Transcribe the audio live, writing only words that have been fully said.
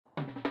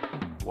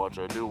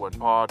Whatcha doing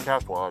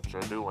podcast, whatcha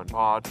doing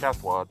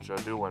podcast, whatcha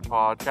doing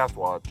podcast,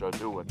 whatcha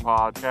doing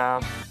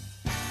podcast.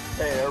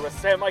 They're a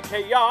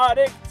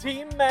semi-chaotic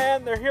team,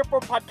 man. They're here for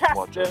podcasting.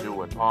 Whatcha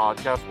doing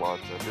podcast,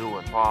 whatcha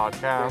doing They're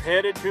podcast.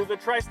 headed to the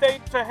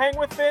tri-state to hang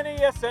with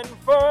Phineas and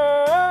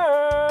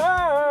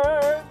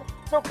Ferb.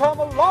 So come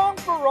along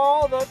for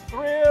all the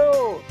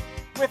thrill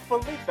with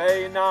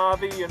Felipe,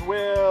 Navi, and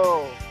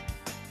Will.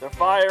 They're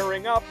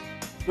firing up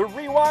the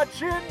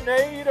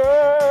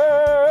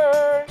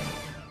Rewatchinator.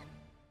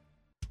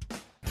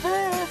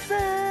 This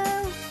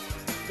is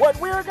what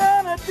we're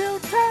gonna do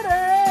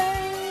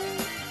today.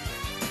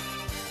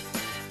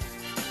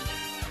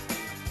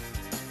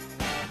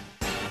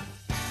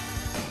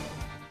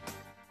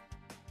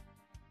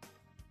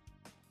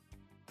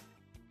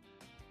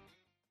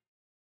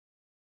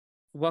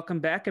 Welcome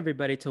back,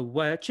 everybody, to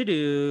What You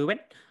Doin',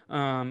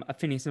 a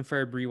Phineas and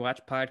Ferb rewatch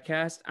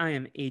podcast. I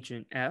am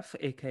Agent F,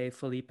 aka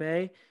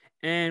Felipe,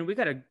 and we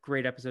got a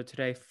great episode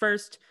today.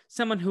 First,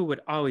 someone who would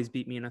always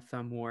beat me in a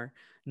thumb war,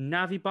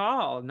 Navi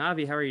Ball.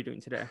 Navi, how are you doing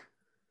today?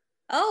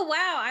 Oh,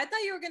 wow. I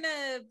thought you were going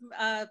to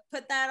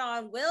put that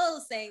on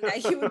Will saying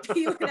that you would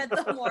beat me at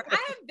thumb war. I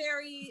have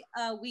very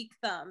weak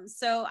thumbs,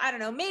 so I don't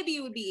know. Maybe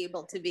you would be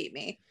able to beat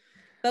me,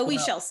 but we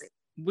shall see.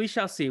 We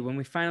shall see when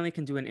we finally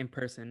can do an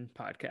in-person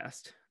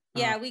podcast.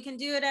 Yeah, we can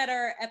do it at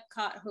our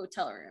Epcot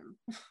hotel room.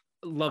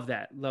 Love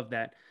that. Love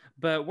that.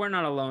 But we're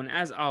not alone.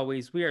 As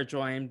always, we are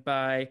joined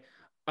by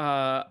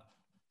a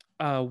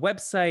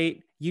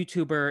website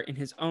YouTuber in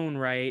his own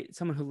right,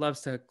 someone who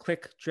loves to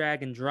click,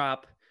 drag, and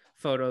drop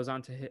photos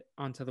onto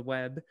the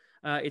web.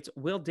 It's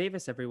Will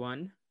Davis,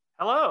 everyone.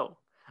 Hello.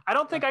 I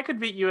don't think I could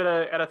beat you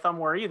at a thumb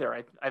war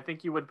either. I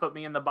think you would put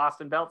me in the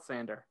Boston belt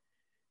sander.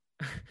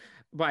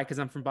 Why? Because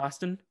I'm from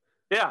Boston?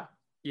 Yeah.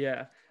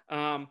 Yeah.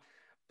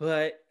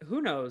 But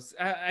who knows?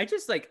 I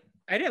just I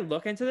didn't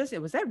look into this.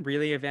 Was that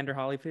really Evander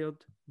Holyfield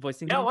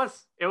voicing him? Yeah,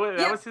 it was.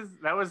 Yeah.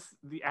 That was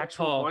the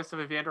actual voice of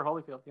Evander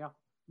Holyfield. Yeah.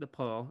 The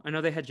poll. I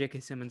know they had J.K.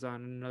 Simmons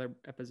on in another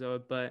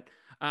episode, but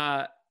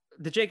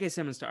the J.K.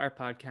 Simmons to our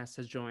podcast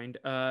has joined.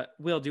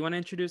 Will, do you want to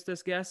introduce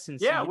this guest?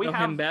 Since Yeah, you we know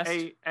have him best?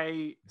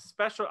 a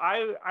special.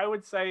 I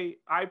would say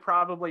I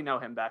probably know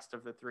him best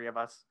of the three of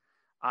us.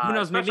 Who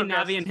knows? Maybe special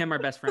Navi guest- and him are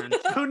best friends.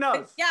 Who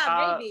knows?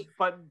 Yeah, maybe.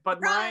 But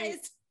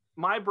Surprise!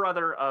 my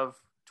brother of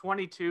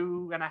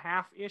 22 and a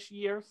half-ish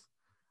years,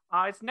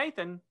 it's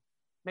Nathan.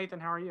 Nathan,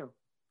 how are you?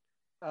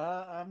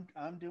 I'm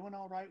doing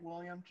all right,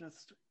 William.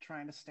 Just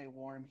trying to stay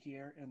warm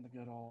here in the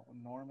good old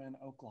Norman,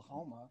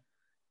 Oklahoma.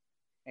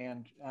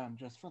 And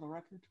just for the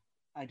record,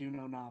 I do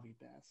know Navi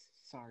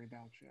best. Sorry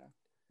about you.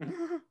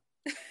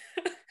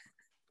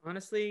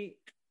 Honestly,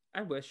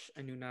 I wish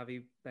I knew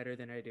Navi better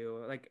than I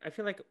do. I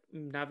feel like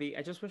Navi,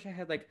 I just wish I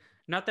had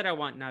not that I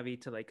want Navi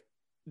to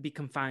be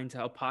confined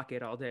to a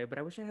pocket all day, but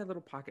I wish I had a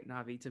little pocket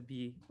Navi to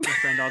be my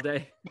friend all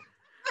day.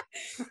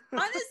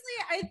 Honestly,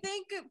 I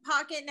think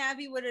Pocket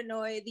Navi would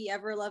annoy the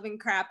ever-loving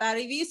crap out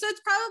of you. So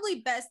it's probably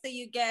best that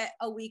you get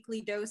a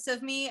weekly dose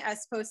of me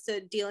as opposed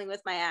to dealing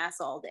with my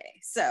ass all day.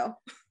 So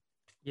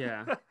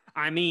Yeah.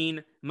 I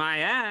mean, my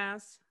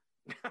ass.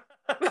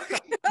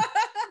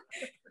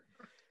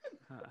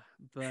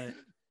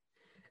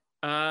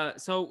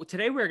 So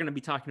today we're going to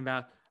be talking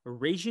about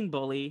Raging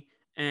Bully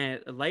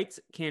and Lights,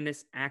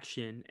 Candace,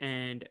 Action.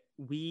 And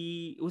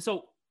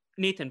so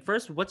Nathan,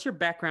 first, what's your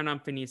background on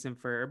Phineas and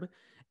Ferb?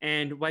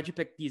 And why'd you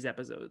pick these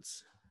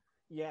episodes?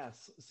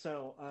 Yes,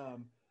 so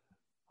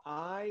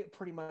I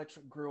pretty much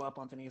grew up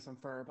on Phineas and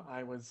Ferb.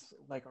 I was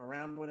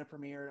around when it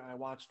premiered. I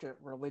watched it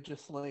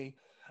religiously.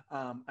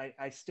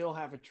 I still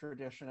have a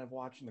tradition of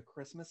watching the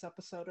Christmas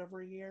episode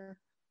every year,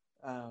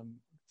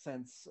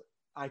 since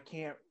I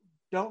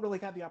don't really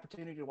have the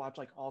opportunity to watch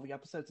all the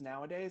episodes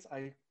nowadays.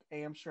 I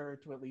am sure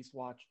to at least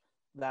watch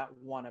that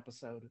one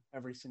episode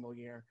every single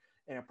year.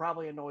 And it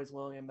probably annoys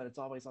William that it's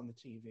always on the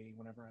TV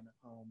whenever I'm at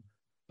home.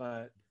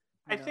 But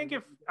I think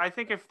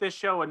if this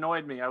show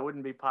annoyed me, I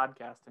wouldn't be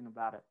podcasting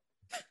about it.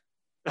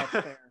 That's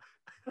fair.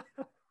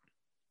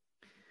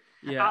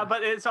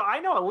 Yeah. So I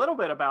know a little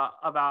bit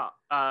about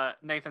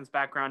Nathan's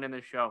background in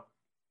the show.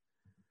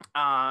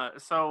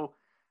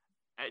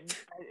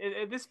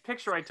 This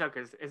picture I took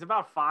is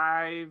about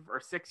 5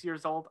 or 6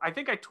 years old. I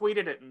think I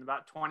tweeted it in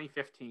about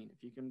 2015.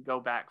 If you can go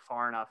back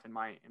far enough in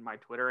my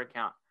Twitter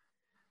account.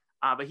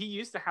 But he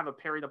used to have a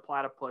Perry the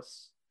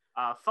Platypus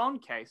phone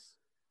case.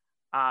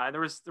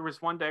 There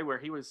was one day where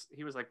he was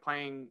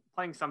playing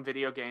some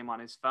video game on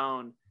his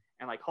phone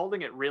and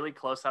holding it really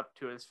close up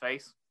to his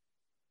face.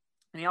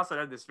 And he also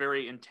had this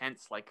very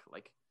intense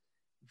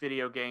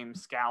video game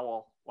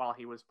scowl while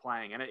he was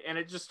playing, and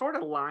it just sort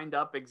of lined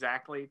up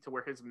exactly to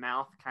where his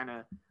mouth kind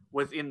of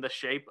was in the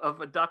shape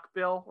of a duck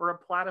bill or a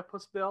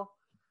platypus bill.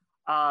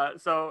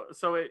 So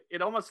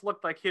it almost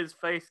looked like his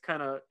face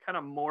kind of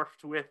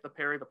morphed with the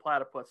Perry the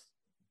Platypus.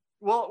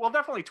 We'll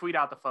definitely tweet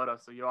out the photo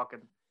so you all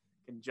can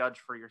judge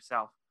for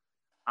yourself.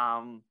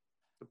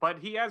 But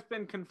he has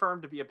been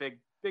confirmed to be a big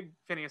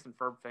Phineas and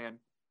Ferb fan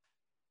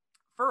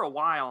for a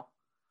while.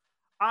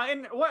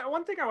 And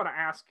one thing I want to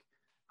ask,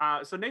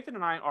 so Nathan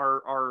and I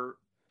are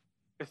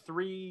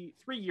three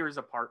years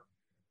apart,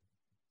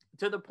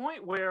 to the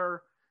point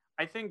where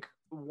I think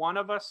one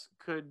of us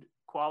could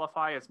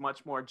qualify as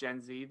much more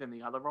Gen Z than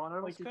the other one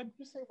of us could. Did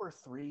you say we're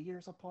 3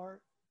 years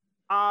apart?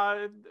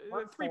 We're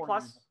 3 4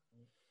 plus. years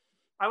apart.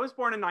 I was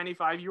born in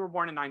 95. You were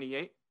born in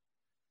 98.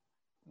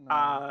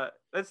 No,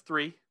 That's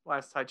 3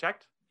 last I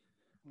checked.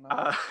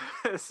 no.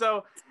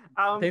 So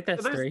I think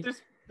that's 3.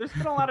 there's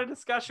been a lot of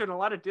discussion, a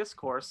lot of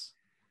discourse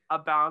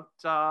about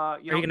Are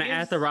you going to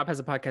ask the Rob Has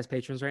a Podcast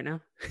patrons right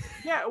now?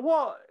 Yeah,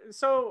 well,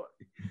 so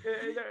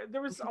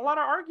there was a lot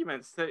of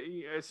arguments that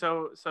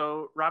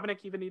so Rob and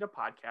Akiva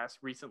podcast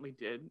recently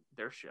did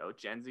their show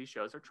Gen Z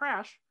Shows Are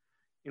Trash,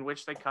 in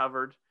which they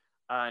covered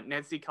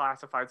Ned's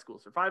Declassified School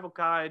Survival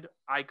Guide,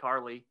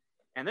 iCarly,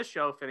 and this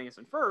show Phineas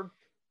and Ferb.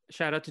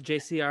 Shout out to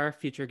JCR,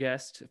 future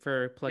guest,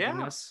 for plugging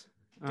us.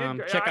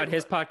 Dude, Check out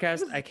his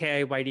podcast,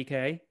 aka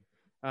YDK,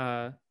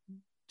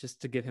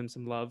 just to give him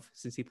some love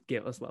since he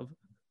gave us love.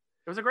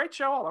 It was a great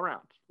show all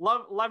around.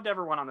 Loved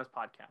everyone on this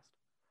podcast.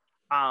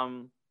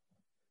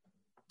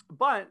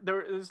 But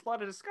there's a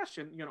lot of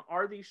discussion.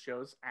 Are these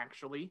shows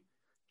actually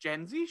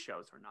Gen Z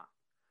shows or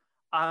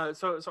not?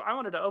 So I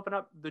wanted to open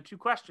up the 2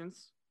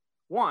 questions.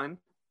 1,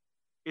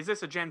 is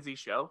this a Gen Z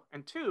show?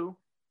 And 2,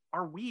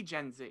 are we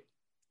Gen Z?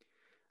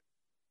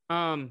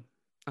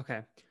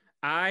 Okay.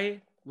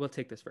 I will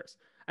take this first.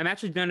 I'm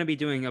actually going to be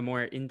doing a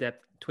more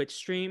in-depth Twitch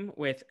stream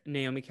with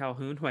Naomi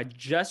Calhoun, who I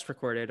just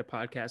recorded a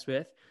podcast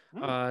with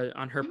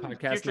on her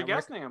podcast. Future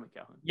guest Naomi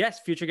Calhoun. Yes,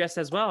 future guest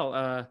as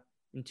well.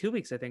 In 2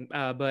 weeks, I think.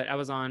 But I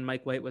was on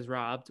Mike White Was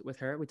Robbed with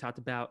her. We talked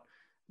about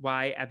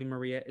why Abby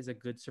Maria is a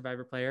good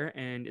Survivor player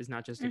and is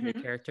not just a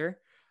good character.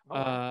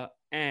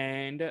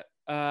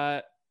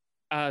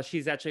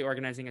 She's actually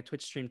organizing a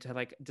Twitch stream to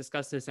like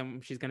discuss this,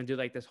 and she's going to do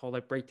like this whole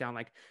like breakdown,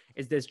 like,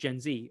 is this Gen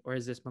Z or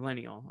is this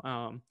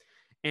millennial?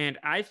 And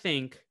I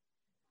think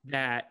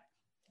that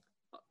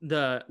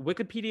the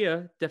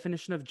Wikipedia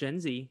definition of Gen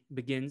Z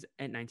begins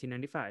at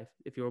 1995.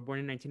 If you were born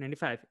in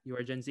 1995, you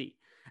are Gen Z.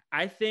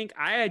 I think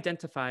I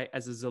identify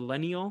as a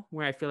zillennial,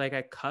 where I feel like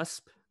I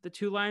cusp the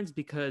 2 lines,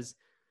 because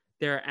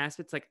there are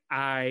aspects like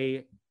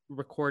I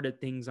recorded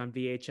things on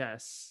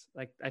VHS.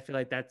 Like I feel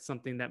like that's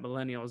something that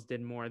millennials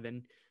did more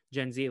than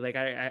Gen Z. Like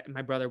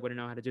my brother wouldn't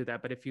know how to do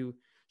that, but if you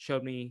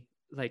showed me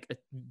like a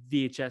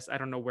VHS, I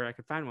don't know where I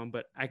could find one,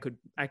 but I could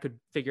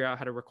figure out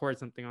how to record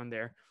something on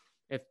there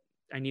if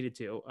I needed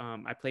to.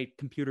 I played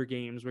computer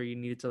games where you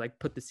needed to like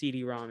put the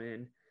CD-ROM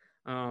in.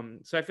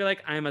 So I feel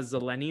like I'm a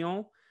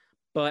zillennial,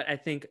 but I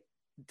think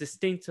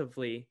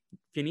distinctively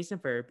Phineas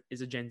and Ferb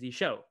is a Gen Z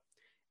show,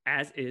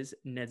 as is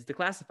Ned's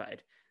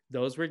Declassified.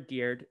 Those were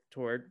geared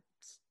toward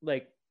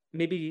like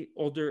maybe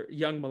older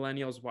young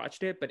millennials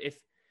watched it, but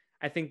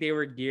I think they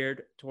were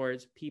geared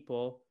towards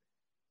people.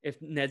 If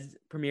Ned's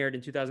premiered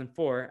in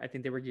 2004, I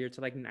think they were geared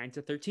to like 9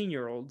 to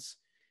 13-year-olds.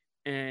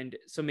 And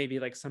so maybe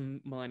like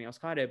some millennials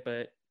caught it,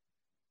 but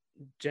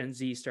Gen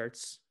Z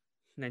starts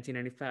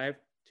 1995,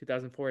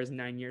 2004 is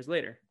 9 years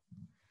later.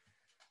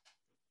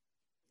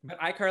 But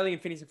iCarly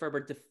and Phineas and Ferb are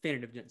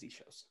definitive Gen Z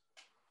shows.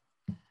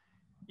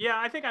 Yeah,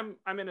 I think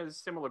I'm in a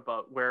similar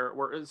boat where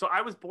so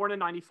I was born in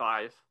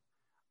 95.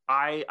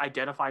 I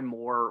identify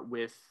more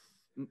with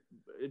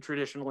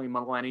traditionally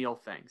millennial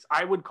things.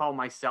 I would call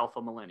myself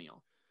a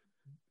millennial.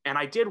 And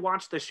I did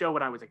watch the show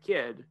when I was a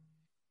kid,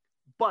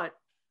 but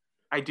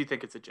I do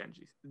think it's a Gen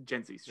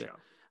Z show. Yeah.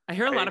 I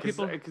hear a lot of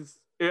people, because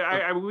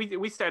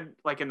we said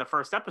like in the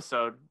first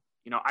episode,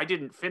 I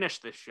didn't finish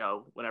this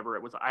show whenever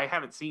it was. I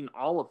haven't seen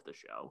all of the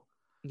show.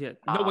 Yeah,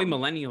 no way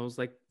millennials,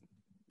 like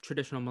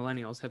traditional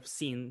millennials, have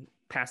seen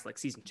past like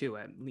season 2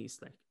 at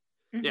least. Like,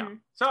 yeah.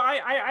 So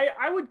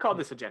I would call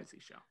this a Gen Z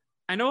show.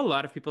 I know a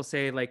lot of people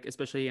say, like,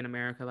 especially in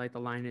America, like the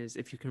line is,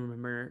 if you can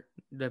remember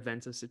the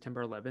events of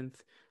September 11th,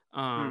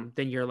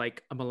 then you're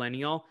like a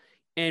millennial.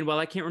 And while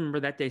I can't remember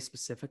that day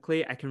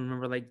specifically, I can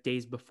remember like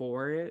days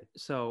before it.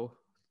 So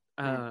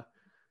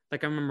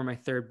like I remember my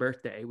 3rd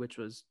birthday, which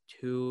was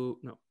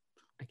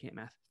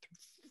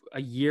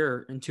a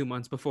year and 2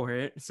 months before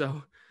it.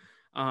 So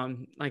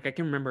like I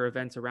can remember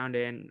events around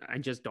it, and I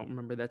just don't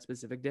remember that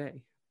specific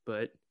day.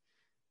 But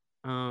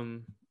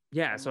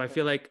yeah, so I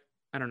feel like,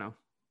 I don't know.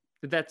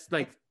 That's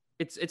like,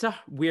 it's a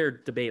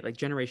weird debate. Like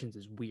generations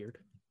is weird.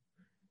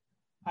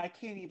 I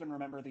can't even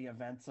remember the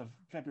events of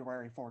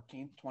February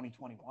 14th,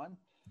 2021.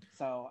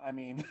 So, I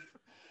mean,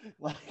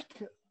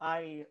 like,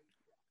 I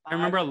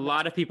remember a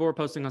lot of people were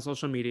posting on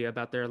social media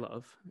about their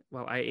love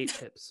while I ate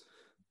chips.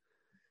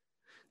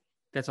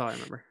 That's all I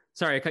remember.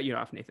 Sorry, I cut you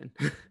off, Nathan.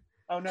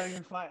 Oh, no,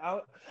 you're fine.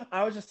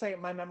 I was just saying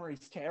my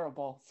memory's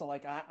terrible. So,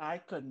 like, I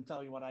couldn't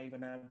tell you what I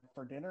even had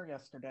for dinner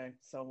yesterday.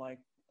 So, like,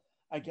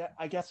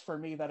 I guess for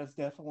me, that is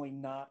definitely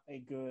not a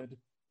good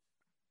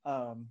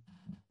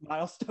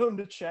milestone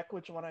to check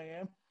which one I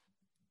am.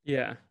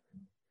 Yeah.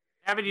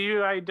 Abby, do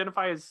you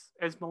identify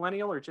as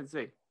millennial or Gen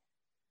Z?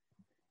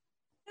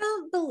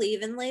 Well,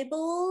 believe in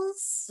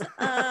labels.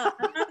 I'm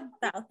not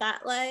about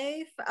that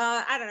life.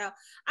 I don't know.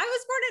 I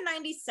was born in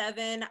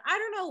 97. I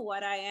don't know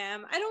what I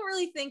am. I don't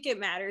really think it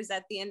matters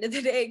at the end of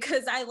the day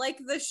because I like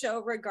the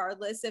show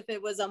regardless if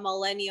it was a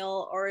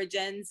millennial or a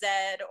Gen Z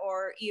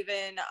or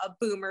even a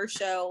boomer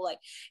show. Like,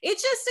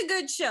 it's just a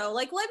good show.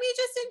 Like, let me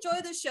just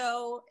enjoy the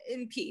show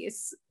in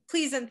peace.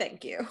 Please and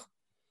thank you.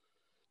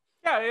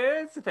 Yeah,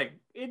 it's the thing.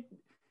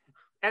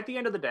 At the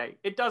end of the day,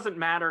 it doesn't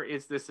matter,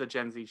 is this a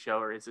Gen Z show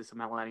or is this a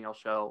millennial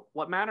show?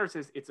 What matters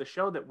is it's a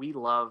show that we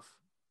love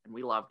and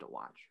we love to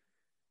watch.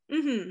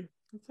 Mm-hmm.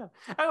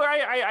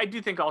 I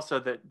do think also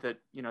that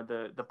you know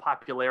the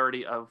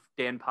popularity of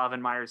Dan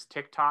Povenmire's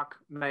TikTok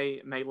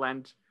may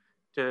lend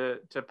to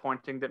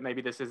pointing that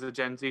maybe this is a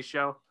Gen Z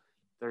show.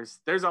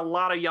 There's a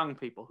lot of young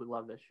people who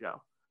love this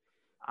show.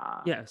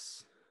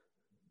 Yes.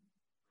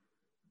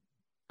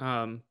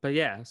 But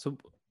yeah, so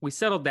we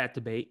settled that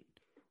debate.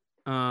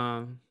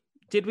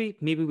 Did we?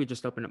 Maybe we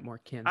just opened up more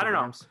cans. I don't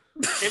know.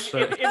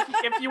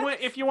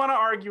 If you want to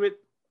argue it,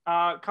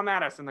 come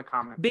at us in the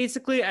comments.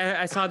 Basically,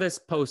 I saw this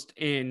post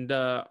in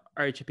the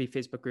RHP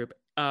Facebook group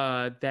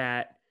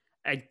that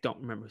I don't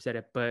remember who said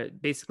it, but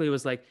basically it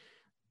was like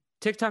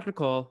TikTok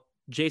Nicole,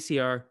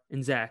 JCR,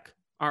 and Zach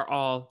are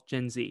all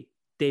Gen Z.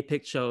 They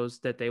picked shows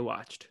that they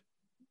watched.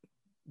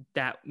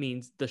 That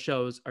means the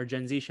shows are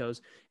Gen Z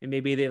shows, and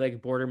maybe they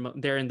like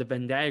they're in the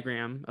Venn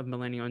diagram of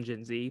millennial and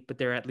Gen Z, but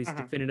they're at least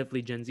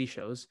definitively Gen Z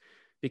shows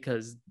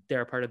because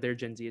they're a part of their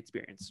Gen Z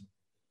experience.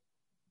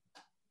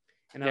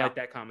 And I like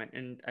that comment,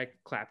 and I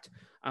clapped.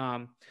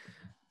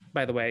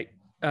 By the way,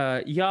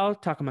 y'all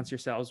talk amongst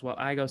yourselves while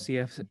I go see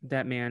if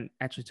that man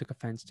actually took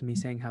offense to me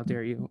saying "How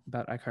dare you"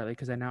 about iCarly,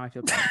 because now I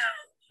feel bad.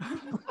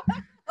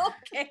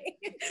 Okay.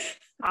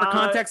 For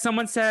context,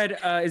 someone said,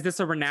 is this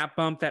a Renap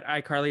bump that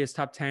iCarly is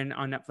top 10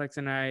 on Netflix?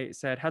 And I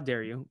said, how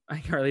dare you?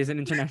 iCarly is an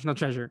international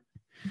treasure.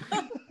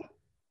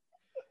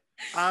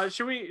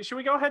 Should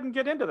we go ahead and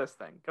get into this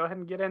thing? Go ahead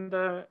and get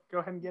into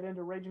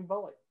Raging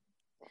Bullet.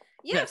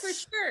 Yeah, Yes. for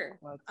sure.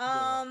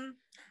 I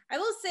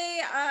will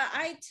say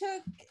I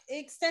took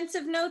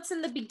extensive notes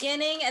in the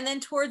beginning, and then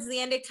towards the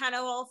end, it kind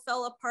of all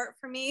fell apart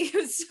for me.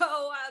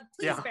 So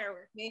please bear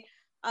with me.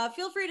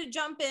 Feel free to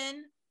jump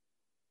in.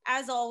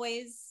 As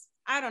always,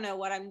 I don't know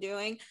what I'm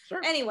doing.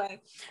 Sure. Do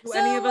Anyway,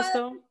 any of us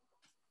though?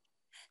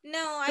 No,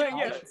 I So, don't.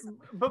 yeah, think so.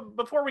 but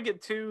before we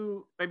get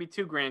too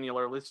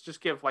granular, let's just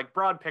give like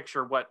broad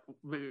picture what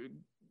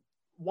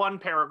one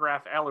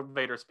paragraph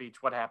elevator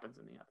speech what happens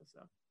in the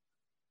episode.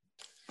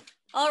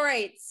 All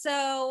right,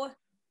 so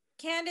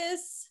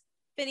Candace,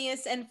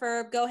 Phineas, and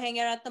Ferb go hang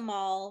out at the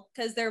mall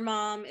because their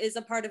mom is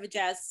a part of a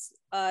jazz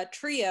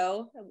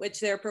trio, which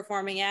they're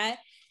performing at.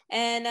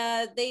 And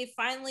they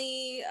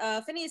finally,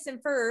 Phineas and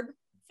Ferb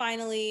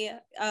finally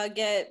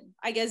get,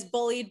 I guess,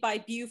 bullied by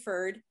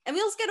Buford. And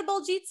we also get a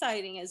Baljeet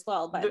sighting as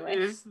well, by the way.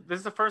 This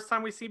is the first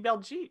time we see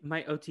Baljeet.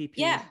 My OTP,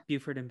 Yeah.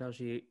 Buford and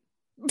Baljeet.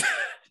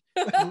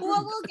 Well,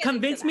 we'll get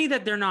Convince into me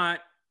that they're not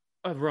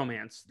a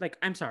romance. Like,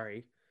 I'm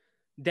sorry.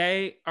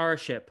 They are a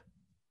ship.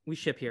 We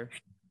ship here.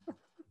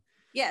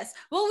 Yes.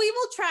 Well, we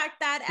will track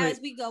that Wait. as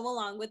we go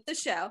along with the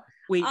show.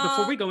 Wait,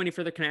 before we go any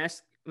further, can I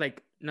ask,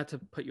 like, not to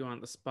put you on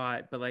the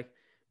spot, but like,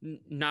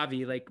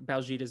 Navi, like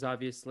Baljeet is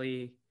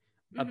obviously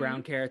a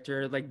brown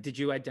character. Like, did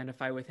you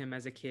identify with him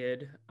as a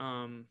kid?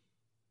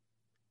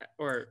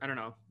 Or I don't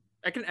know.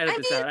 I can edit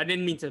this out. I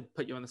didn't mean to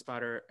put you on the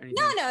spot or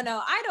anything.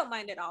 No. I don't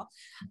mind at all.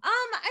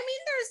 I mean,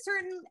 there's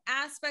certain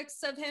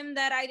aspects of him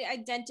that I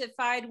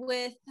identified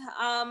with.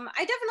 I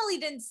definitely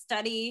didn't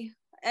study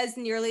as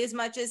nearly as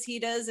much as he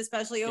does,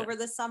 especially over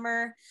the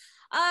summer.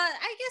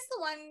 I guess the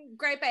one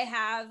gripe I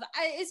have,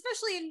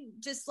 especially in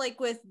just like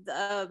with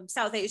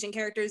South Asian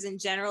characters in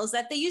general, is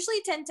that they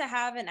usually tend to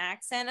have an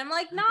accent. I'm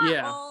like, not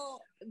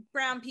all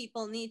brown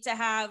people need to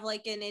have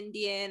like an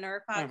Indian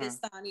or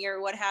Pakistani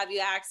or what have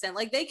you accent.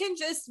 Like they can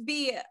just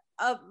be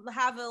have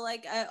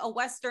a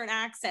Western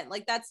accent.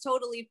 Like that's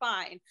totally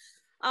fine.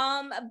 But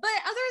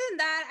other than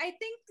that, I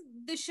think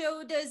the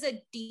show does a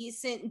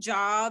decent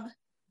job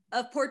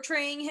of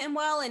portraying him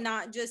well and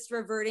not just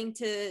reverting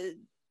to.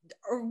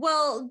 Or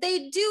well,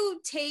 they do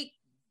take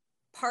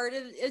part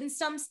of in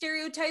some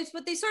stereotypes,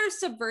 but they sort of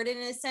subvert it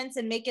in a sense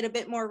and make it a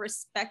bit more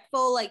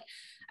respectful. Like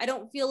I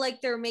don't feel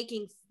like they're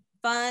making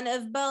fun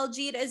of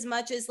Baljeet as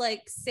much as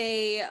like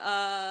say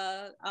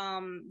that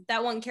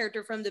one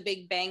character from The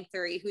Big Bang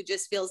Theory who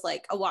just feels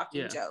like a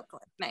walking joke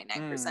like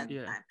 99% of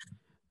the time.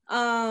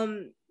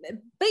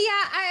 But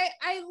yeah,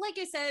 I like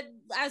I said,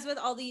 as with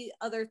all the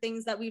other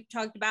things that we've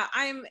talked about,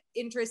 I'm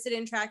interested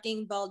in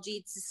tracking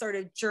Baljeet's sort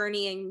of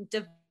journey and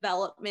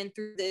development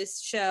through this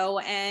show,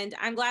 and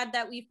I'm glad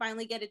that we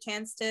finally get a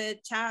chance to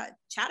chat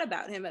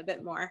about him a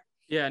bit more.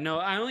 Yeah, no,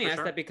 I only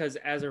asked that because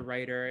as a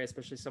writer,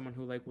 especially someone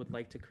who like would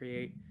like to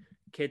create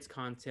kids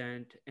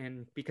content,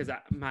 and because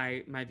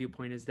my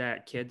viewpoint is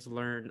that kids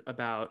learn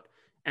about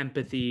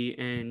empathy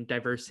and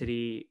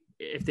diversity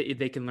if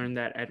they can learn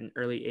that at an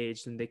early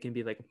age, then they can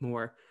be like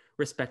more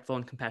respectful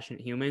and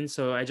compassionate humans.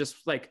 So I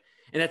just like,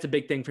 and that's a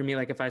big thing for me.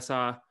 Like if I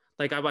saw,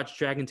 like I watched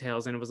Dragon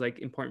Tales and it was like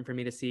important for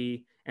me to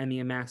see Emmy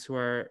and Max, who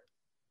are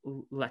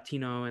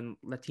Latino and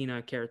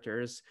Latina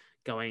characters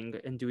going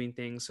and doing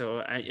things. So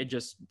I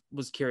just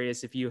was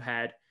curious if you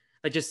had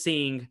like just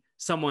seeing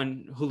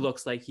someone who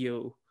looks like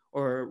you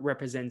or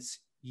represents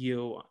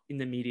you in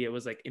the media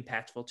was like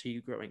impactful to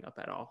you growing up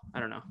at all. I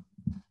don't know.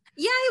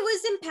 Yeah, it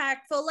was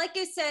impactful. Like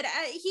I said,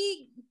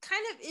 he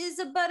kind of is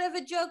a butt of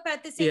a joke, but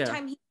at the same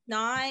time, he's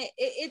not.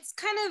 It's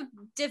kind of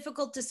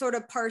difficult to sort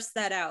of parse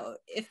that out,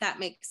 if that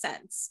makes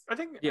sense. I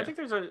think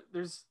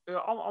there's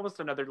almost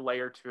another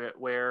layer to it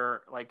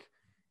where like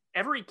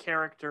every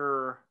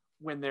character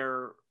when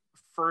they're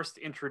first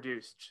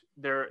introduced,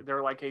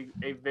 they're like a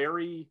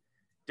very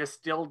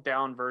distilled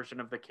down version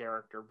of the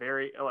character,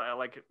 very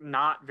like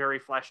not very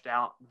fleshed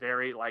out,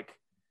 very like,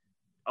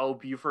 oh,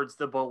 Buford's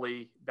the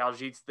bully,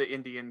 Baljeet's the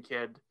Indian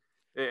kid,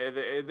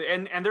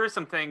 and there are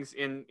some things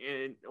in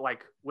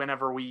like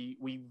whenever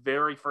we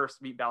very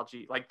first meet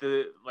Baljeet, like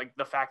the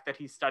fact that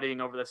he's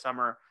studying over the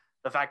summer,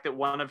 the fact that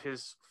one of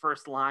his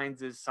first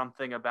lines is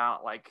something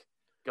about like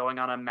going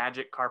on a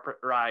magic carpet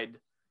ride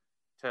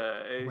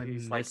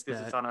he's like, this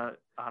is on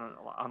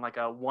like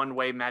a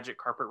one-way magic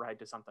carpet ride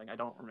to something. I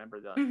don't remember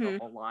the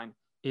whole line.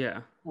 Yeah.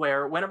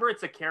 Where whenever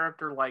it's a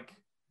character like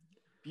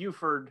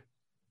Buford,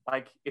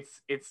 like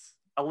it's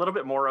a little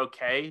bit more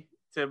okay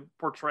to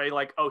portray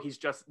like, oh, he's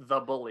just the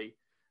bully.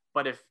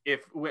 But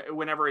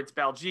whenever it's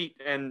Baljeet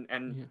and I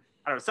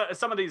don't know,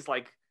 some of these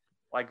like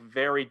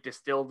very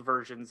distilled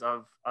versions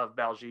of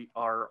Baljeet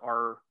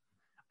are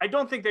I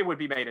don't think they would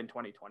be made in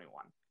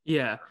 2021.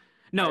 Yeah.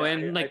 No,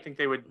 I think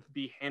they would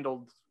be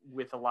handled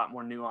with a lot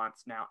more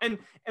nuance now, and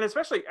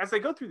especially as they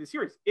go through the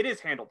series, it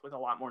is handled with a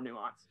lot more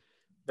nuance.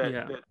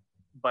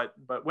 But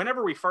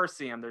whenever we first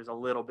see him, there's a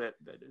little bit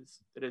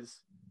that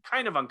is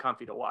kind of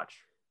uncomfy to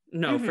watch.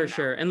 No, for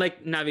sure. And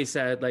like Navi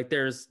said, like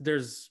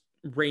there's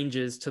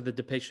ranges to the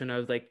depiction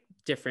of like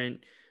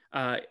different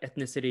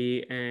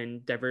ethnicity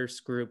and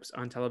diverse groups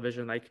on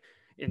television. Like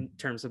in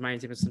terms of my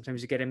example,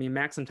 sometimes you get Emmy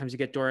Max, sometimes you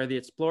get Dora the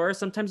Explorer,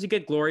 sometimes you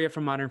get Gloria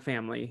from Modern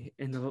Family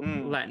in the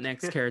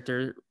Latinx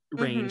character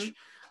range.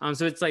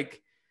 So it's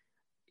like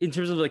in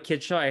terms of the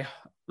kid show, I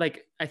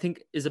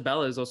think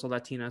Isabella is also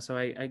Latina, so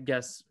I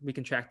guess we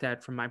can track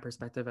that from my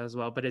perspective as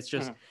well. But it's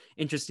just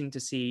interesting to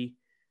see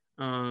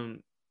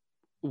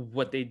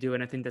what they do,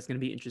 and I think that's going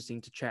to be interesting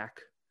to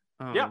track.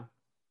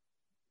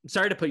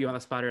 Sorry to put you on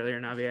the spot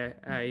earlier, Navi.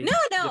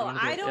 No,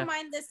 I don't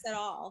mind this at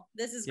all.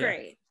 This is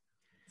great.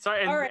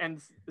 Sorry,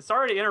 and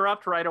sorry to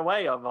interrupt right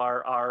away of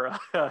our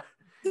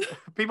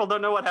people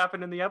don't know what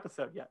happened in the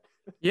episode yet.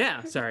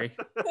 Yeah, sorry.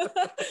 Well,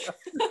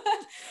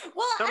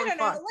 I don't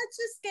know. Let's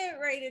just get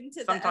right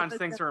into Sometimes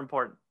things are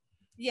important.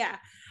 Yeah.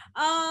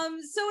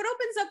 So it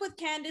opens up with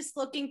Candace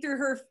looking through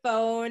her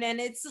phone, and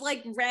it's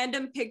like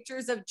random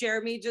pictures of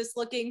Jeremy just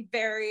looking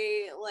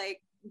very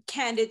like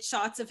candid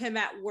shots of him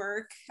at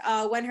work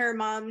when her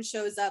mom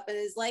shows up and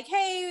is like,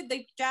 hey,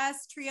 the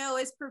jazz trio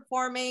is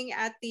performing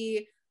at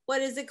the,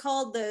 what is it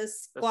called? The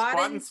Squat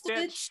and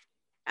Stitch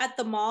at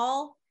the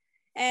mall.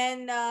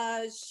 And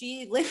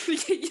she literally,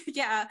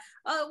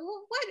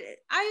 what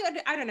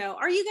I don't know.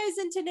 Are you guys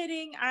into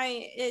knitting?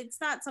 It's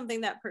not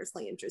something that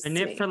personally interests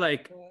me. I knit for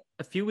like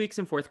a few weeks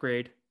in 4th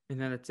grade, and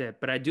then that's it.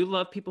 But I do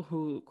love people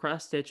who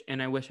cross stitch,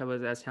 and I wish I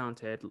was as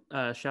talented.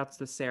 Shouts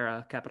to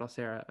Sarah, capital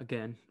Sarah,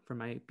 again for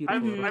my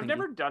beautiful. I've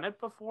never done it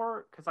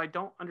before because I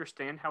don't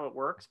understand how it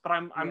works, but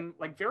I'm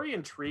like very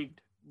intrigued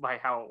by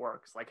how it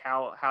works, like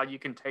how you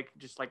can take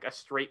just like a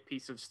straight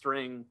piece of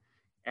string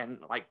and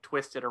like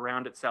twist it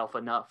around itself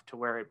enough to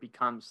where it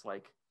becomes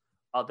like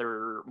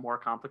other more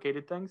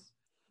complicated things.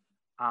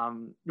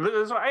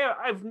 So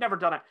I've never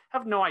done it. I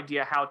have no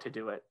idea how to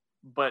do it,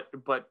 but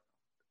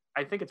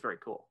I think it's very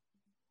cool.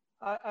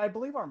 I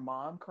believe our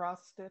mom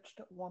cross-stitched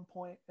at one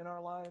point in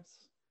our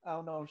lives. I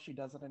don't know if she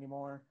does it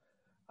anymore.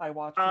 I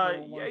watched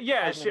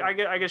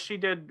I guess she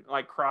did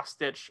like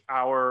cross-stitch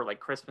our like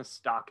Christmas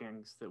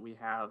stockings that we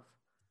have.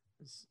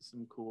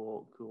 Some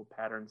cool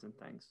patterns and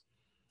things.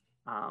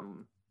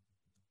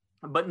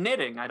 But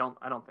knitting, I don't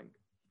think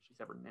she's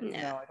ever knitted.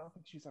 No, I don't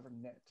think she's ever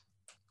knit.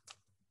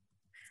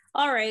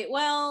 All right.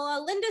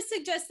 Well, Linda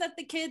suggests that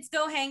the kids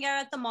go hang out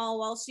at the mall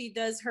while she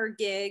does her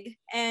gig.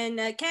 And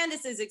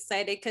Candace is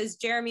excited because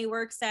Jeremy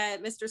works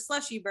at Mr.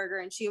 Slushy Burger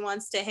and she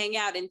wants to hang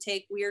out and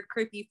take weird,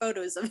 creepy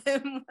photos of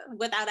him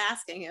without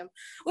asking him.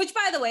 Which,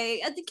 by the way,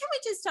 can we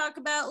just talk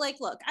about, like,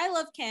 look, I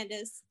love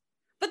Candace,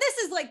 but this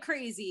is like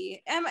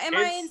crazy. Am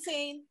I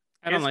insane?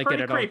 I don't like it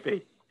at creepy. all.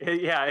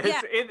 Yeah,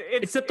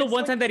 except the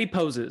one time that he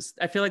poses.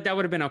 I feel like that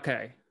would have been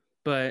okay,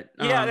 but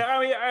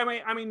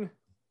I mean,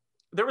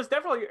 there was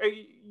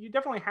you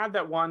definitely had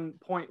that one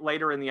point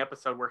later in the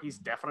episode where he's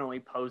definitely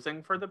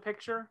posing for the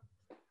picture,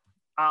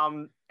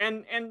 and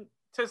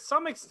to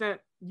some extent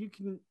you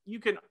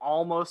can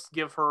almost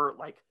give her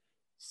like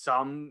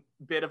some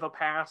bit of a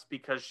pass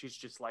because she's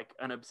just like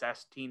an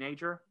obsessed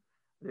teenager.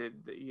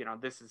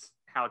 This is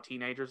how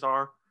teenagers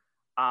are,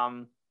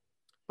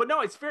 but no,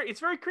 it's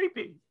very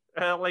creepy.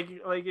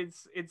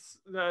 It's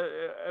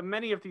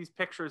many of these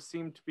pictures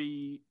seem to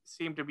be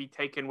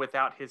taken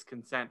without his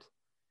consent,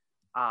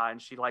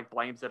 and she like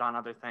blames it on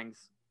other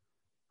things.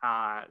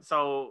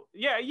 So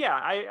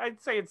I'd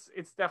say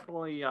it's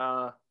definitely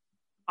on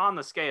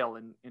the scale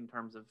in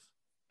terms of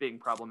being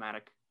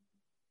problematic.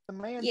 The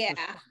man's Yeah. just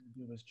trying to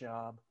do his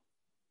job.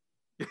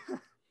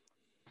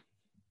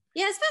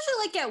 Yeah,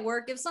 especially like at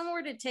work. If someone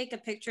were to take a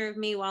picture of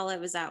me while I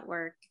was at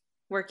work,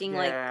 working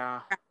like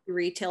a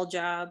retail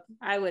job,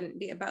 I wouldn't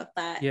be about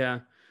that. Yeah.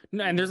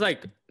 No, and there's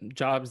like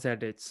jobs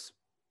that it's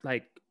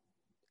like,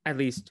 at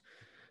least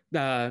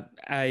I've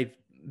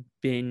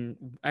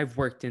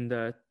worked in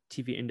the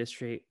TV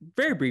industry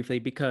very briefly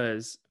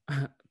because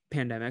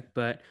pandemic,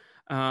 but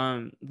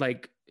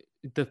like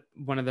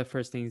one of the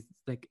first things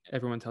like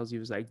everyone tells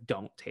you is like,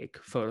 don't take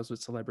photos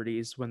with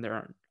celebrities when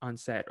they're on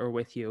set or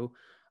with you.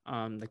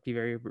 Like be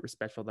very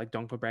respectful, like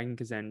don't go bragging,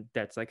 because then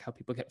that's like how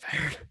people get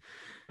fired.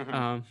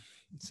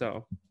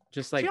 So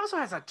just like, she also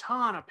has a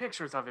ton of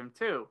pictures of him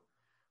too.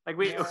 Like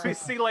we Yeah.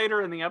 see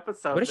later in the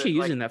episode. what is she that,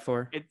 using like, that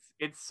for?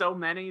 It's so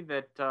many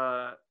that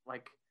her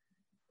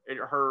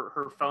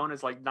phone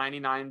is like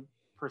 99%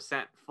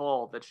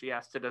 full, that she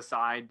has to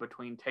decide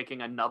between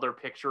taking another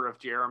picture of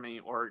Jeremy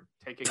or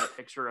taking a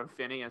picture of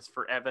Phineas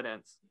for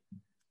evidence.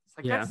 It's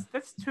like, Yeah.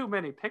 that's too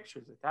many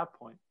pictures at that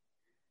point.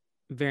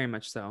 Very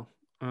much so.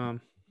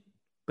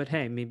 But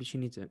hey, maybe she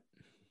needs it.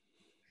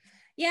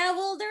 Yeah,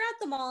 well, they're at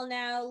the mall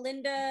now.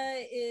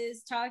 Linda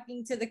is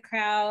talking to the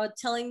crowd,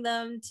 telling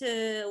them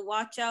to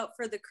watch out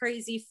for the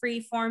crazy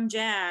freeform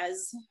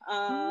jazz.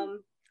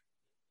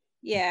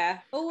 Yeah.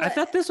 I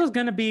thought this was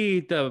gonna be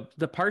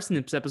the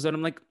Parsnips episode.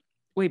 I'm like,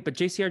 wait, but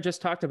JCR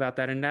just talked about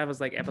that, and that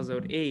was like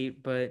episode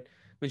 8. But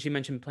when she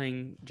mentioned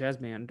playing jazz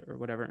band or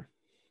whatever.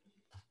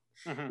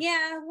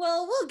 Yeah,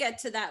 well, we'll get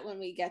to that when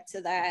we get to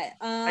that.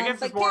 I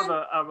guess it's more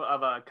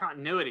of a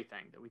continuity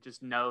thing, that we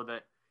just know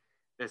that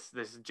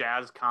this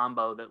jazz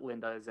combo that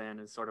Linda is in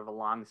is sort of a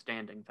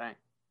long-standing thing.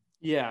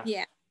 Yeah.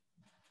 Yeah.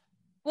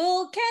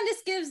 Well,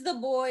 Candace gives the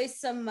boys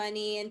some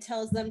money and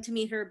tells them to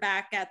meet her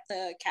back at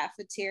the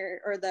cafeteria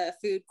or the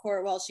food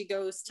court while she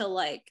goes to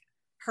like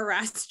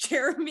harass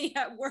Jeremy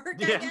at work,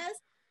 I guess.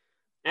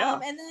 Yeah.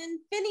 And then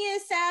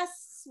Phineas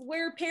asks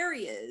where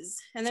Perry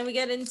is. And then we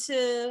get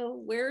into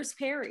where's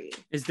Perry?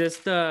 Is this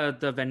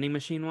the vending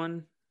machine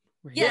one?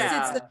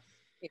 Yes, it's the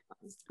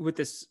with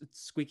this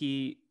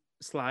squeaky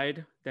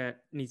slide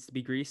that needs to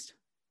be greased.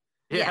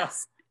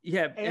 Yes.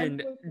 Yeah.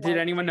 And did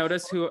anyone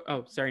notice who?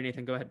 Oh, sorry,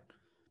 Nathan. Go ahead.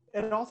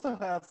 It also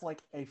has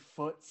like a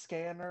foot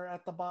scanner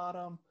at the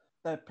bottom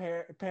that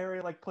Perry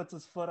like puts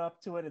his foot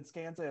up to it and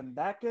scans it, and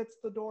that gets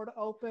the door to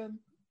open.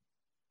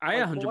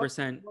 I Like,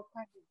 100%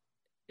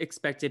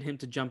 expected him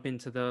to jump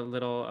into the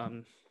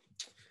little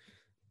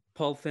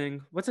pull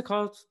thing. What's it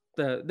called?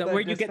 The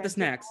where you get the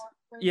snacks.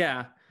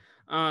 Yeah.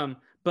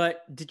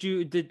 But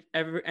did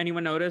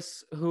anyone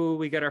notice who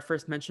we got our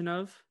first mention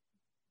of?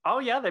 Oh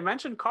yeah, they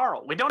mentioned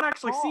Carl. We don't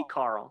actually see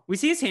Carl. We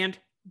see his hand.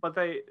 But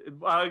we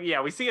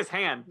see his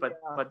hand, but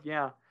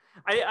yeah.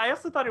 I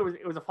also thought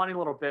it was a funny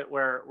little bit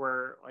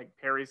where like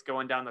Perry's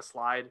going down the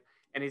slide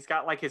and he's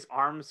got like his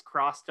arms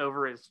crossed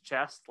over his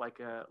chest like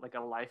a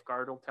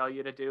lifeguard will tell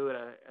you to do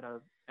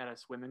at a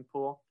swimming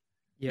pool.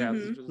 Yeah,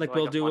 like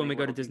we'll do when we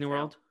go to Disney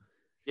World.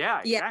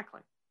 Yeah,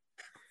 exactly.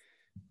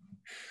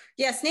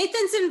 Yes,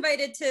 Nathan's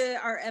invited to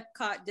our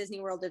Epcot Disney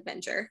World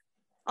adventure.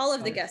 All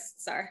of the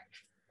guests are.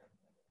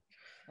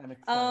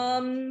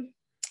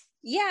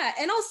 Yeah,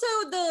 and also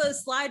the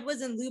slide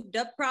wasn't lubed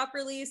up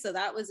properly, so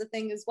that was a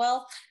thing as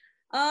well.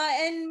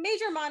 And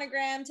Major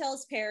Monogram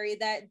tells Perry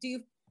that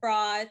Doof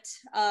brought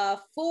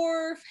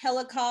 4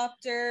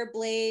 helicopter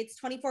blades,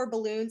 24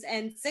 balloons,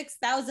 and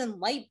 6,000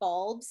 light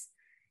bulbs,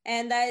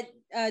 and that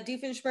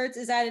Doofenshmirtz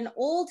is at an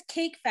old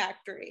cake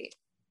factory.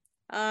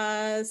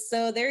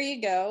 So there you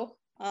go.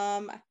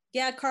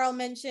 Yeah, Carl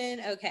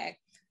mentioned, okay.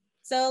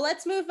 So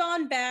let's move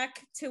on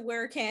back to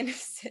where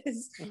Candace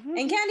is.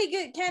 And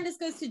Candace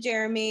goes to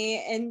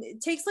Jeremy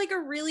and takes like a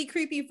really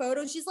creepy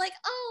photo. She's like,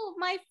 oh,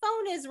 my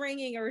phone is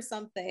ringing or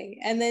something.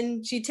 And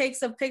then she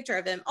takes a picture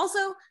of him.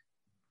 Also,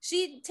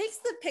 she takes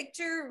the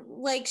picture,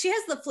 like she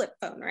has the flip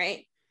phone,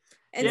 right?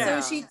 And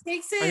so she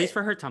takes it. Are these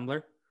for her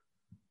Tumblr?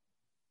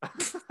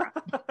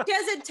 She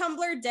has a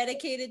Tumblr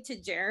dedicated to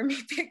Jeremy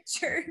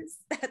pictures.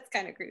 That's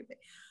kind of creepy.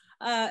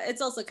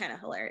 It's also kind of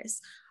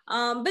hilarious.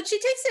 But she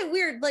takes it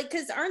weird, like,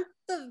 because aren't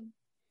the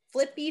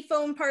flippy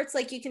phone parts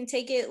like you can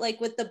take it like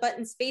with the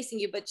buttons facing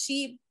you, but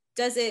she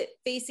does it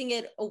facing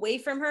it away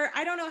from her.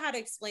 I don't know how to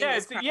explain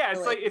this.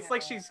 It's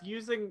like she's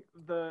using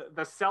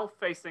the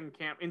self-facing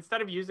cam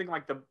instead of using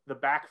like the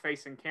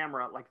back-facing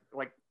camera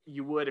like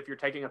you would if you're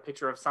taking a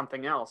picture of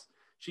something else.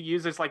 She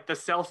uses like the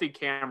selfie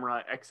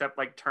camera, except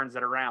like turns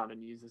it around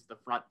and uses the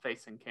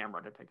front-facing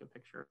camera to take a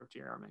picture of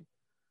Jeremy.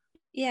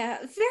 Yeah,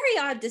 very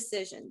odd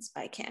decisions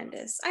by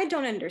Candace. I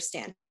don't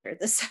understand her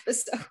this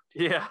episode.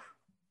 Yeah,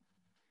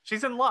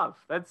 she's in love.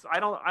 I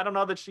don't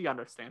know that she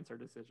understands her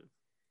decisions.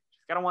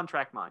 She's got a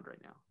one-track mind right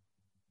now.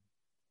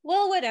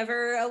 Well,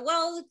 whatever.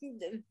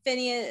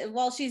 Phineas,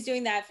 while she's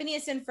doing that,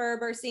 Phineas and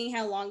Ferb are seeing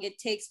how long it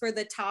takes for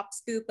the top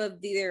scoop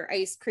of their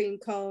ice cream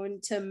cone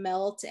to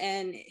melt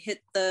and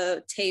hit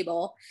the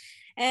table.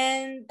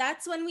 And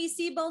that's when we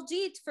see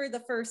Baljeet for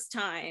the first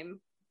time.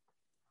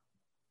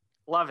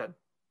 Love it.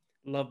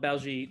 Love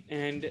Baljeet.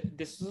 And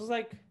this was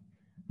like,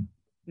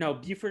 no,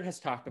 Buford has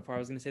talked before. I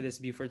was going to say this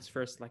is Buford's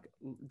first like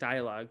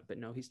dialogue, but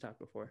no, he's talked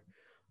before.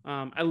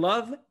 I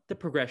love the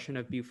progression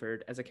of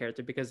Buford as a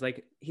character because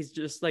like he's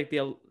just like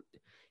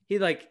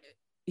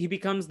he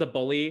becomes the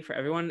bully for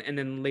everyone, and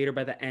then later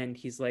by the end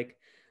he's like,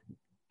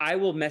 I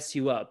will mess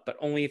you up, but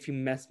only if you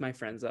mess my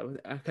friends up,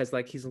 because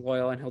like he's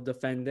loyal and he'll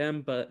defend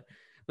them, but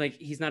like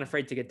he's not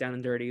afraid to get down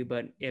and dirty,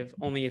 but if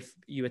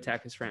you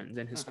attack his friends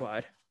and his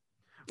squad.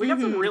 We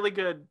got some really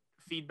good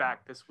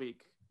feedback this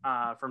week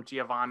from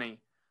Giovanni,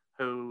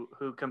 who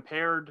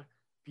compared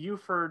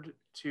Buford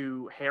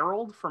to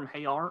Harold from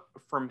Hey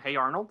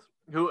Arnold,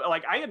 who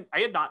like I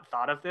had not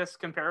thought of this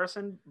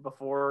comparison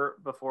before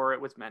it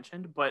was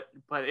mentioned, but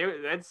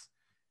it's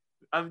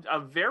a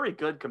very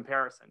good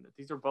comparison.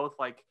 These are both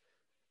like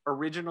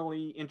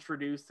originally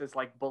introduced as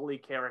like bully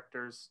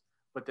characters,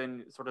 but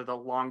then sort of the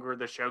longer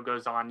the show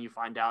goes on, you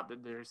find out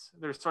that there's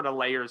sort of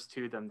layers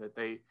to them, that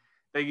they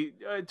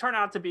turn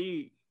out to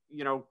be,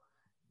 you know,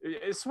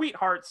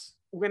 sweethearts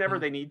whenever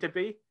they need to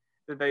be,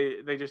 that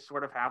they just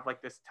sort of have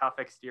like this tough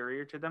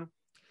exterior to them.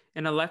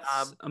 And a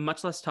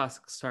much less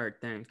toxic start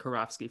than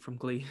Karofsky from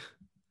Glee.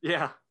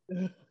 Yeah.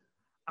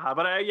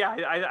 But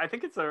I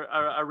think it's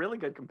a really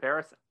good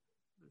comparison.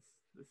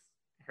 This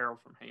Harold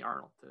from Hey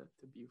Arnold to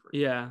Buford.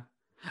 Yeah.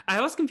 I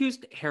always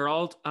confused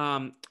Harold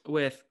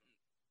with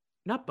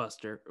not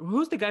Buster.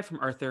 Who's the guy from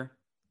Arthur?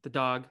 The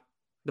dog,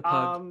 the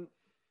pug.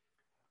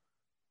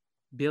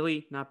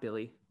 Billy, not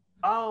Billy.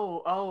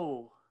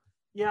 Oh.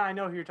 Yeah, I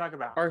know who you're talking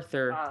about.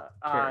 Arthur.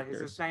 Is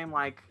his name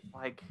like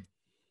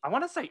I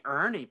want to say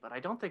Ernie, but I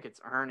don't think it's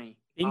Ernie.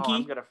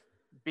 Binky?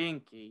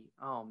 Binky.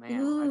 Oh man,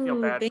 I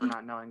feel bad for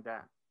not knowing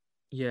that.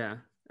 Yeah.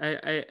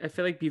 I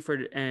feel like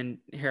Buford and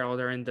Harold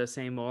are in the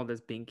same mold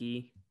as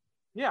Binky.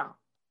 Yeah.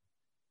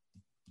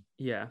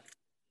 Yeah.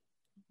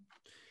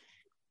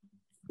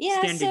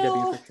 Yeah. Standing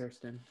W for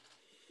Kirsten.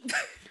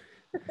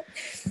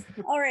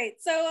 All right,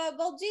 so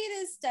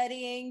Baljeet is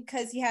studying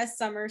because he has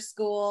summer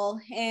school,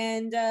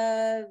 and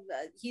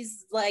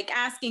he's like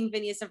asking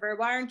Phineas and Ferb,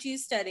 why aren't you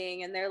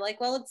studying? And they're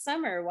like, well, it's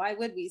summer, why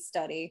would we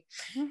study?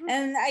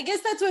 And I guess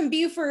that's when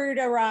Buford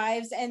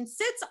arrives and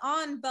sits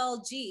on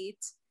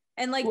Baljeet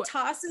and like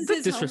tosses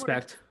his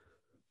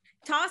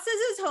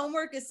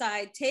homework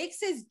aside, takes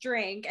his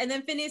drink, and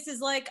then Phineas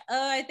is like,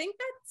 I think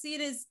that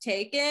seat is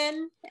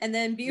taken. And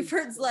then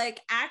Buford's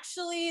like,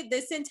 actually,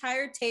 this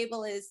entire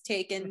table is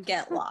taken.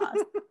 Get lost.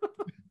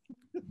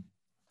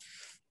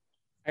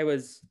 I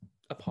was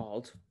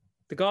appalled.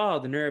 The gall,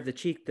 the nerve, the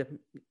cheek, the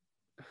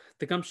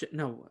gumption.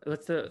 No,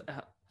 let's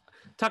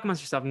talk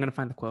amongst yourself. I'm going to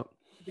find the quote.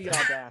 The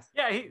audacity.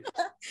 Yeah,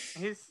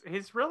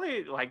 he's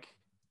really like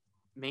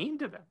mean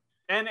to them.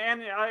 And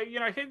you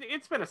know,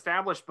 it's been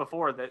established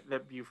before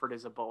that Buford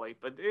is a bully,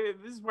 but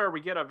this is where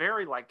we get a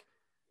very like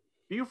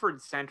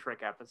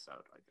Buford-centric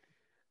episode, I think.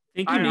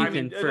 Thank you,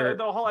 Nathan, for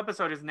the whole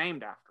episode is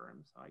named after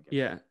him, so I guess.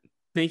 Yeah.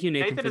 Thank you,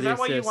 Nathan. Nathan, is that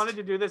why you wanted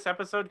to do this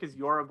episode? Because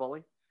you're a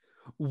bully?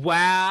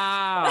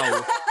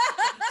 Wow.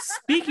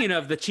 Speaking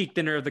of the cheek,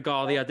 the nerve, the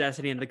gall, the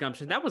audacity, and the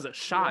gumption, that was a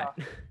shot.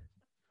 Yeah.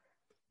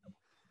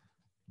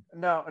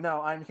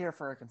 No, I'm here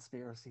for a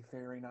conspiracy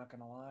theory, not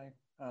gonna lie.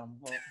 We'll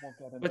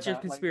get into What's your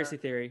conspiracy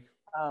theory?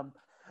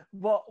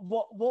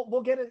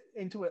 We'll get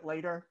into it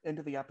later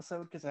into the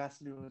episode because it has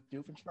to do with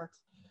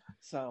Doofenshmirtz.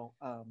 So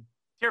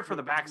here for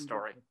the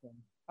backstory.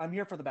 I'm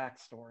here for the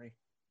backstory.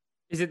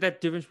 Is it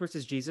that Doofenshmirtz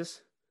is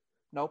Jesus?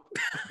 Nope.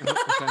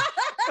 Okay.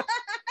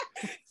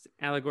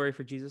 Allegory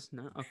for Jesus?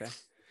 No? Okay.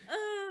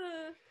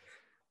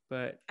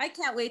 But I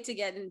can't wait to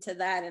get into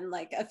that in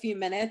like a few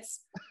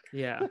minutes.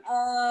 Yeah.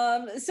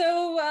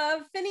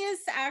 So Phineas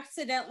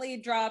accidentally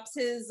drops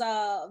his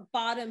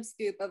bottom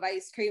scoop of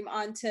ice cream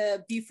onto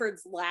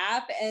Buford's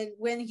lap, and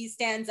when he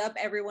stands up,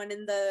 everyone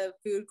in the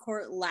food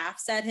court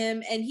laughs at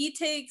him, and he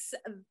takes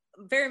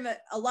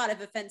a lot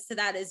of offense to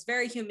that. Is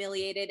very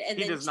humiliated, and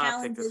he then does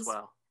not take this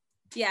well.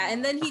 Yeah,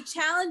 and then he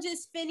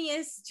challenges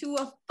Phineas to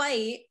a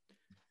fight.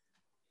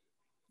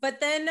 But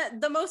then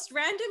the most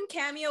random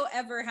cameo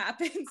ever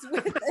happens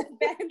with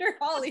Evander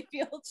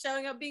Holyfield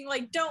showing up being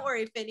like, don't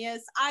worry,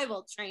 Phineas, I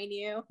will train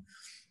you.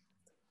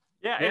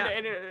 Yeah.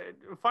 And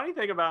funny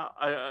thing about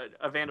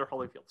Evander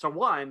Holyfield. So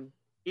one,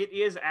 it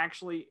is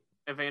actually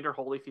Evander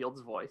Holyfield's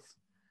voice.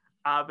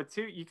 But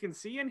two, you can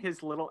see in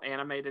his little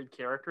animated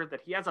character that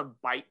he has a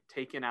bite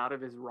taken out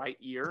of his right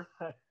ear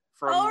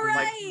from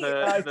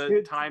like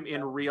the time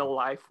in real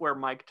life where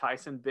Mike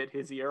Tyson bit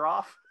his ear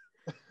off.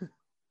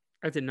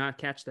 I did not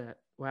catch that.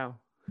 Wow.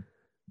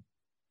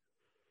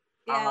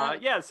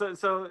 Yeah.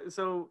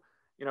 So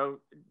you know,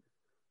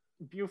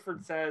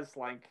 Buford says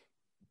like,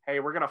 hey,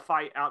 we're gonna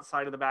fight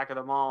outside of the back of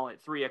the mall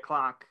at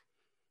 3:00,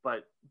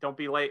 but don't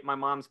be late. My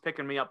mom's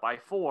picking me up by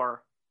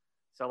 4.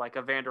 So like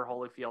Evander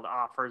Holyfield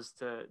offers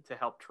to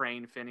help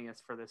train Phineas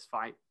for this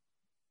fight.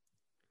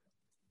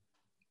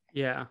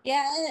 Yeah.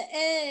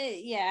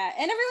 Yeah,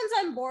 and everyone's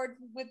on board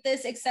with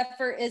this except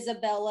for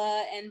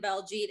Isabella and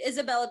Baljeet.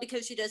 Isabella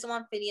because she doesn't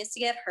want Phineas to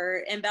get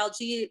hurt, and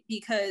Baljeet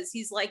because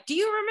he's like, "Do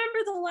you remember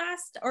the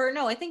last?" Or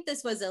no, I think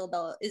this was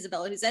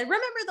Isabella who said,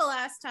 "Remember the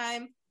last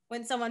time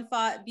when someone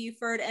fought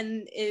Buford?"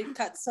 And it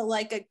cuts to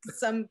like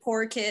some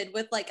poor kid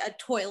with like a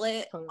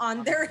toilet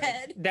on their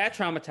head. That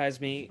traumatized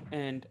me,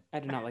 and I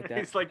did not like that.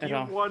 He's like, at "You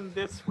all. won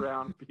this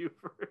round,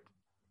 Buford."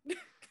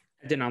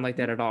 I did not like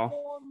that at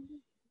all.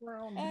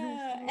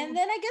 And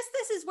then I guess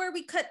this is where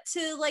we cut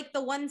to like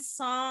the one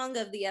song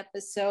of the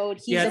episode.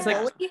 He's Yeah, a it's like-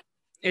 bully.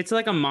 It's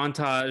like a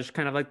montage,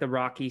 kind of like the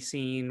Rocky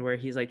scene where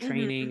he's like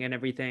training and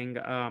everything.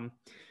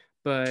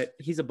 But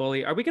he's a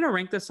bully. Are we gonna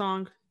rank this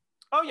song?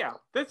 Oh yeah,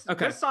 this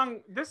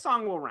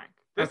song will rank.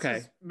 This Okay,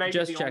 is maybe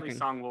just the only checking.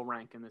 song we'll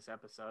rank in this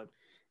episode.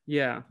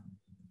 Yeah.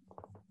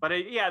 But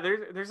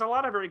there's a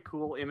lot of very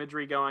cool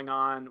imagery going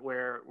on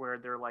where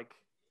they're like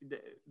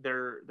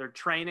they're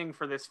training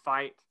for this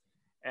fight,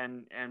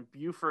 and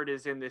Buford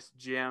is in this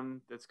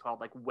gym that's called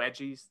like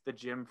Wedgie's, the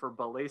gym for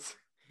bullies.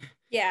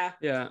 Yeah.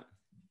 Yeah.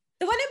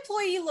 The one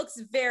employee looks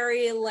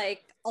very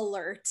like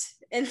alert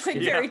and like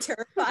very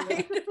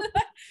terrified.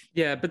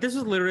 Yeah, but this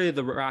was literally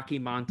the Rocky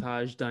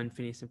montage done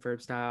Phineas and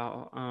Ferb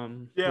style.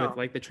 With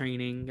like the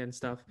training and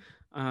stuff.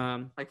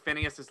 Like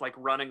Phineas is like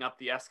running up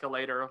the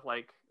escalator,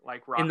 like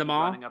Rocky in the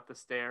mall? running up the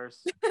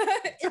stairs.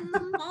 In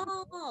the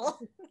mall.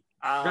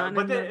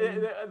 But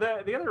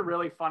the other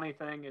really funny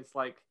thing is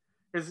like,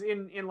 because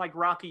in like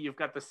Rocky, you've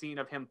got the scene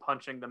of him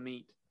punching the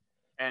meat.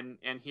 And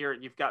here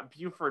you've got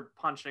Buford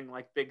punching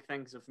like big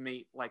things of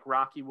meat like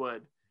Rocky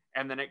would.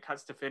 And then it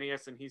cuts to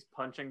Phineas and he's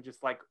punching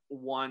just like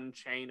one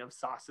chain of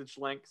sausage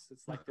links.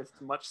 It's like this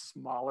much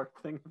smaller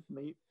thing of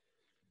meat.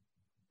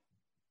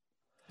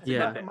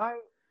 Yeah.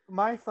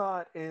 My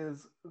thought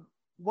is,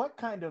 what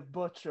kind of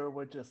butcher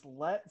would just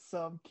let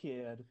some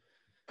kid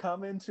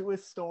come into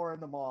his store in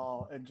the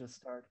mall and just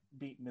start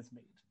beating his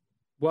meat?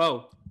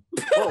 Whoa.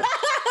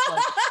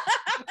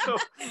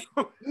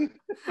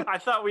 I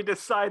thought we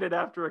decided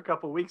after a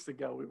couple weeks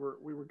ago we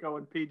were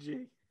going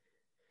PG.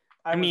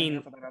 I mean,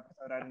 wasn't here for that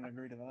episode. I didn't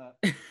agree to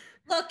that.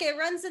 Look, it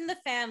runs in the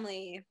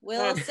family.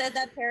 Will said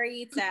that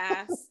Perry eats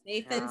ass.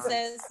 Nathan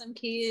says some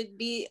kid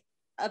beat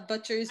a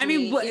butcher's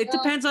meat. It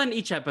depends on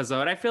each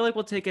episode. I feel like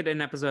we'll take it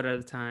an episode at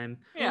a time.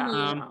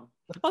 Yeah.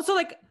 Also,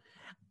 like,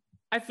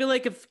 I feel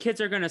like if kids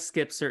are gonna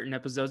skip certain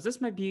episodes,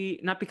 this might be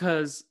not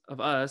because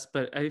of us,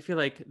 but I feel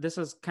like this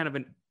is kind of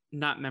a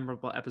not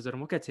memorable episode,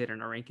 and we'll get to it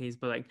in our rankings.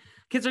 But like,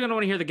 kids are gonna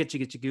want to hear the Get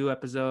You Goo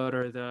episode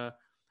or the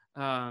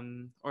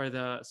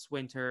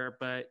Swinter.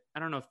 But I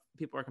don't know if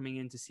people are coming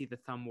in to see the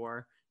Thumb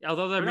War,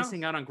 although they're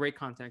missing out on great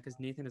content because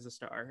Nathan is a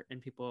star,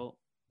 and people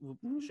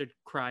should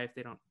cry if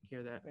they don't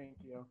hear that. Thank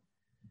you.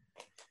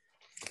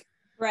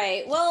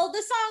 Right. Well,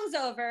 the song's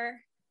over.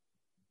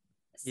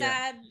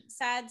 Yeah.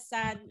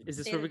 Sad. Is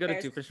this where we go to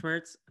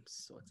Doofenshmirtz? I'm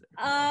so excited.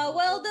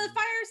 Well, the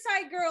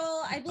Fireside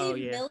Girl, I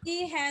believe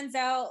Millie hands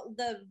out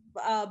the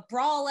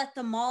Brawl at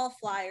the Mall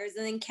flyers,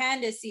 and then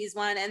Candace sees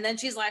one, and then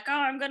she's like, "Oh,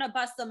 I'm gonna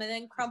bust them," and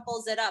then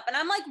crumples it up. And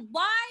I'm like,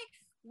 why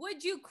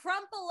would you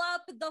crumple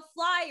up the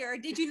flyer?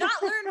 Did you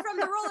not learn from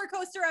the roller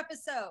coaster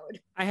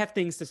episode? I have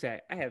things to say.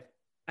 I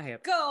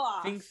have Go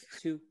off. things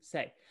to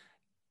say.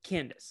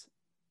 Candace,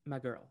 my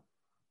girl,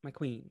 my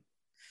queen,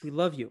 we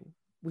love you.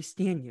 We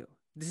stan you.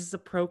 This is a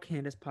pro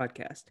Candace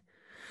podcast.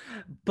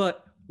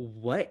 But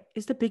what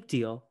is the big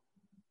deal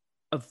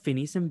of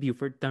Phineas and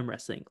Buford thumb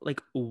wrestling? Like,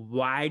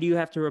 why do you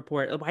have to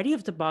report? Why do you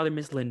have to bother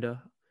Miss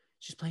Linda?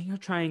 She's playing her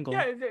triangle.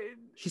 Yeah,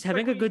 she's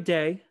having a good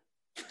day.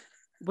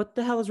 What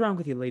the hell is wrong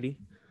with you, lady?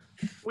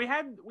 We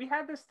had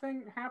this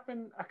thing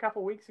happen a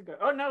couple weeks ago.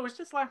 Oh no, it was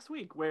just last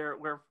week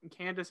where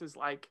Candace is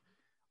like,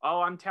 "Oh,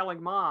 I'm telling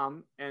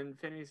Mom," and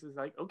Phineas is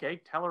like, "Okay,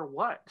 tell her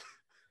what?"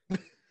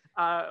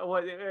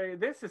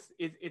 This is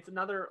it's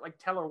another like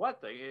tell her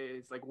what thing.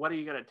 It's like, what are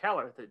you gonna tell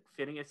her? That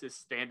Phineas is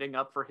standing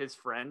up for his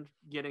friend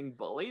getting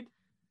bullied?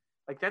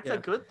 Like that's a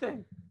good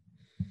thing.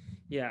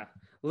 Yeah,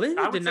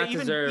 Linda did not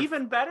deserve.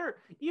 Even better,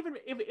 even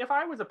if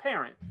I was a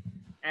parent,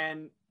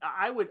 and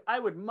I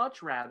would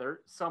much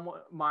rather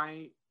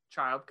my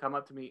child come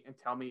up to me and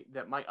tell me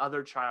that my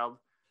other child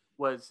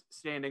was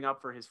standing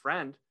up for his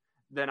friend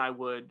than I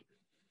would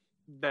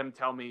them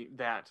tell me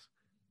that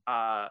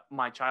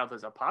my child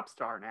is a pop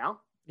star now.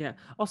 Yeah.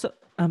 Also,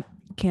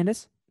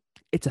 Candace,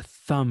 it's a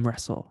thumb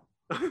wrestle.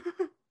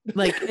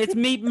 Like,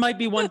 might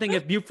be one thing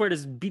if Buford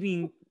is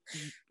beating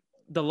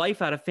the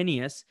life out of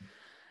Phineas,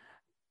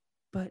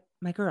 but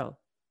my girl,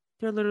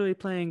 they're literally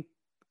playing.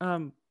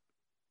 I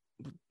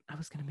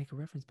was gonna make a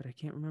reference, but I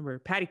can't remember.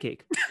 Patty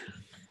cake.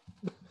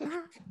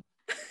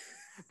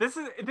 This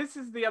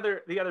is the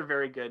other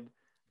very good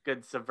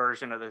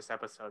subversion of this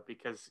episode,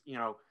 because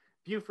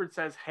Buford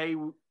says, "Hey,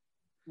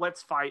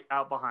 let's fight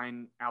out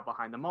behind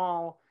the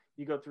mall."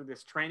 You go through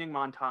this training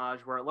montage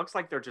where it looks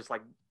like they're just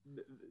like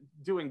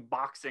doing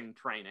boxing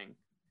training.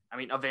 I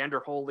mean, Evander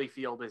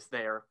Holyfield is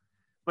there,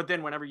 but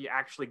then whenever you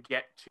actually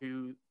get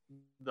to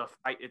the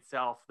fight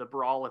itself, the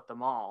brawl at the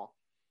mall,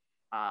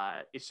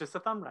 it's just a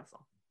thumb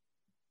wrestle.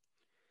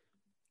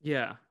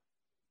 Yeah.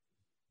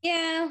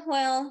 Yeah,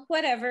 well,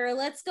 whatever.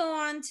 Let's go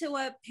on to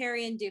what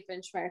Perry and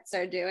Doofenshmirtz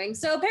are doing.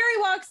 So Perry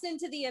walks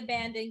into the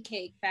abandoned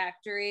cake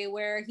factory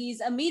where he's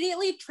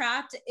immediately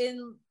trapped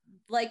in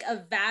like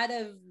a vat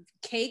of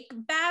cake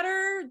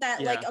batter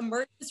that like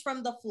emerges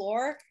from the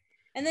floor.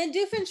 And then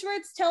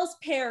Doofenshmirtz tells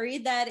Perry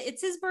that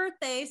it's his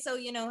birthday. So,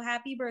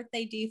 happy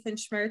birthday,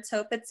 Doofenshmirtz.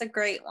 Hope it's a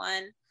great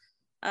one.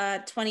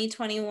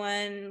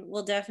 2021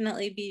 will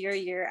definitely be your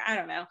year. I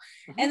don't know.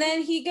 And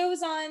then he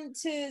goes on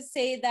to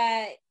say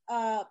that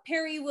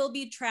Perry will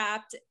be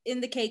trapped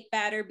in the cake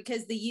batter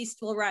because the yeast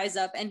will rise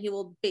up and he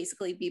will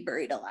basically be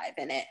buried alive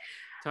in it.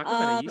 Talk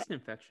about a yeast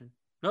infection.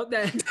 Oh,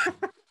 that.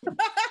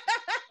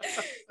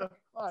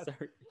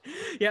 Sorry.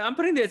 Yeah, I'm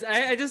putting this.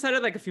 I just said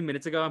it like a few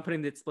minutes ago. I'm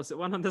putting the explicit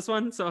one on this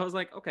one. So I was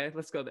like, okay,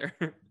 let's go there.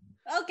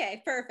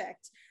 Okay,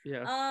 perfect.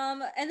 Yeah.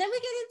 And then we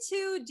get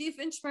into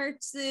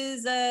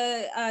Doofenshmirtz's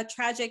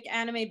tragic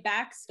anime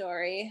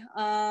backstory.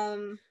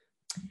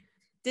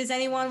 Does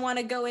anyone want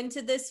to go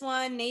into this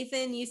one?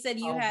 Nathan, you said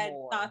you had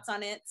thoughts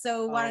on it,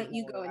 so why don't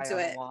you go into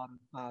it? I have a lot of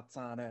thoughts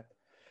on it.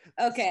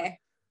 Okay.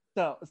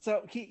 So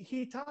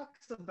he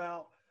talks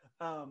about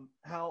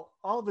how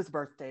all of his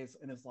birthdays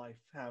in his life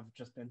have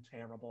just been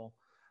terrible.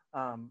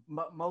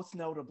 Most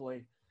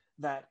notably,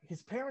 that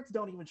his parents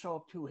don't even show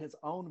up to his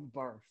own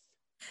birth.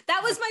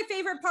 That was my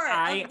favorite part.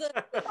 I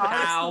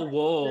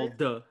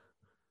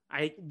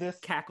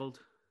cackled.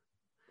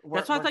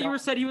 That's why I thought you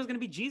said he was going to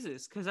be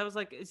Jesus, because I was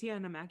like, is he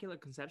an immaculate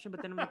conception?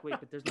 But then I'm like, wait,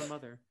 but there's no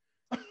mother.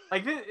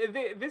 Like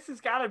this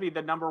has got to be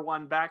the number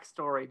one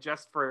backstory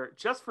just for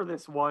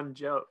this one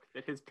joke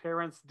that his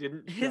parents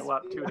didn't show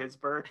up to his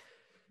birth.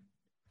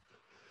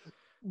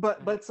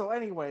 But so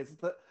anyways,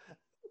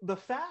 the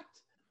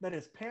fact that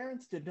his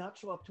parents did not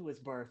show up to his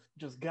birth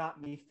just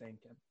got me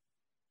thinking.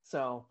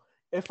 So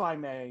if I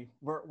may,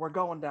 we're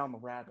going down the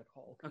rabbit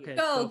hole. Okay,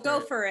 go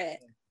for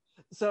it.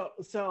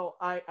 So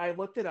I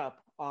looked it up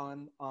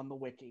on the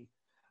wiki,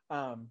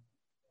 on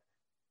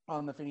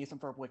the Phineas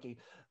and Ferb wiki.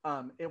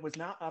 It was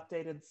not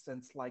updated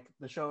since like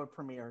the show had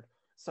premiered.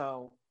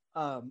 So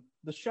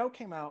the show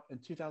came out in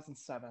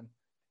 2007,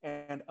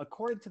 and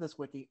according to this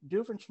wiki,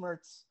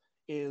 Doofenshmirtz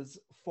is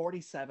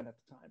 47 at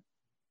the time.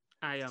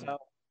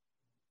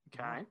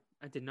 Okay.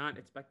 I did not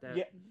expect that.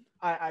 Yeah,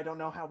 I don't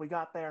know how we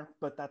got there,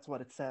 but that's what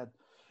it said.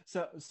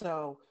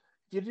 So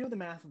you do the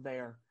math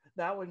there.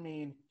 That would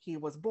mean he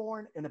was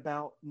born in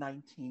about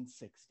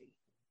 1960,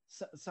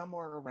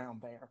 somewhere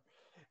around there.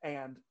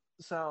 And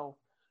so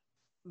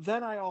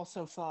then I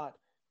also thought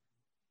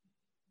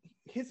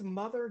his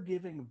mother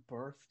giving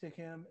birth to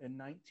him in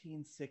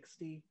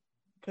 1960,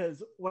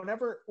 because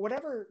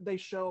whenever they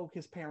show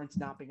his parents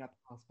not being at the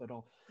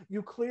hospital,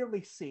 you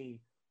clearly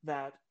see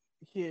that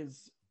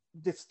his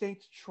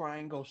distinct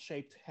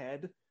triangle-shaped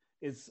head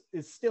is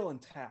still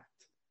intact.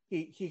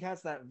 He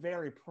has that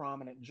very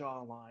prominent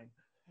jawline.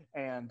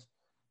 And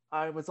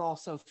I was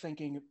also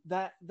thinking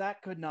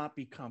that could not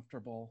be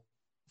comfortable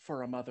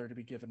for a mother to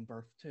be given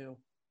birth to.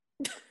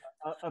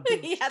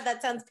 Yeah,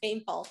 that sounds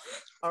painful.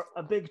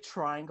 A big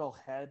triangle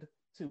head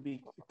to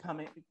be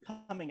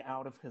coming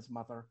out of his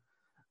mother.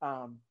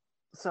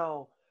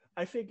 So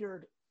I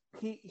figured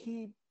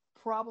he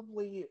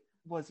probably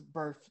was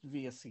birthed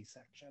via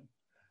C-section,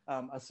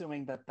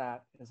 assuming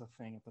that is a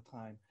thing at the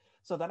time.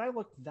 So then I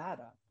looked that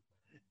up,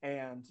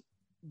 and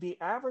the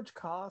average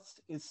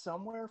cost is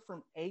somewhere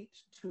from $8,000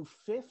 to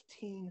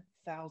 $15,000.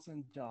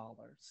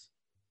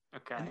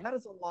 Okay. And that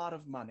is a lot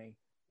of money,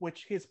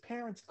 which his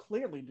parents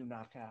clearly do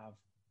not have,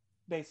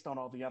 based on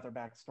all the other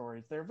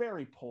backstories. They're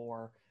very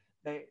poor.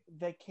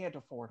 They can't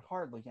afford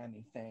hardly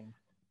anything.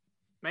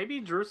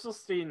 Maybe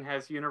Drusselstein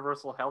has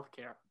universal health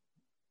care.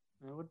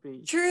 That would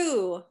be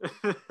true.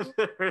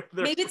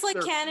 Maybe it's like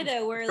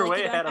Canada, where like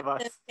you don't have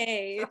to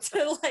pay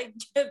to like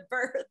give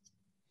birth.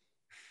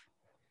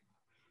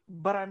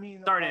 But I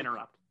mean, sorry to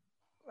interrupt.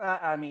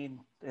 I mean,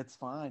 it's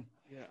fine.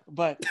 Yeah.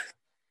 But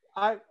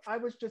I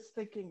was just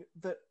thinking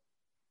that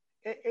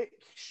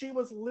she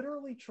was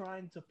literally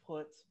trying to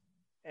put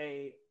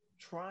a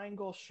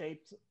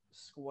triangle-shaped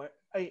square,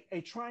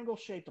 a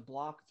triangle-shaped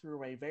block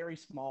through a very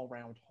small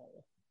round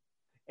hole,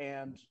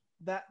 and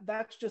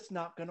that's just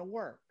not going to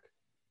work.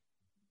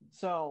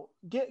 So,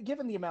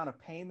 given the amount of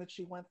pain that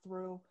she went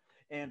through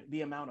and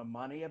the amount of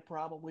money it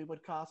probably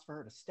would cost for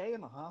her to stay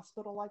in the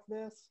hospital like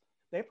this,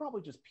 they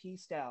probably just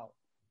pieced out.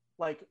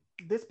 Like,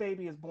 this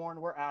baby is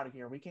born, we're out of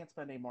here. We can't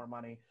spend any more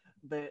money.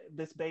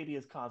 This baby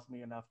has caused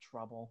me enough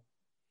trouble.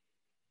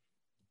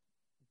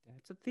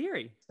 That's a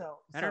theory. So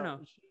I don't know.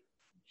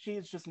 She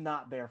is just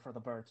not there for the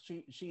birth.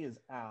 She is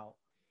out.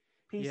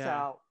 Peace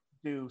out,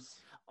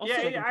 deuce. Also,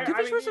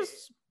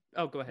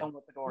 oh, go ahead.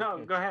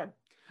 No, go ahead.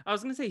 I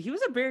was gonna say he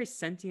was a very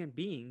sentient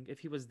being if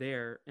he was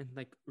there and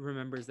like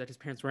remembers that his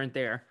parents weren't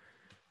there.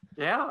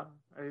 Yeah,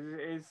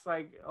 it's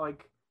like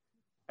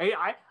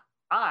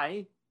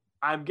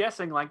I'm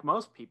guessing, like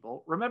most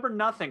people, remember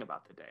nothing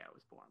about the day I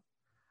was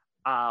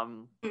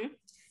born.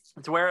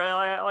 It's where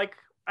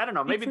I don't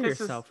know. Maybe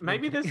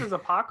this is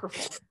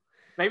apocryphal.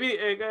 Maybe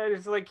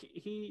it's like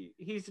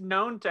he's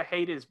known to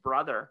hate his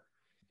brother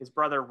his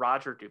brother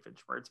Roger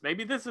Doofenshmirtz.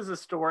 Maybe this is a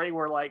story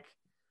where like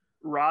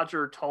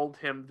Roger told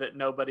him that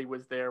nobody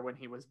was there when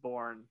he was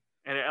born,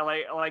 and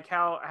like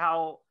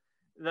how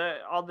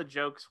all the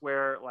jokes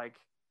where like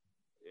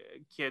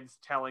kids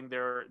telling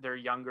their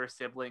younger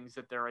siblings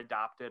that they're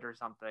adopted or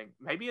something.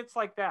 Maybe it's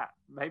like that.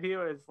 Maybe it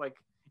was like,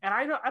 and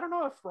I don't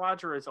know if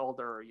Roger is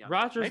older or younger.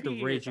 Roger's Maybe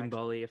the raging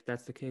bully, if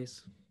that's the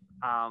case.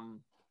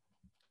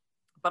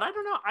 But I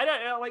don't know. I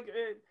don't like.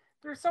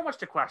 There's so much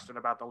to question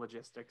about the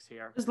logistics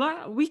here.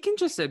 We can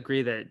just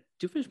agree that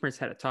Doofenshmirtz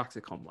had a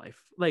toxic home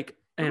life. Like,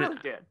 He and really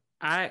did.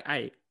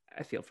 I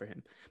feel for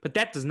him, but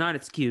that does not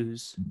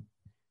excuse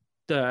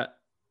the.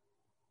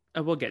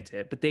 We'll get to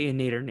it, but the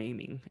innator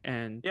naming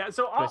and Yeah.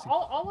 So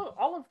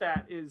all of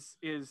that is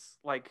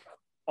like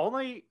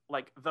only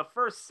like the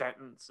first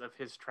sentence of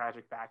his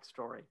tragic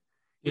backstory.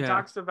 He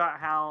talks about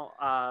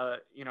how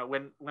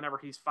whenever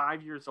he's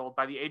 5 years old,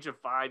 by the age of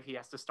 5, he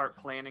has to start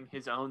planning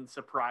his own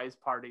surprise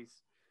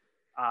parties.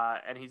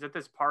 And he's at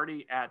this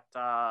party at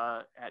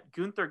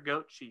Gunther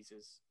Goat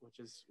Cheese's, which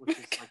is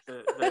like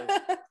the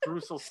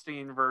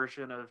Russelstein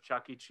version of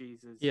Chuck E.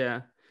 Cheese's.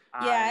 Yeah.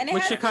 And it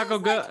With has Chicago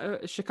those,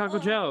 like, Chicago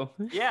Joe.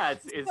 Yeah,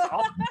 it's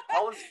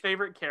all his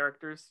favorite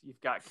characters.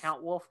 You've got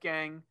Count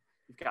Wolfgang,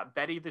 you've got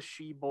Betty the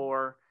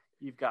She-Boar,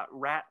 you've got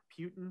Rat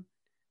Putin,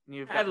 and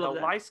you've got the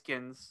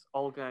Lyskins,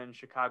 Olga and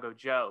Chicago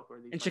Joe. Who are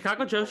these, And like,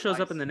 Chicago Joe shows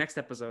lice. up in the next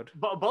episode.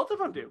 Both of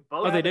them do.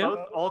 Both, they do?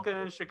 Both Olga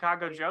and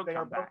Chicago Joe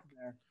come back.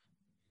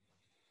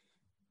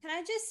 Can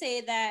I just say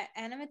that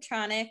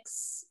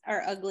animatronics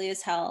are ugly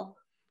as hell,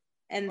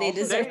 and they Also,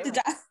 deserve to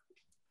die.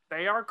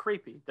 They are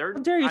creepy. How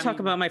dare you talk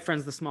about my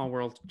friends, the Small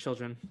World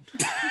children?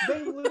 They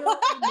literally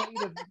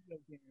made a video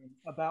game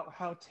about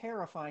how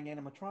terrifying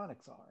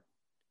animatronics are.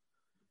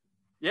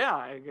 Yeah,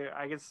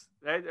 I guess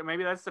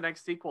maybe that's the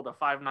next sequel to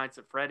Five Nights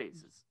at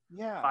Freddy's.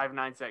 Yeah. Five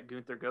Nights at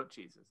Gunther Goat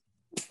Cheese's.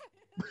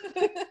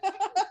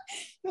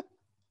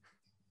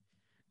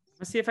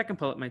 Let's see if I can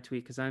pull up my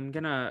tweet, because I'm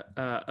gonna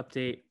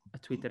update a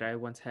tweet that I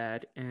once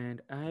had,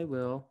 and I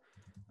will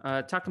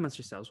talk amongst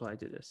yourselves while I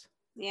do this.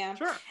 Yeah,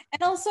 sure.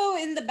 And also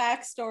in the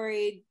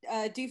backstory,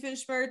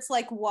 Doofenshmirtz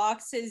like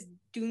walks his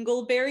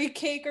Dingleberry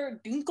cake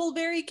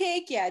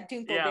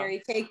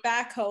cake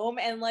back home,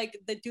 and like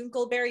the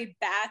Dingleberry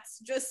bats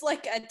just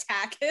like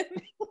attack him.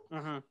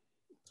 Mm-hmm.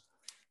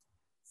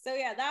 So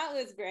yeah, that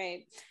was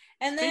great.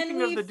 And Speaking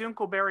then of the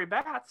Dingleberry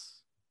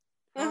bats,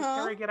 how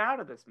does Perry get out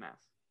of this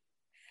mess?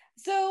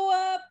 So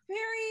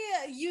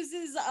Perry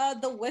uses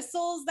the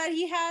whistles that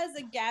he has,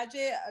 a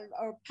gadget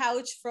or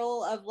pouch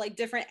full of like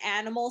different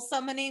animal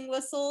summoning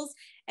whistles.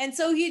 And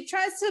so he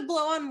tries to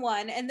blow on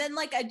one, and then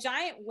like a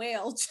giant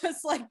whale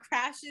just like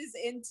crashes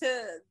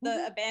into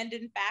the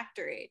abandoned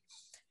factory.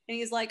 And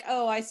he's like,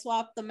 oh, I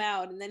swapped them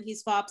out. And then he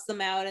swaps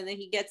them out, and then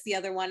he gets the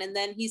other one. And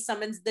then he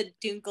summons the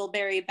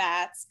Dingleberry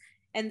bats,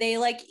 and they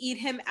like eat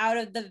him out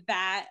of the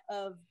vat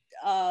of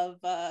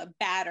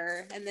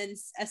batter, and then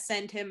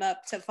send him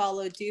up to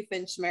follow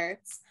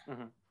Doofenshmirtz.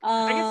 Mm-hmm.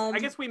 I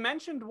guess we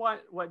mentioned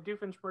what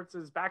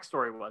Doofenshmirtz's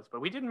backstory was, but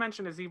we didn't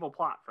mention his evil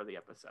plot for the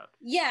episode.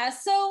 Yeah,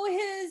 so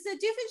his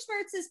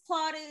Doofenshmirtz's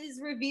plot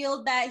is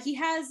revealed that he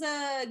has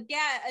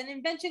an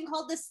invention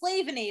called the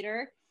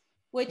Slavinator,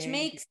 which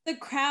makes the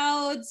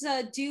crowds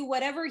do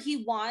whatever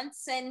he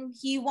wants, and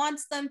he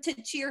wants them to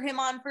cheer him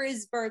on for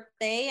his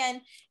birthday.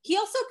 And he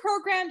also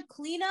programmed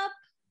cleanup,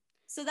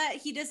 so that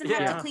he doesn't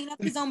have to clean up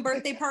his own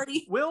birthday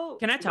party.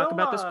 Can I talk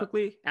about this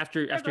quickly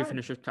after you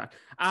finish your talk?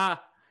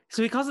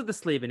 So he calls it the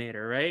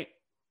Slavinator, right?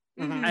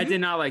 Mm-hmm. I did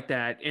not like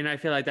that, and I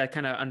feel like that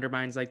kind of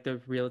undermines like the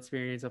real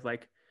experience of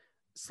like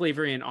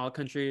slavery in all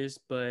countries.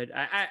 But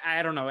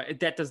I don't know.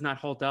 That does not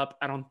hold up.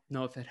 I don't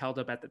know if it held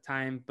up at the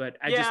time, but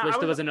I just wish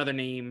there was another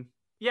name.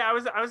 Yeah,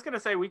 I was gonna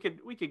say we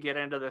could get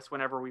into this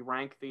whenever we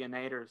rank the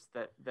innators.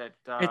 That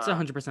it's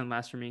 100%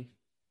 last for me.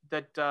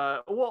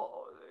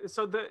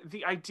 So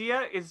the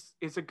idea is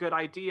a good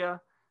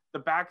idea. The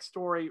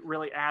backstory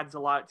really adds a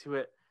lot to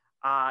it.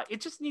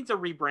 It just needs a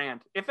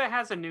rebrand. If it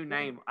has a new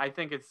name, I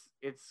think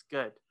it's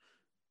good.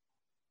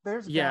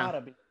 There's gotta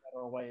be a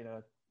better way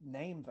to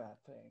name that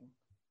thing.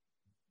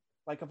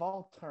 Like, of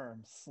all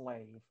terms,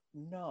 slave.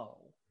 No.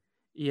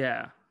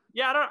 Yeah.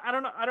 Yeah, I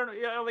don't know.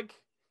 Yeah, like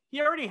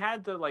he already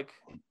had the like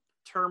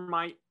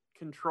termite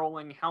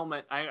controlling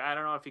helmet. I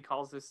don't know if he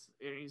calls this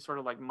any sort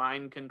of like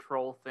mind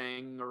control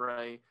thing or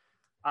a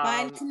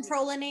mind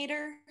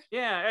controlinator.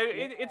 Yeah,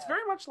 it's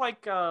very much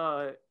like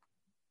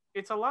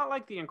it's a lot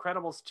like the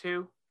Incredibles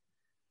 2.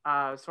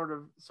 Sort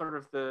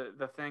of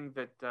the thing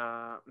that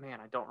man,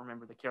 I don't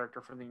remember the character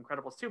from the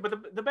Incredibles 2,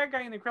 but the bad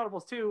guy in the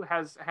Incredibles 2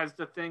 has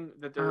the thing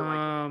that they're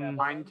like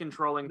mind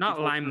controlling. Not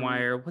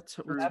LimeWire. What's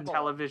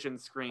television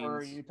screens? Or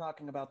are you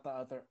talking about the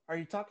other? Are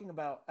you talking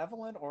about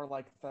Evelyn or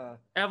like the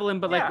Evelyn,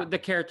 but like the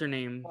character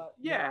name?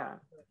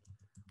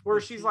 Where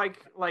she's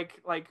like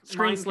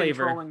Screenslaver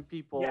controlling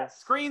people.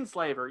 Yes.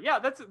 Screenslaver. Yeah,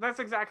 that's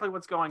exactly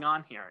what's going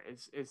on here.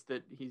 Is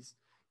that he's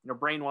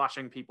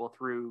brainwashing people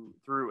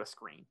through a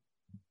screen.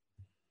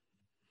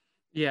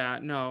 Yeah,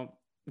 no,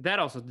 that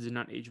also did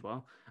not age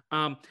well.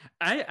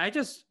 I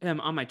just am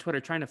on my Twitter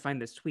trying to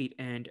find this tweet,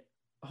 and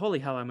Holy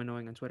hell, I'm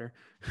annoying on Twitter.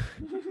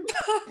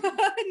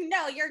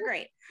 No, you're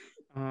great.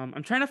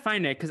 I'm trying to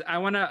find it because I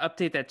want to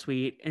update that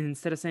tweet. And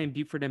instead of saying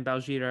Buford and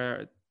Baljeet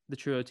are the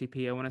true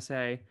OTP, I want to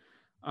say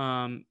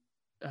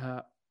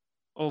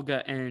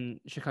Olga and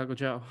Chicago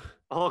Joe.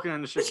 Olga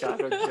and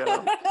Chicago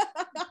Joe.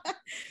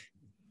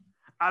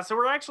 So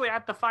we're actually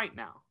at the fight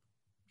now.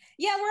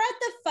 Yeah, we're at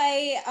the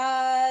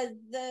fight.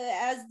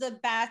 As the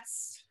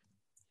bats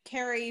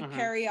carry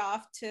Perry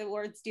off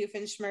towards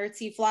Doofenshmirtz,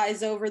 he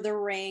flies over the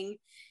ring,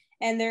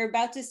 and they're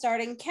about to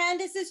start. And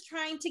Candace is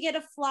trying to get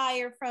a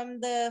flyer from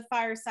the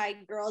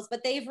Fireside Girls,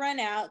 but they've run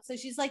out. So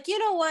she's like, you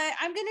know what?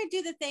 I'm gonna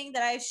do the thing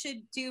that I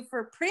should do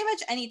for pretty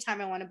much any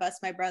time I want to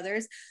bust my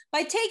brothers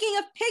by taking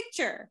a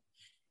picture.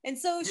 And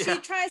so she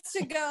tries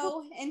to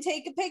go and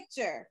take a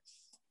picture.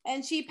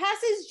 And she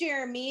passes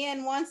Jeremy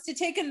and wants to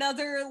take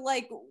another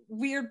like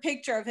weird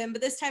picture of him,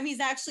 but this time he's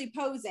actually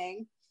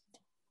posing.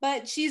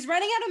 But she's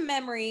running out of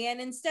memory, and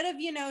instead of,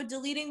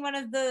 deleting one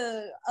of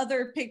the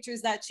other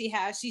pictures that she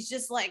has, she's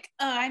just like,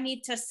 I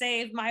need to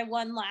save my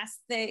one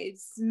last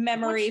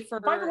memory for.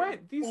 By the way,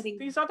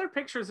 these other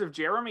pictures of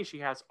Jeremy she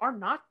has are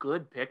not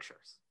good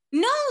pictures.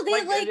 No,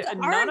 they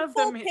aren't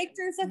full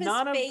pictures of his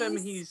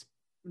face.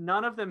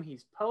 None of them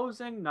he's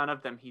posing. None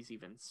of them he's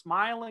even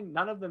smiling.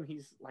 None of them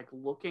he's like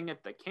looking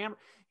at the camera.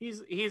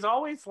 He's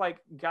always like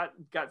got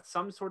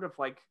some sort of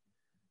like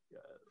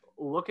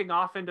looking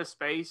off into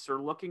space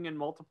or looking in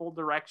multiple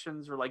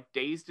directions or like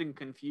dazed and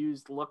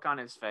confused look on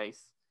his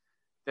face.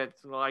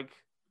 That's like,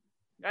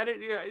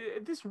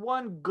 this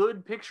one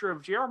good picture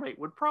of Jeremy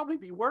would probably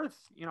be worth,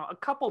 a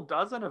couple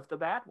dozen of the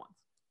bad ones.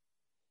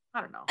 I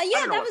don't know.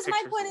 Yeah, that was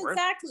my point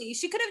exactly.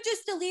 She could have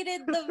just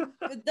deleted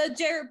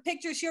the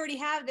picture she already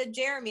had of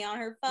Jeremy on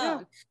her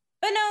phone. Yeah.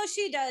 But no,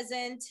 she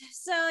doesn't.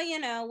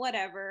 So,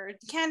 whatever.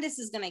 Candace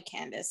is going to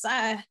Candace.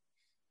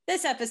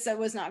 This episode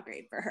was not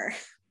great for her.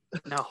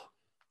 No.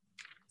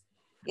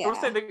 Yeah. I will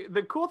say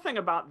the cool thing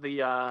about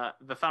the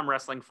thumb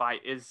wrestling fight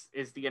is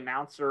the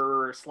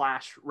announcer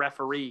 /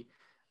 referee.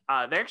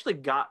 They actually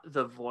got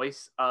the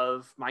voice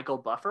of Michael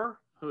Buffer,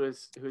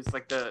 who's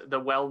like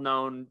the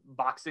well-known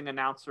boxing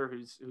announcer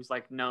who's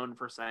like known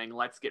for saying,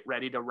 "Let's get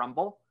ready to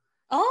rumble."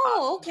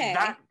 Oh, okay.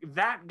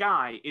 That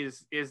guy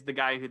is the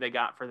guy who they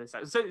got for this.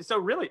 So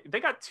really, they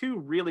got two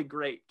really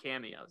great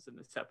cameos in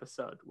this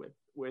episode with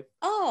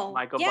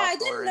Michael Buffer. I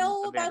didn't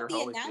know about the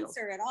Holyfield.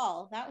 announcer at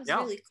all. That was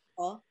really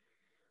cool.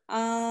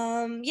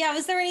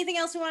 Was there anything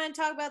else we want to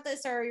talk about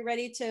this, or are we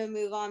ready to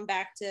move on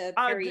back to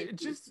Perry?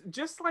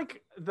 Just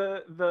like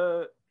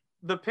the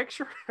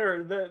picture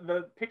or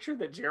the picture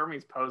that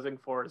Jeremy's posing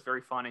for is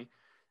very funny,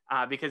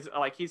 because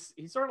like he's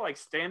sort of like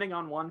standing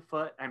on one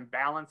foot and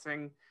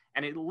balancing,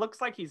 and it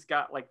looks like he's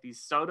got like these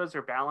sodas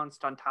are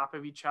balanced on top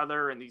of each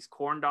other, and these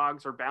corn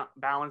dogs are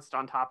balanced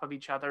on top of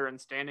each other and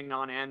standing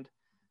on end.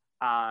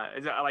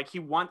 Like he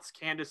wants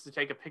Candace to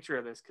take a picture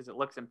of this because it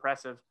looks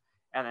impressive.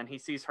 And then he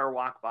sees her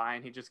walk by,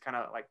 and he just kind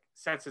of like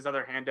sets his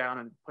other hand down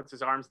and puts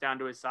his arms down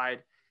to his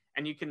side.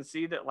 And you can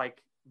see that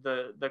like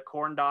the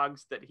corn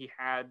dogs that he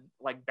had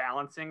like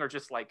balancing are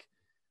just like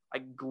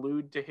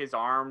glued to his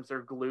arms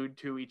or glued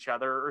to each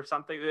other or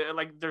something.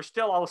 Like they're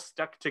still all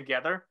stuck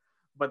together,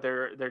 but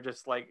they're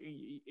just like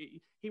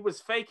he was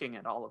faking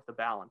it, all of the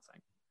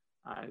balancing.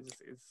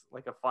 It's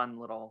like a fun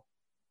little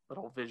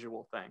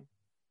visual thing.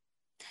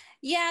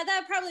 Yeah,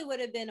 that probably would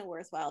have been a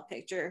worthwhile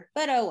picture,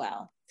 but oh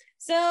well.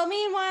 So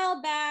meanwhile,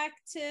 back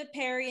to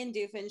Perry and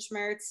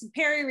Doofenshmirtz.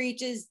 Perry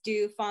reaches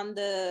Doof on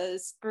the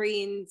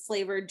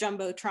screen-slaver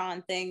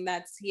jumbotron thing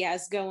he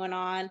has going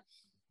on,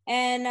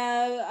 and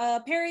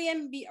Perry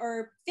and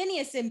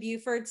Phineas and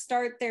Buford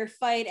start their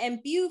fight,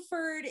 and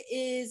Buford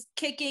is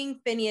kicking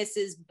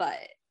Phineas's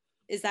butt.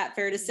 Is that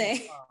fair to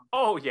say?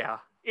 Oh yeah,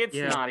 it's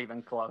not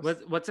even close.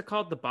 What's it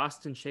called? The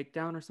Boston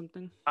Shakedown or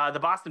something? The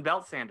Boston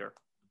Belt Sander.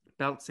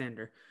 Belt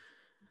Sander.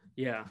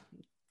 Yeah.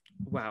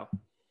 Wow.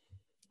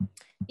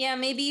 Yeah,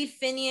 maybe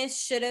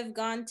Phineas should have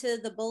gone to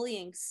the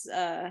bullying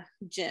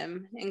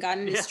gym and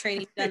gotten his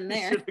training done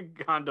there. Should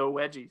have gone to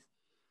Wedgies.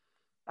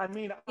 I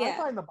mean, I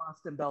find the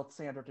Boston Belt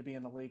Sander to be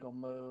an illegal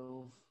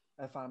move,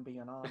 if I'm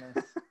being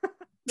honest.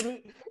 I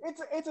mean,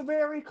 it's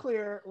very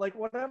clear, like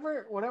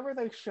whatever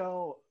they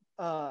show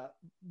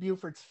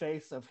Buford's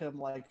face of him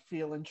like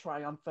feeling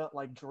triumphant,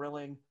 like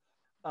drilling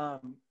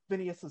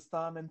Phineas's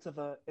thumb into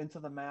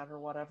the mat or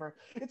whatever.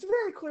 It's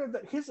very clear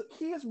that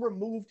he has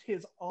removed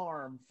his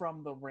arm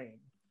from the ring.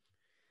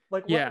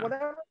 Like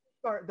whatever,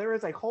 there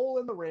is a hole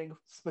in the ring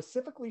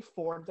specifically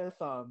for their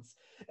thumbs,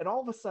 and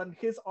all of a sudden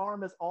his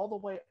arm is all the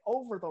way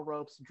over the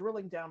ropes,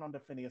 drilling down onto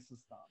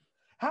Phineas's thumb.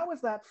 How is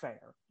that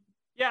fair?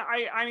 Yeah,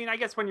 I mean, I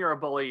guess when you're a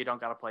bully, you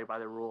don't got to play by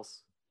the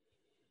rules.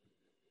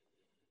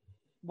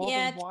 Well,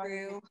 yeah,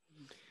 true.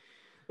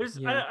 There's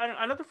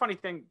another funny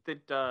thing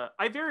that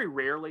I very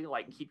rarely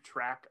like keep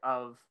track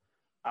of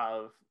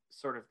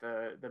sort of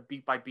the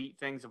beat by beat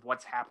things of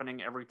what's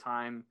happening every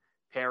time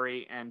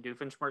Perry and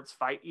Doofenshmirtz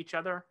fight each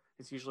other.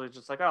 It's usually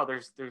just like, oh,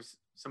 there's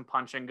some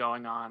punching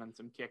going on and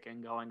some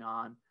kicking going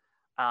on.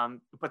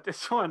 But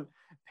this one,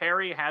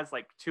 Perry has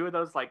like two of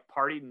those like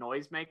party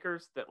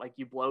noisemakers that like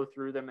you blow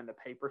through them and the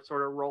paper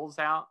sort of rolls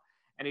out.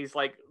 And he's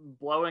like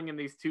blowing in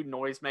these two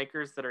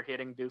noisemakers that are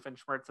hitting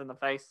Doofenshmirtz in the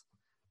face.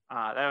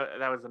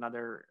 That was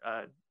another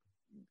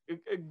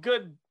a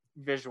good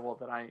visual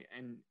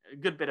and a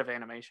good bit of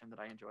animation that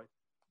I enjoyed.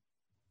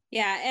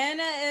 Yeah, and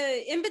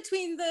in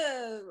between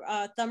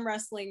the thumb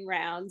wrestling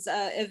rounds,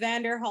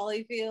 Evander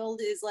Holyfield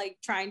is like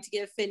trying to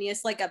give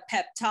Phineas like a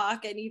pep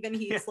talk, and even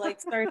he's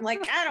like starting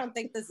like, I don't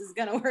think this is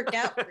gonna work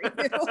out for you.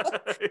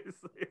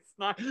 It's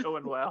not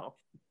going well.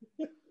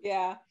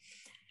 Yeah.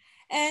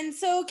 And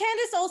so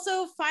Candace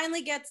also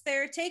finally gets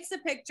there, takes a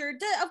picture.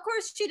 Of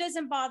course, she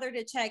doesn't bother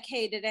to check,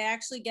 hey, did I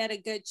actually get a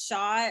good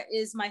shot?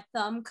 Is my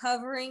thumb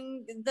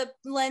covering the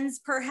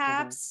lens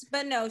perhaps?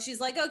 But no, she's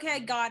like, okay, I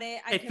got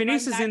it. Hey,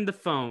 Phineas is in the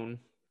phone,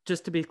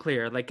 just to be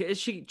clear. Like,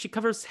 she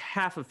covers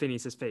half of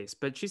Phineas's face,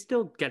 but she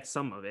still gets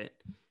some of it.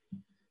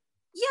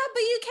 Yeah,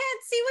 but you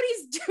can't see what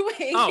he's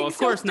doing. Oh, of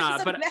course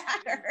not. But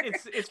matter.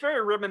 It's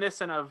very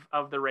reminiscent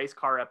of the race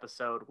car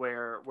episode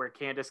where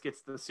Candace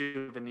gets the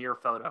souvenir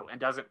photo and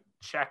doesn't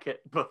check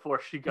it before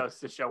she goes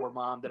to show her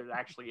mom that it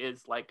actually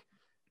is like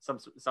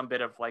some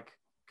bit of like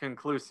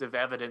conclusive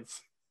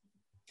evidence.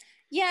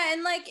 Yeah,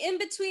 and like in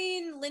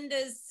between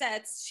Linda's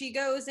sets, she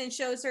goes and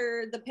shows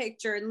her the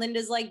picture, and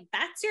Linda's like,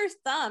 "That's your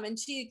thumb," and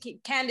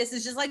Candace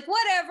is just like,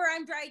 "Whatever,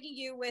 I'm dragging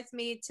you with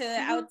me to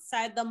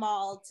outside the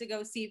mall to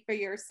go see for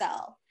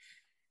yourself."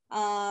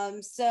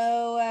 I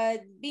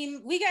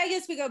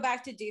guess we go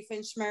back to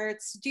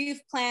Doofenshmirtz. Doof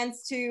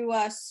plans to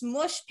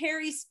smush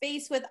Perry's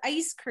face with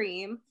ice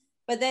cream,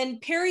 but then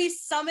Perry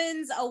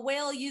summons a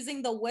whale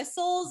using the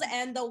whistles,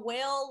 and the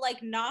whale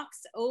like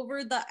knocks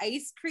over the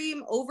ice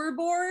cream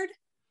overboard.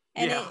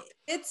 And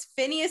it's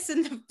Phineas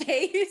in the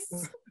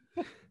face.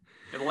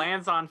 It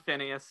lands on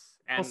Phineas,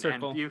 and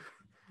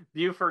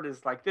Buford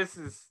is like, "This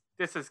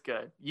is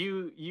good.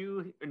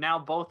 You now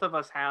both of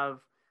us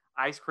have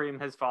ice cream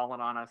has fallen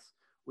on us.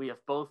 We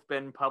have both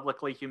been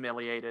publicly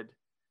humiliated.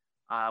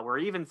 We're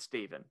even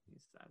Steven," he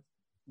says.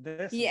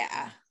 That's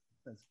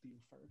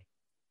Buford.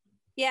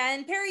 Yeah,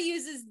 and Perry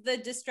uses the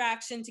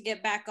distraction to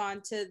get back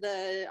on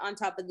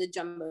top of the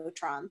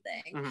Jumbotron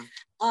thing.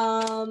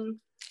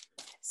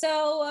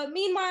 So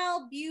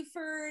meanwhile,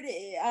 Buford,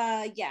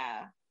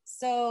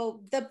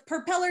 so the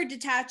propeller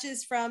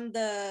detaches from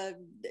the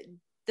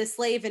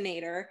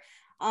Slavinator,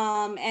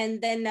 and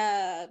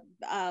then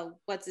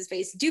what's his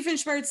face?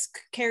 Doofenshmirtz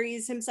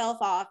carries himself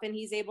off, and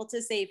he's able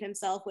to save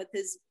himself with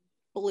his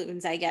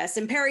balloons, I guess.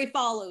 And Perry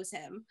follows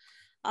him,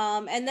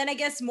 and then I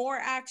guess more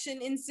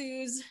action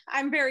ensues.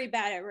 I'm very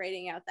bad at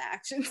writing out the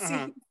action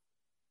scene.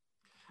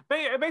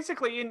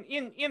 Basically,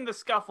 in the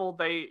scuffle,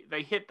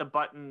 they hit the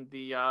button,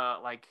 the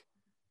like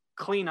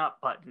cleanup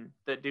button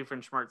that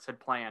Doofenshmirtz had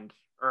planned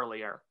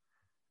earlier.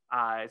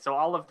 So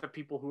all of the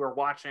people who are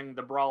watching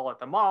the brawl at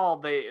the mall,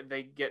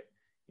 they get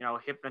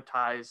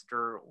hypnotized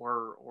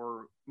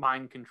or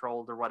mind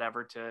controlled or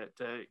whatever to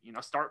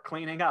start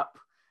cleaning up.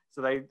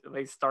 So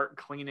they start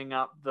cleaning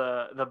up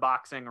the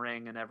boxing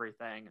ring and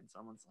everything, and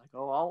someone's like,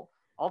 "Oh,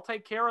 I'll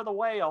take care of the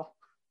whale."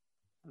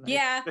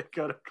 They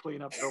go to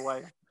clean up the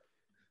whale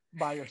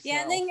by yourself.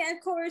 Yeah, and then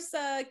of course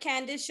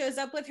Candace shows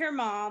up with her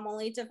mom,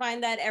 only to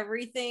find that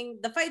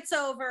the fight's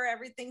over,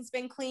 everything's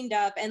been cleaned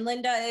up, and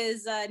Linda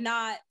is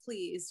not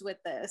pleased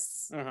with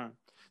this.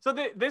 So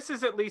this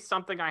is at least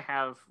something I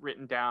have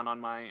written down on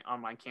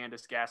my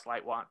Candace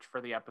Gaslight watch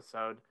for the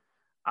episode.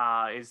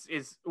 And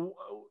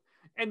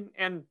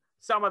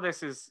some of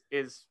this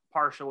is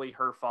partially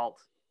her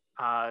fault.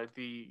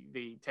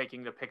 The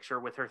taking the picture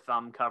with her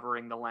thumb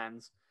covering the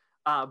lens.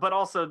 But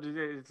also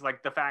it's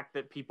like the fact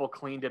that people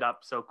cleaned it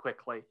up so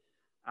quickly,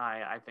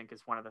 I think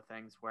is one of the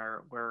things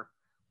where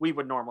we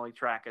would normally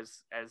track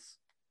as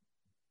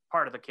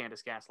part of the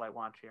Candace Gaslight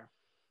watch here.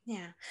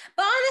 Yeah,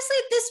 but honestly,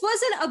 this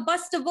wasn't a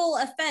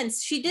bustable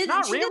offense. She didn't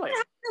have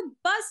to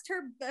bust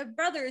her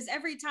brothers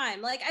every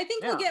time. Like, I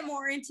think we'll get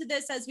more into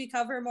this as we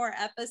cover more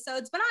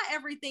episodes, but not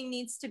everything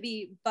needs to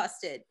be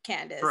busted,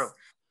 Candace. True.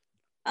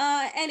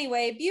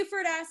 Anyway,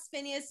 Buford asks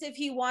Phineas if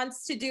he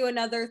wants to do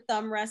another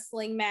thumb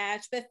wrestling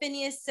match, but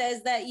Phineas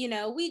says that,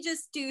 we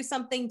just do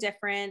something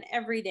different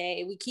every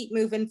day. We keep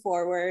moving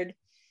forward.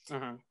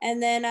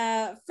 And then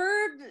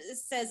Ferb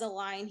says a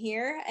line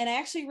here, and I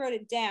actually wrote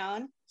it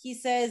down. He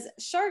says,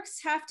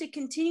 "Sharks have to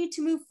continue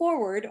to move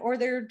forward or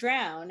they're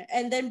drowned."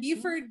 And then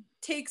Buford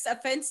takes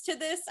offense to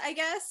this, I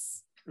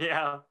guess.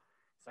 Yeah.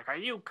 It's like, "Are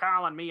you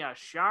calling me a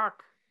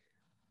shark?"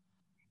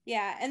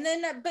 Yeah, and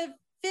then, but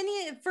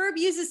Ferb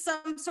uses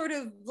some sort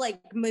of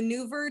like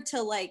maneuver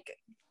to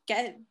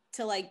get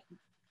to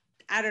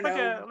I don't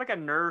know. Like a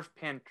nerve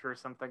pinch or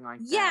something like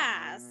that.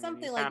 Yeah,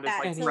 something like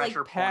that. And he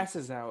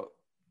passes out.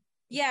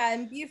 Yeah,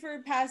 and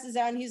Buford passes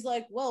out and he's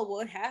like, "Well,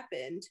 what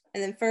happened?"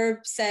 And then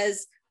Ferb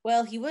says,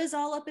 "Well, he was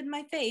all up in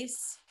my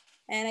face."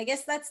 And I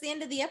guess that's the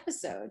end of the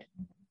episode.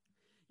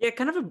 Yeah, it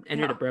kind of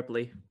ended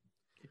abruptly.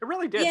 It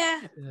really did.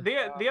 Yeah.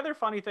 The other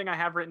funny thing I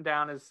have written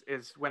down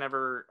is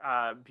whenever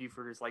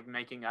Buford is like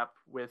making up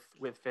with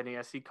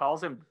Phineas, he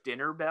calls him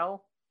Dinner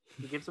Bell.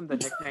 He gives him the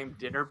nickname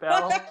Dinner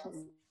Bell,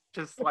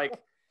 just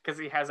like because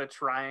he has a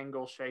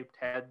triangle-shaped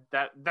head.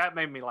 That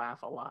made me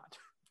laugh a lot.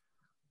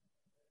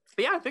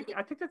 But yeah,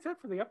 I think that's it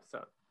for the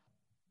episode.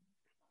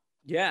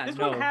 Yeah, This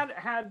one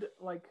had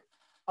like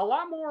a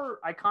lot more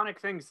iconic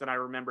things than I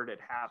remembered it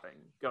having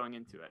going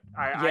into it.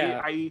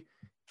 I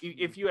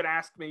if you had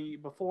asked me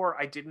before,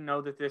 I didn't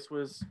know that this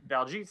was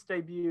Baljeet's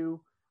debut.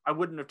 I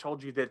wouldn't have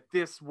told you that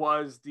this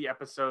was the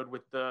episode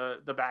with the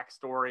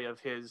backstory of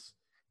his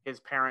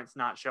parents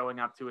not showing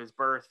up to his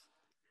birth,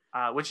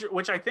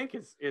 which I think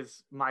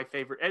is my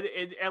favorite,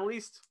 at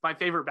least my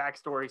favorite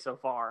backstory so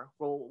far.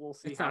 We'll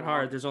see. It's not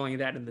hard. There's only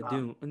that in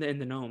the in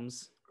the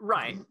gnomes.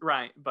 Right.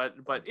 But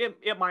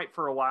it might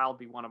for a while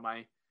be one of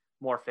my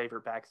more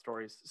favorite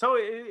backstories. So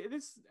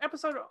this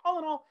episode, all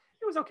in all,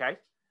 it was okay.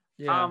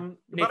 Yeah. But I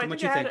Nathan, think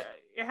what you think?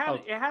 it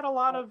had a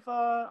lot of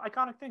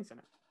iconic things in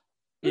it.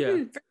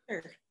 Yeah.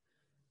 For sure.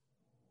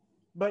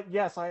 But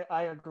yes,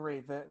 I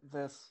agree that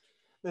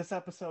this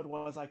episode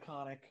was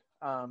iconic.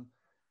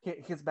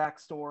 His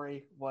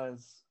backstory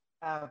was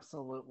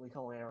absolutely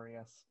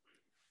hilarious.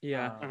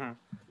 Yeah.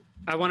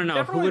 I want to know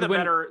Definitely who would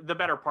win. the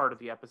better part of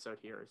the episode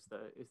here is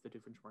the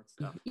Doofenshmirtz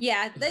stuff.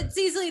 Yeah, that's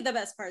easily the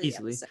best part of the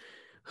episode.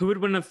 Who would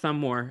win a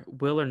thumb war,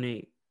 Will or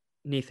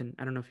Nathan?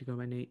 I don't know if you go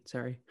by Nate.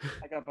 Sorry.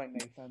 I go by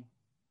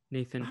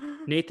Nathan.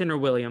 Nathan or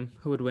William?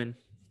 Who would win?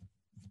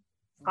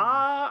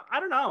 I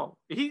don't know.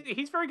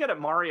 He's very good at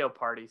Mario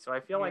Party, so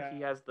I feel like Yeah.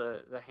 he has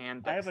the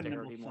hand I have a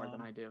dexterity nimble more than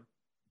thumb. I do.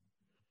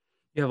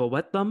 You have a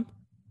wet thumb?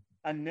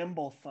 A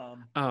nimble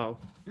thumb. Oh.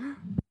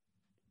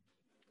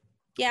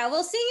 Yeah,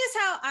 well, seeing as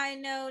how I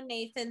know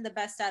Nathan the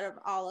best out of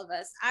all of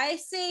us, I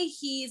say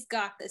he's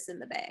got this in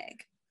the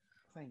bag.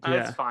 Thank you.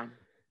 Yeah. That's fine.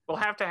 We'll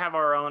have to have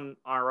our own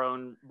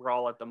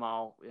brawl at the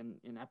mall in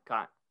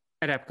Epcot.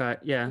 At Epcot,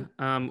 yeah.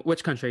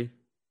 Which country?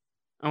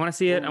 I want to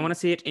see it. I want to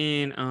see it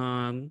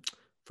in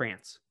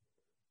France.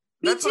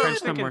 Me That's what I'm too.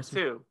 thinking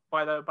too.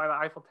 By the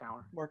Eiffel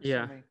Tower. Works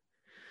Yeah. for me.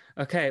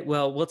 Okay,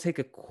 well, we'll take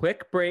a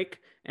quick break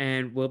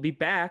and we'll be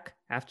back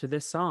after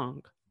this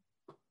song.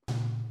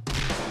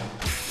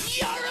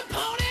 Your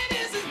opponent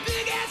is as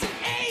big as an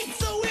 8,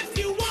 so if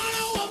you want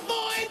to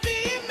avoid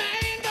being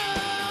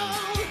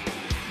mangled,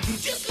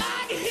 just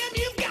like him,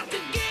 you've got to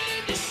get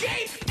into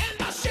shape. And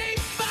by shape,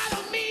 I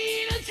don't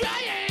mean a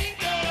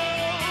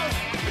triangle.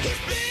 He's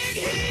big,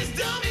 he's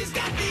dumb, he's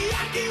got the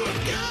IQ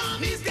of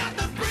gum. He's got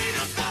the brain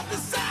about the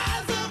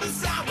size of a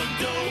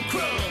sourdough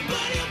crumb.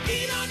 But he'll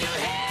beat on your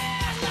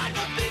head like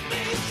a big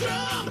bass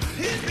drum.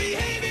 His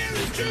behavior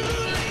is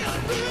truly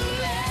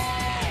unruly.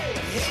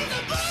 He's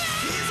a bully.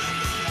 He's a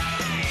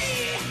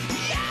bully.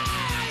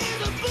 Yeah,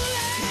 he's a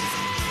bully.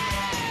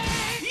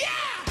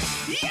 Yeah,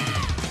 yeah.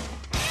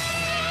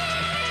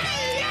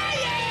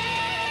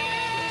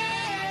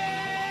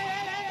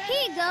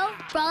 Here you go.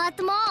 Brawl at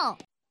the mall.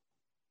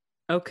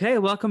 Okay,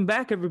 welcome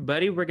back,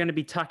 everybody. We're going to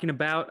be talking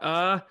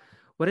about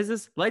what is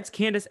this? Lights,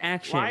 Candace,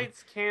 action.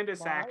 Lights,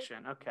 Candace, action.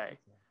 Okay.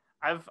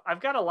 I've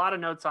got a lot of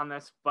notes on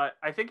this, but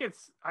I think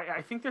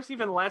I think there's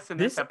even less in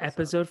This this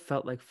episode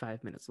felt like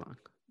 5 minutes long.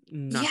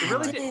 Not Yeah, It gonna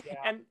really lie. did.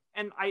 Yeah.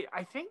 And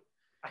I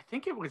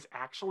think it was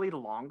actually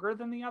longer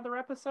than the other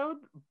episode,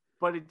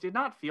 but it did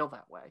not feel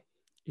that way.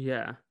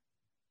 Yeah.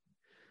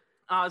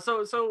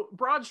 So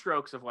broad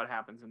strokes of what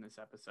happens in this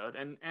episode,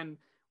 and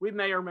we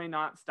may or may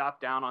not stop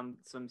down on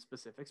some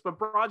specifics, but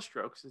broad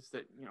strokes is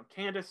that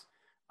Candace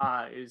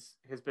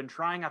has been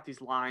trying out these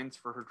lines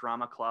for her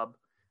drama club,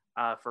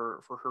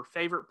 for her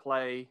favorite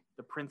play,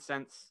 the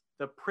Princess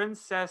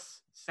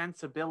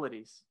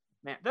Sensibilities.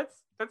 Man,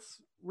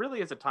 that's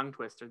really is a tongue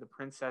twister. The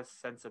Princess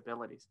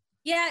Sensibilities.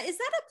 Yeah, is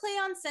that a play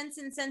on Sense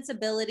and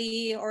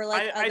Sensibility or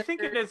like? I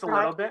think it is a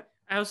little bit.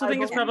 I also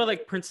think it's probably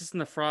like Princess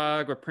and the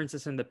Frog or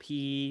Princess and the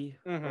Pea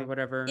or Mhm.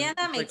 whatever. Yeah,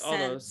 that It's makes like all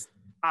sense.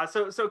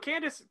 those. So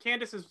Candace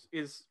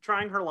is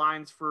trying her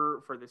lines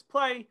for this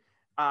play.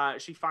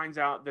 She finds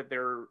out that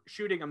they're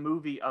shooting a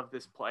movie of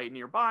this play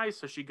nearby,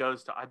 so she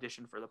goes to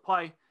audition for the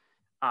play.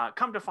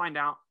 Come to find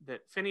out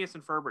that Phineas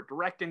and Ferb are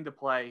directing the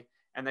play,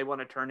 and they want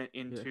to turn it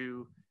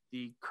into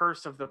the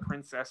Curse of the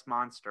Princess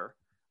Monster.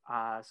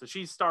 So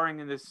she's starring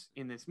in this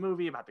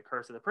movie about the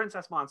Curse of the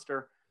Princess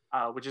Monster,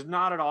 which is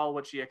not at all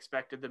what she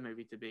expected the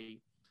movie to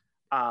be.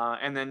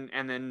 And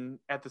then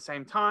at the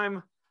same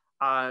time,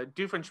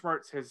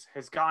 Doofenshmirtz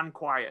has gone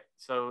quiet.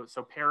 So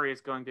Perry is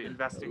going to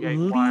investigate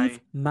Leave why.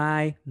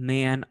 my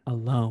man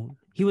alone.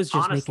 He was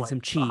just making some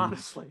cheese.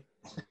 Honestly,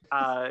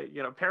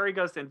 Perry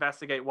goes to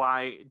investigate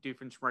why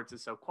Doofenshmirtz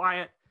is so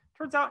quiet.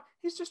 Turns out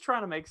he's just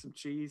trying to make some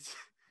cheese.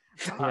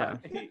 Yeah.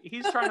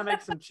 He's trying to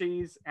make some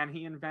cheese, and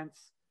he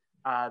invents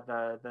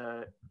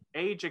the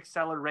age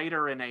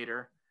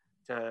accelerator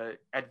to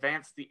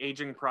advance the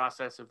aging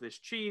process of this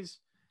cheese.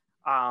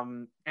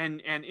 And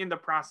in the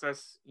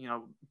process,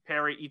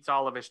 Perry eats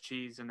all of his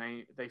cheese, and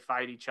they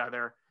fight each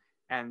other,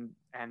 and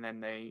then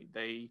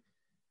the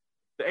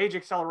age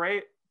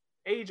accelerator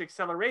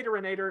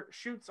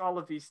shoots all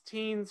of these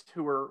teens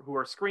who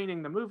are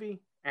screening the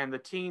movie, and the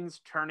teens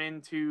turn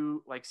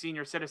into like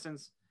senior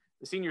citizens.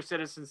 The senior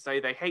citizens say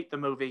they hate the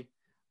movie,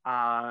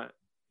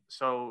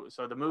 so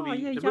the movie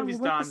yeah, the young movie's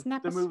done. The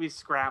whippersnappers. movie's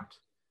scrapped.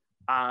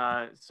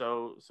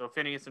 So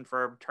Phineas and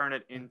Ferb turn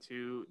it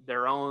into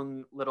their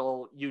own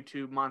little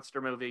YouTube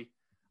monster movie,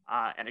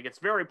 and it gets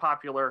very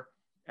popular,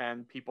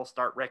 and people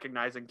start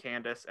recognizing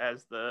Candace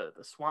as the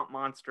swamp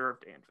monster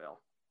of Danville.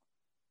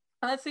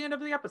 And that's the end of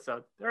the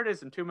episode. There it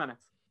is in 2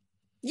 minutes.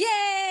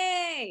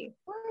 Yay!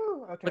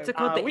 Woo, okay. What's it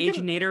called? The we can-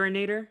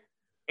 Aginator-inator?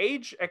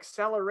 Age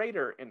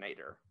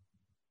Accelerator-inator.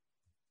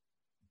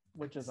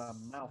 Which is a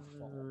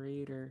mouthful.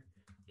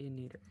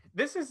 Accelerator-inator.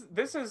 This is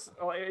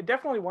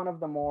definitely one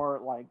of the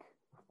more like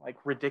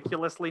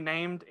ridiculously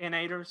named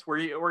innators where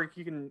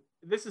you can.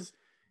 This is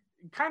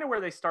kind of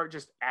where they start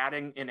just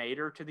adding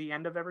inator to the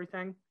end of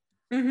everything,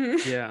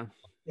 Mm-hmm. Yeah.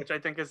 which I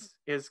think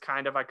is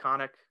kind of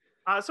iconic.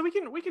 So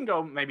we can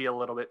go maybe a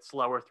little bit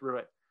slower through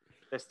it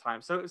this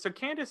time. So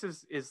Candace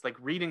is like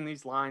reading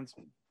these lines,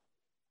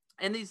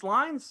 and these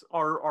lines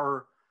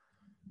are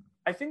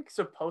I think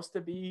supposed to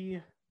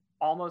be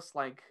almost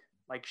like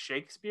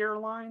Shakespeare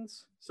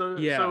lines.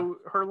 So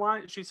her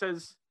line, she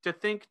says, "To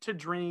think, to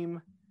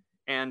dream,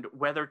 and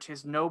whether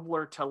 'tis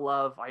nobler to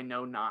love, I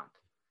know not."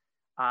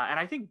 And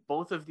I think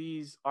both of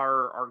these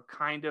are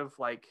kind of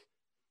like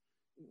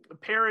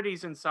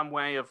parodies in some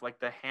way of like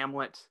the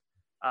Hamlet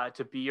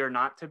to be or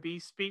not to be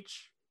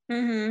speech.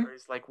 Mm-hmm. Where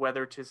it's like,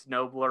 whether 'tis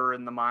nobler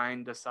in the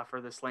mind to suffer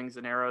the slings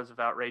and arrows of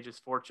outrageous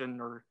fortune,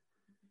 or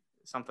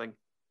something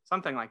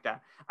like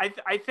that.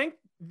 I think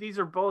these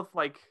are both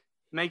like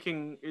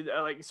making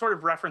like sort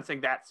of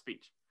referencing that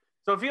speech.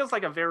 So it feels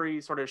like a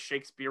very sort of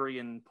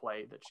Shakespearean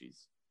play that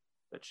she's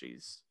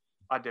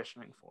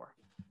auditioning for.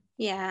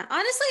 Yeah,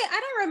 honestly, I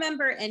don't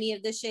remember any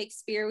of the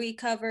Shakespeare we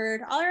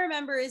covered. All I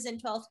remember is in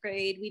 12th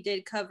grade, we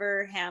did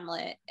cover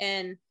Hamlet,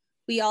 and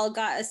we all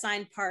got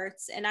assigned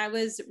parts, and I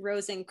was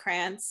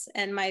Rosencrantz,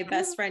 and my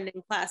best friend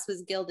in class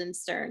was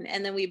Guildenstern,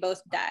 and then we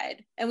both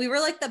died. And we were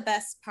like the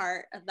best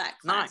part of that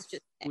class. Nice.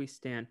 Just We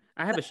stand.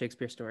 I have a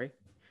Shakespeare story.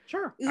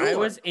 Sure. I Ooh.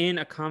 was in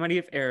A Comedy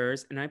of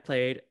Errors, and I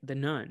played the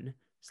nun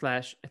 /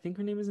 I think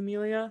her name is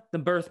Amelia, the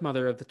birth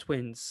mother of the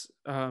twins,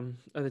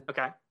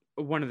 Okay.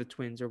 one of the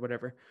twins or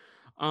whatever.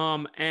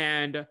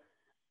 And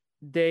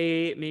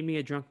they made me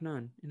a drunk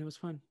nun, and it was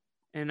fun.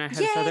 And I had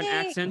a southern Yay!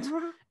 accent,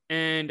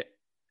 and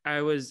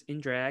I was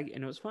in drag,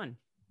 and it was fun.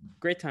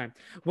 Great time.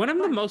 One of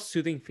the most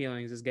soothing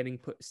feelings is getting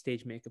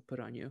stage makeup put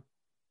on you.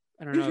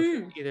 I don't know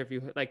if either of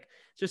you, like,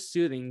 just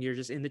soothing. You're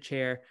just in the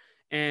chair,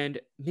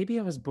 and maybe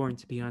I was born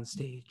to be on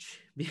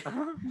stage.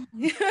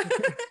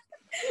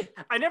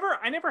 I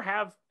never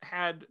have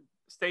had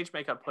stage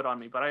makeup put on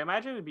me, but I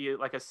imagine it'd be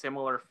like a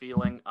similar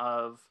feeling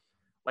of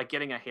like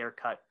getting a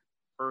haircut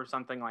or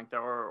something like that,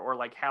 or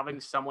like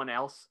having someone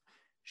else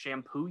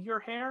shampoo your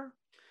hair.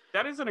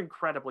 That is an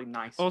incredibly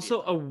nice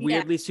Also, feeling. a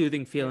weirdly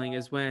soothing feeling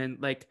is when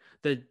like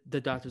the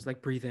doctor's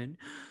like, breathe in,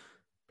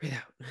 breathe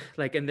out,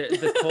 like, and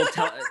the cold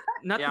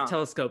not Yeah. the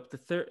telescope, the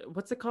third,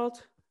 what's it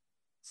called?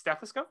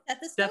 Stethoscope?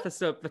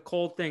 Stethoscope. The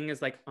cold thing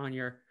is like on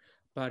your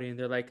body, and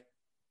they're like,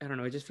 I don't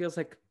know, it just feels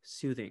like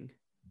soothing.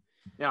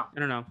 Yeah. I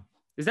don't know.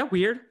 Is that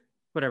weird?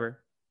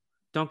 Whatever.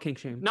 Don't kink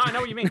shame. No, I know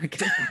what you mean.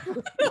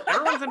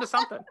 Everyone's into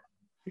something.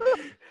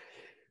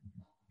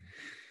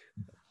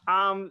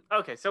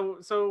 Okay,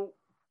 so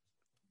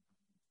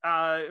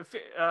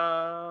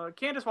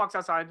Candace walks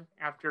outside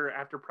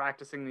after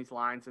practicing these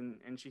lines,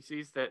 and she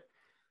sees that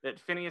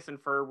Phineas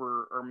and Ferb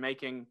are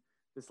making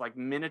this like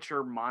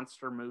miniature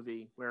monster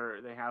movie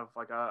where they have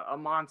like a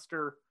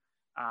monster.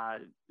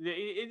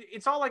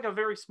 It's all like a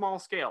very small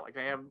scale. Like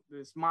they have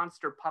this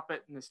monster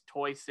puppet in this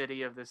toy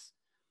city of this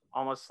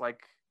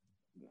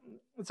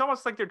it's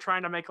almost like they're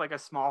trying to make like a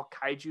small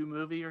kaiju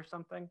movie or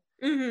something.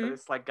 Mm-hmm.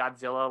 This like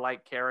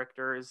Godzilla-like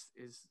character is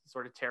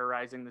sort of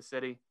terrorizing the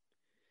city.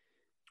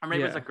 Or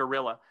maybe it's a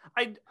gorilla.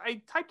 I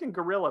typed in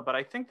gorilla, but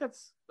I think that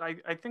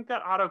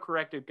auto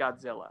corrected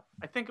Godzilla.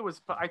 I think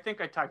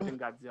I typed in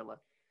Godzilla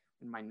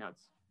in my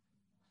notes.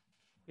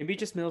 Maybe you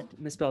just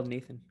misspelled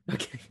Nathan.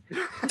 Okay.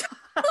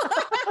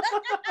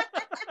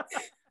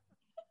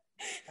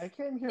 I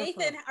came here.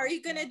 Nathan, are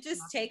you gonna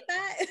just take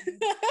that?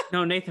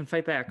 No, Nathan,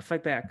 fight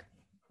back.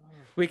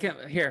 We can.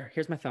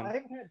 Here's my thumb. I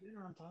haven't had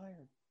dinner. I'm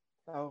tired.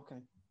 Oh, okay.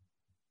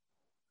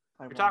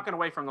 You're talking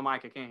away from the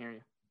mic. I can't hear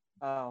you.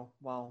 Oh,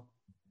 well,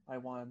 I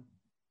won.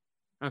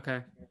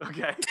 Okay.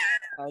 Okay.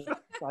 I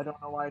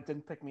don't know why it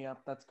didn't pick me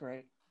up. That's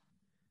great.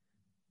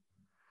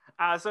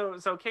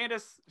 So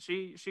Candace,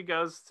 she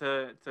goes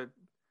to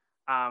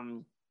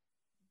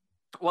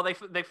well,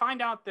 they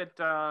find out that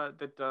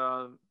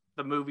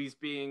the movie's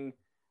being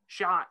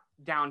shot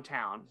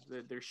downtown.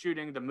 They're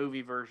shooting the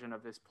movie version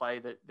of this play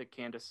that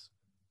Candace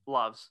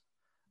loves.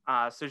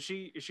 So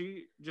she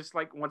just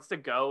like wants to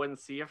go and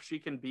see if she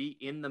can be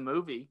in the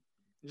movie.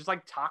 And just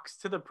like talks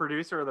to the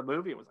producer of the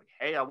movie and was like,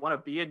 "Hey, I want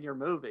to be in your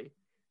movie."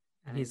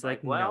 And he's like,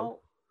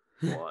 well,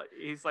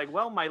 he's like,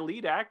 "Well, my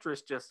lead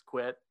actress just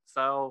quit,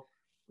 so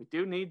we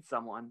do need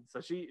someone."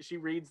 So she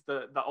reads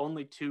the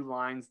only 2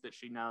 lines that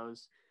she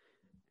knows.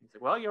 He's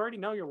like, "Well, you already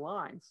know your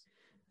lines."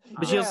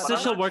 But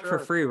she'll work for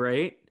free,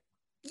 right?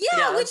 Yeah,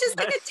 Yeah, which is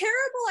like a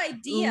terrible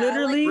idea.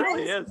 Literally, Like, It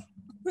really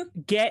is.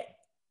 Get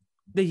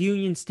the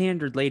union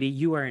standard, lady.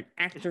 You are an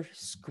actor,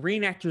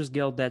 Screen Actors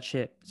Guild. That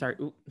shit. Sorry.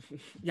 Ooh.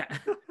 Yeah.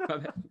 My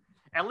bad.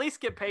 At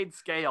least get paid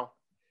scale.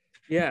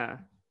 Yeah.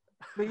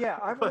 But yeah,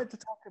 I wanted to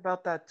talk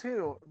about that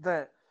too.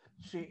 That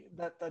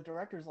the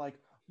director's like,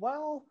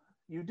 well,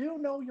 you do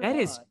know your That line.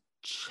 is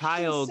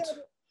child.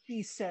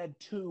 She said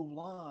 2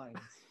 lines.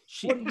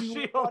 She- What do you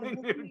She what do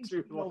only you knew mean 2 she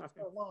knows lines.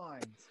 her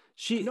lines?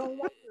 She.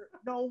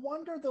 No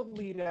wonder the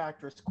lead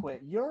actress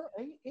quit. You're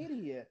an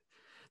idiot.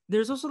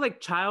 There's also like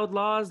child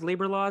laws,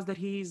 labor laws that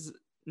he's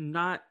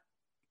not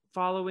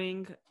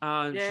following. She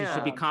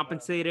should be Yeah.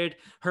 compensated.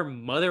 Her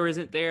mother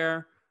isn't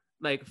there,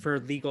 like for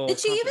legal. Did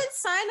she even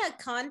sign a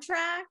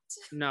contract?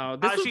 No,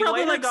 this was She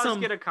probably later like does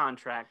some. get a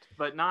contract,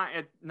 but not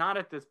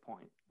at this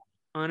point.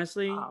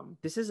 Honestly, Um,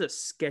 this is a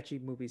sketchy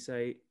movie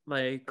site.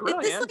 Like, It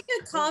really Is this is. like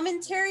a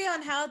commentary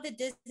on how the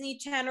Disney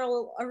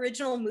Channel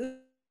original movie?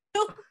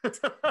 I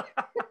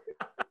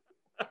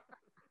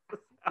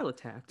feel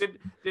attacked.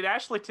 Did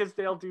Ashley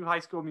Tisdale do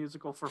High School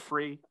Musical for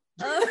free?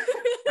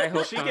 I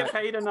hope She not. get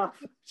paid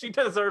enough. She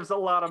deserves a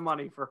lot of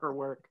money for her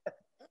work.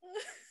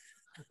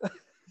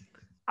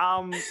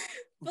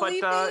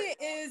 Felipe But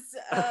is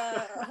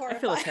I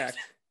horrified. feel attacked.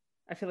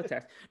 I feel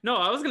attacked. No,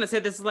 I was gonna say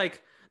this is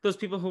like those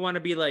people who want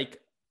to be like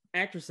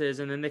actresses,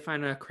 and then they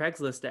find a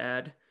Craigslist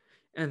ad,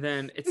 and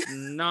then it's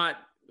not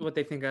what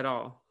they think at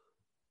all.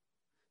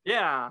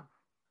 yeah.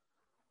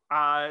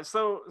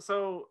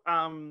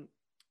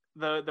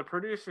 The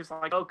producer's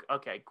like,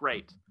 okay,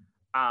 great.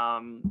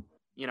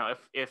 You know,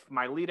 if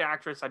my lead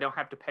actress, I don't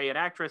have to pay an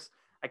actress,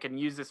 I can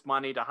use this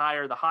money to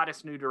hire the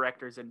hottest new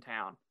directors in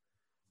town.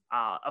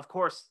 Of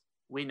course,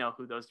 we know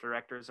who those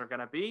directors are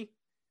going to be.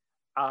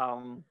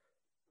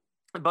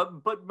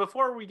 But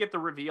before we get the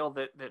reveal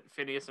that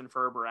Phineas and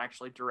Ferb are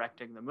actually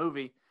directing the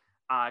movie,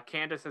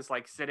 Candace is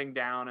like sitting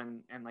down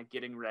and like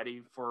getting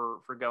ready for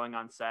going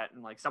on set,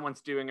 and like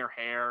someone's doing her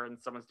hair and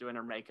someone's doing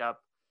her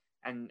makeup,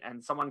 and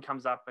someone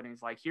comes up and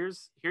he's like,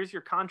 here's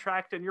your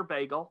contract and your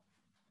bagel,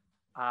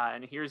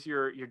 and here's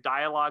your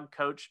dialogue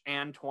coach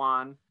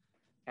Antoine,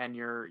 and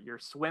your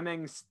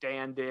swimming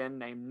stand-in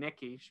named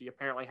Nikki. She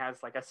apparently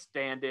has like a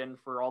stand-in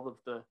for all of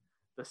the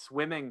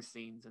swimming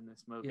scenes in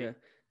this movie. Yeah.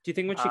 Do you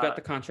think when she got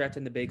the contract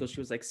and the bagel, she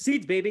was like,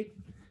 "Seeds, baby"?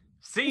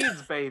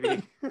 Seeds,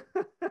 baby.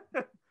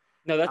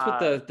 No, that's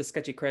what the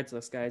sketchy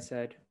Craigslist guy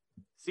said.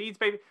 Seeds,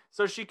 baby.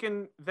 So she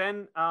can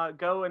then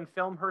go and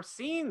film her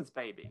scenes,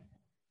 baby.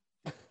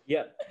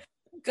 Yep.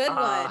 Good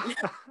one.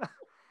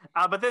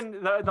 But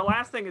then the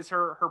last thing is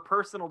her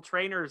personal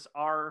trainers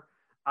are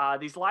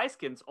these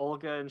Lyskins,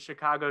 Olga and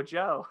Chicago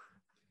Joe.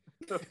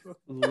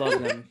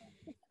 Love them.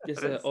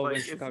 Just But it's Olga like,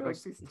 and Chicago.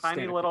 it's like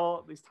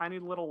these tiny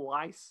little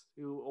lice,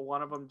 who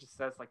one of them just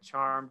says like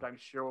charmed, I'm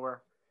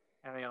sure,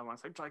 and the other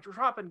one's like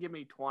drop and give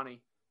me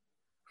 20.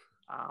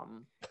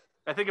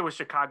 I think it was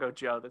Chicago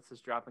Joe that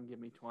says drop and give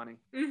me 20.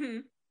 Mm-hmm.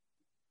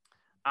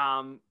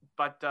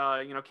 But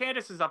you know,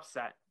 Candace is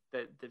upset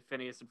that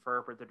Phineas and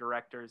Ferb are the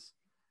directors.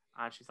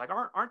 She's like,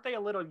 aren't they a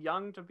little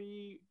young to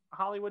be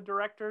Hollywood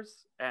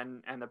directors?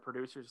 And the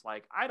producer's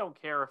like, I don't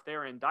care if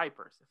they're in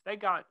diapers. If they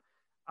got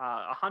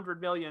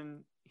 100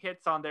 million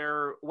hits on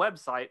their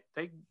website,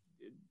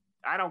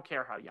 I don't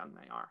care how young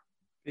they are.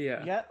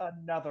 Yeah. Yet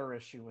another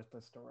issue with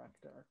this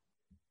director.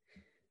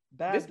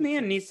 This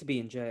man needs to be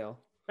in jail.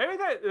 Maybe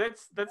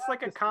that's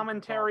like a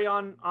commentary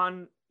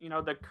on you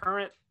know, the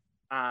current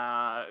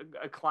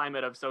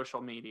climate of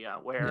social media,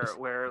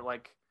 where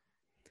like,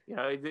 you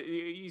know,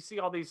 you see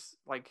all these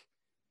like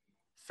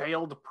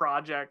failed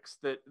projects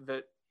that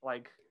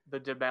like the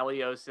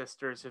D'Amelio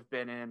sisters have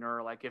been in,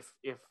 or like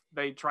if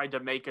they tried to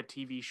make a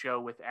TV show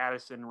with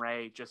Addison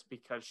Rae just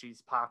because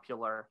she's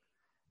popular,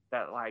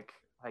 that like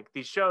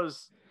these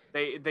shows,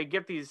 they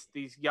get these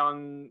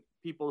young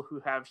people who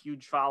have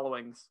huge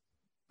followings,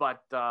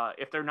 but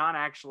if they're not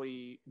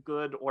actually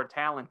good or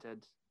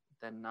talented,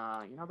 then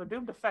you know, they're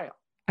doomed to fail.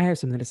 I have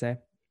something to say.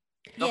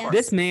 Yes.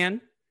 This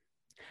man,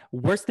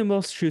 worse than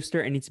Will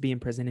Schuester, and needs to be in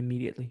prison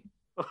immediately.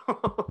 He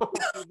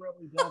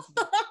really does.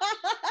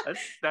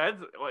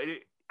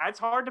 That's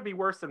hard to be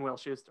worse than Will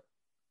Schuester.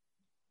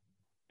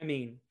 I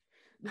mean,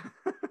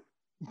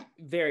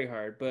 very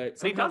hard, but He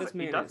somehow does this it.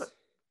 He man does is. it.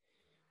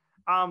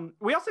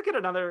 We also get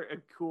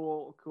another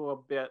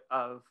cool bit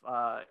of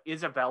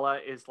Isabella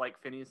is like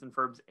Phineas and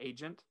Ferb's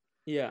agent.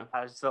 Yeah.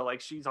 So like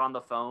she's on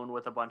the phone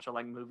with a bunch of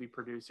like movie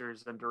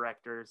producers and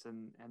directors,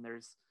 and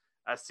there's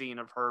a scene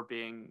of her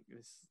being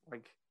this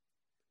like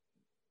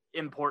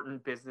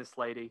important business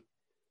lady,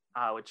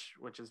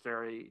 which is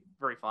very,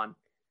 very fun.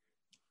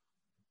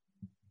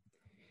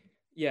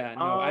 Yeah,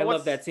 no, I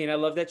love that scene. I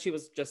love that she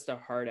was just a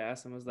hard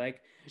ass and was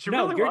like,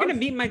 "No, really you're was. gonna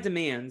meet my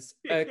demands."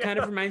 Yeah. Kind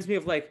of reminds me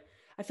of like,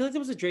 I feel like there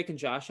was a Drake and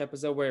Josh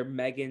episode where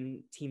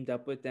Megan teamed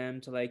up with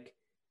them to like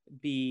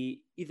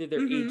be either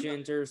their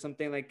agent or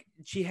something. Like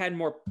she had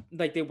more,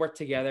 like they worked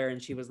together,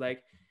 and she was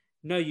like,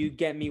 "No, you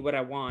get me what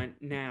I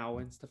want now,"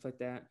 and stuff like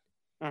that.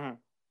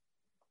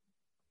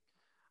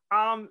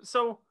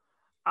 So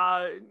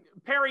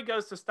Perry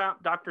goes to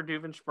stop Dr.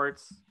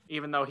 Doofenshmirtz,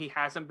 even though he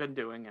hasn't been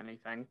doing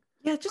anything.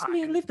 Yeah, just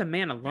man, leave the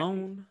man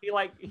alone. He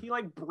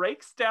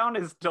breaks down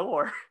his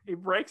door. He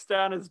breaks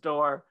down his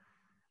door.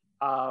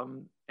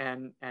 And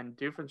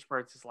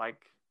Doofenshmirtz is like,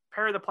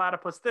 Perry the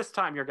Platypus, this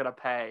time you're gonna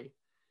pay.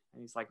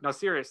 And he's like, no,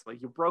 seriously,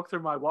 you broke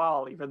through my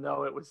wall, even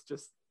though it was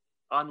just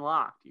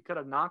unlocked. You could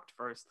have knocked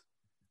first.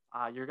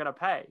 You're gonna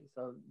pay.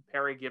 So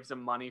Perry gives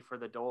him money for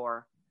the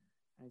door.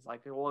 And he's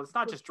like, well, it's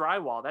not just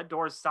drywall. That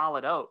door is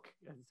solid oak.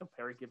 And so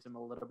Perry gives him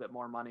a little bit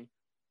more money.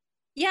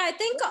 Yeah, I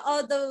think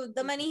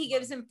the money he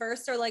gives him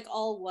first are like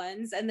all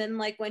ones, and then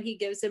like when he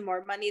gives him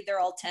more money, they're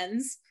all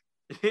tens.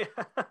 Yeah.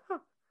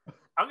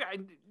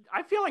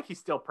 I feel like he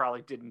still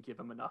probably didn't give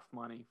him enough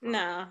money.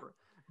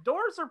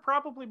 Doors are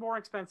probably more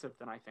expensive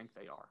than I think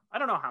they are. I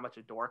don't know how much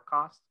a door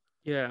costs.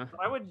 Yeah.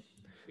 But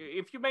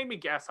if you made me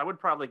guess, I would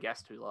probably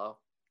guess too low.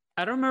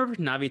 I don't remember if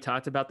Navi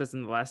talked about this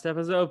in the last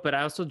episode, but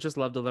I also just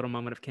loved the little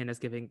moment of Candace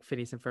giving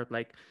Phineas and Ferb,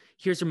 like,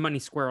 here's your money,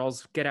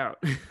 squirrels, get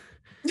out.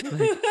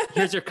 Like,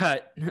 here's your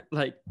cut.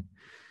 Like,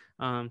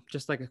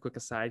 just like a quick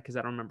aside, because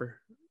I don't remember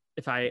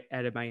if I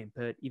added my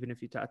input, even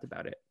if you talked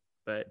about it.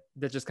 But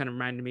that just kind of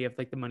reminded me of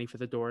like the money for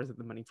the doors and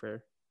the money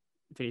for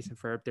Phineas and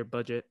Ferb, their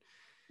budget.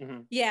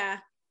 Mm-hmm. Yeah.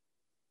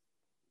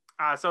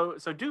 So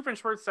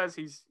Doofenshmirtz says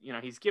he's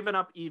given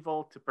up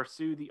evil to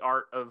pursue the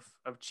art of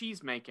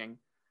cheese making,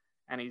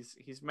 and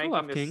he's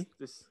making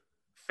this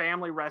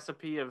family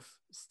recipe of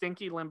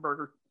stinky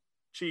Limburger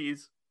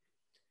cheese.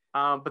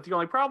 But the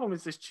only problem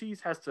is this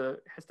cheese has to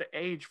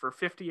age for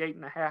 58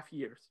 and a half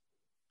years.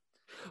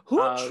 Who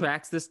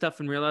tracks this stuff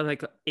in real life?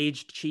 Like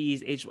aged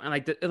cheese,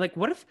 like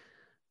what if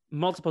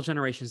multiple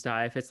generations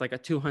die if it's like a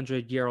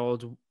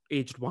 200-year-old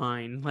aged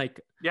wine? Like,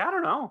 yeah, I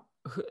don't know.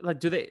 Like,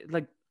 do they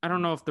like? I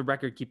don't know if the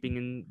record keeping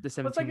in the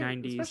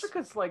 1790s, especially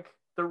because like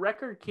the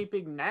record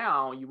keeping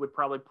now, you would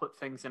probably put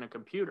things in a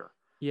computer.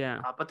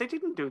 Yeah, but they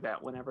didn't do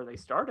that whenever they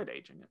started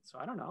aging it, so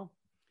I don't know.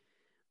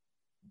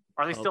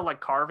 Are they still like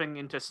carving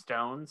into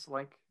stones?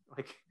 Like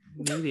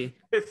maybe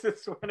this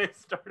is when it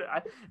started.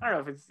 I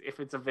don't know if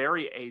it's a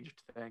very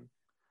aged thing.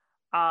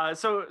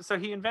 So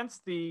he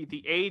invents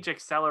the age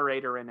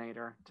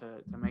accelerator-inator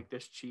to make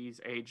this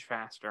cheese age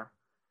faster.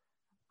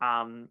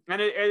 And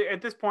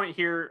at this point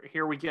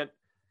here we get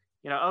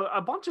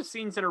a bunch of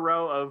scenes in a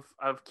row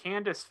of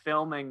Candace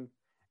filming,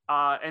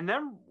 and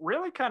them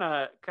really kind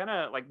of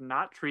like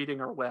not treating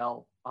her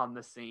well on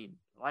the scene.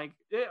 Like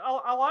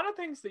a lot of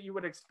things that you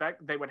would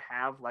expect they would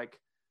have like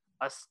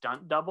a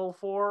stunt double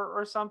for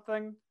or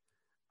something.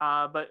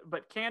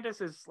 But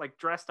Candace is like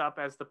dressed up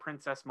as the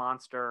princess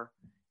monster,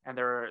 and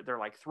they're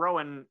like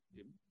throwing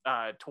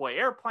toy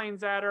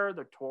airplanes at her.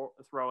 They're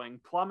throwing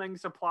plumbing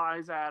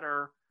supplies at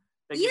her.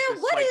 They get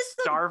this like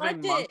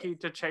starving monkey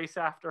to chase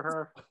after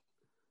her.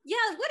 Yeah,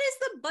 what is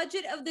the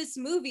budget of this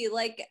movie?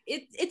 Like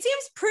it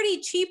seems pretty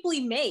cheaply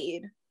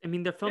made. I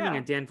mean, they're filming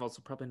in Danville,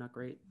 so probably not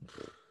great.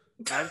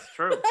 That's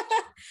true.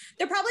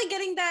 They're probably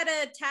getting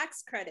that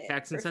tax credit.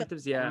 Tax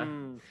incentives, yeah.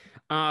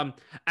 I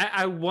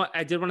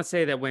did want to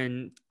say that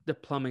when the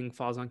plumbing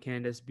falls on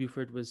Candace,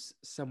 Buford was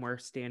somewhere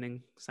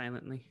standing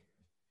silently.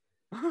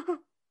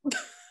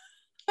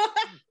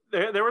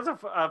 There was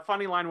a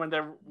funny line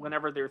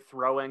whenever they're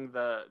throwing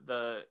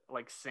the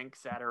like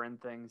sinks at her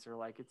and things, or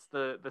like it's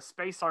the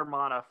space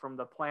armada from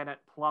the planet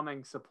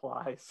Plumbing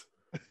Supplies.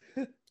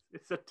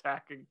 It's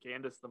attacking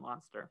Candace the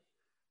monster.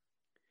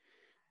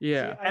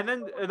 Yeah. And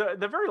then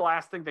the very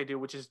last thing they do,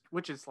 which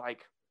is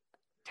like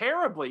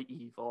terribly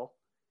evil,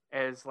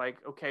 is like,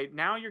 okay,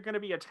 now you're going to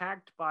be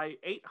attacked by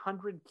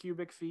 800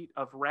 cubic feet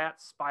of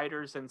rats,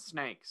 spiders, and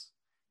snakes.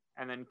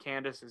 And then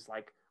Candace is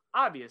like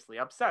obviously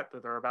upset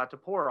that they're about to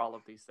pour all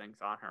of these things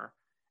on her.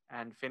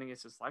 And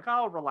Phineas is like,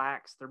 oh,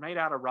 relax. They're made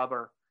out of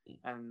rubber.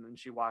 And then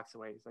she walks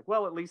away. He's like,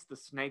 well, at least the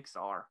snakes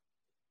are.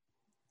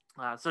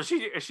 So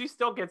she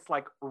still gets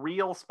like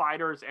real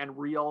spiders and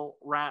real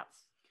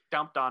rats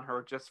dumped on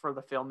her just for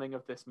the filming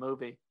of this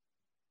movie.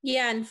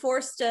 Yeah, and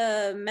forced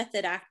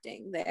method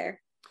acting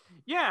there.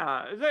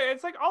 Yeah,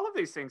 it's like all of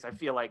these things I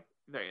feel like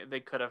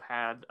they could have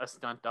had a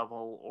stunt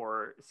double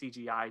or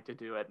CGI to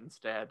do it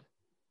instead.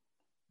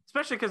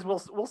 Especially because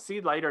we'll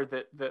see later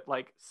that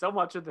like so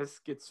much of this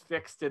gets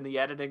fixed in the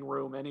editing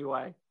room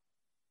anyway.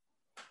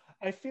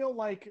 I feel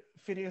like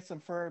Phineas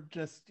and Ferb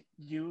just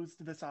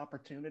used this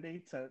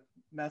opportunity to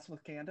mess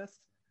with Candace.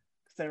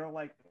 They were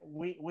like,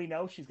 we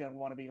know she's going to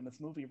want to be in this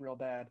movie real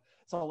bad,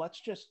 so let's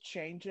just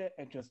change it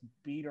and just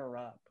beat her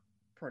up,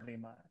 pretty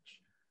much.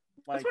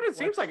 Like, that's what it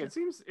seems like. It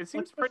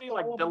seems pretty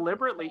like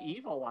deliberately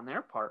evil on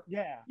their part.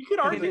 Yeah. You could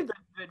argue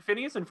that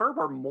Phineas and Ferb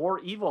are more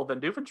evil than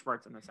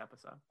Doofenshmirtz in this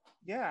episode.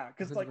 Yeah,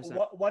 because like,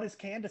 what is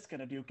Candace going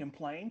to do?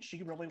 Complain?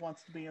 She really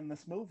wants to be in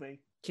this movie.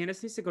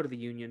 Candace needs to go to the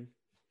union.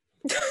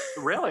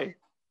 Really?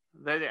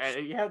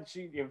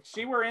 If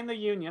she were in the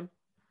union,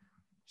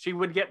 she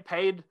would get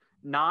paid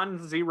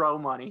non-zero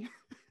money,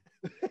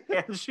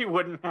 and she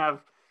wouldn't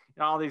have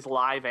all these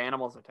live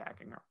animals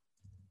attacking her.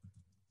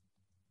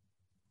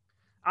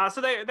 So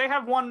they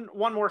have one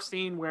more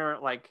scene where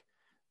like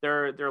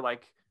they're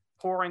like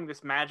pouring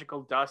this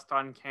magical dust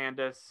on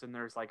Candace, and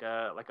there's like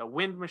a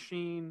wind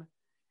machine,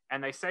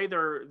 and they say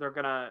they're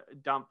gonna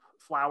dump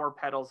flower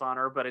petals on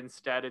her, but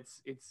instead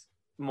it's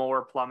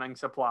more plumbing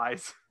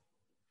supplies.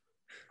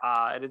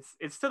 And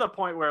it's to the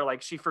point where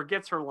like she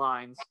forgets her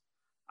lines,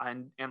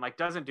 and like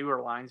doesn't do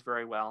her lines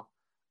very well.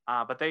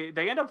 But they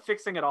end up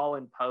fixing it all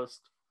in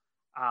post.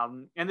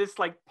 And this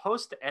like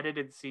post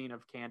edited scene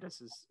of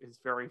Candace is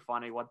very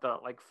funny. What the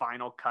like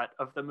final cut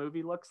of the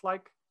movie looks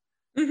like,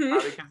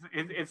 because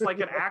it's like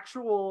an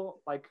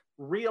actual like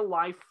real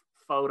life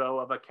photo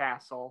of a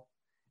castle,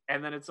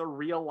 and then it's a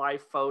real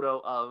life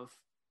photo of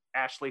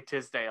Ashley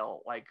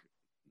Tisdale like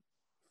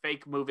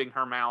fake moving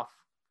her mouth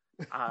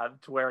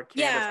to where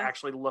Candace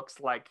actually looks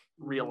like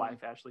real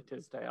life Ashley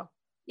Tisdale.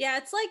 Yeah,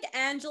 it's like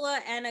Angela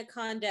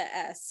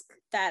Anaconda-esque,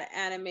 that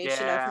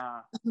animation of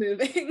her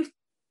moving.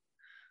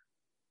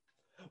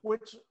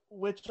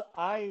 Which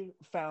I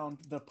found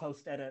the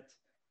post edit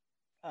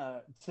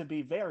to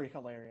be very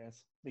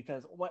hilarious,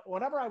 because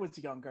whenever I was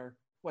younger,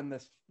 when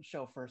this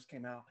show first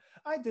came out,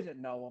 I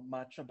didn't know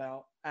much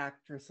about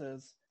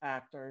actresses,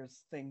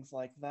 actors, things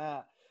like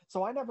that.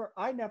 So I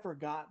never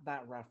got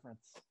that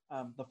reference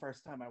the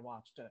first time I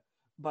watched it.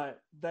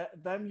 But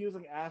them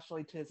using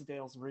Ashley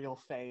Tisdale's real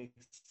face,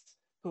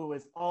 who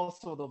is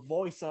also the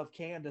voice of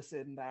Candace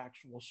in the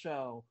actual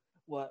show,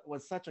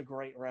 was such a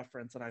great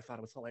reference, and I thought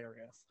it was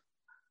hilarious.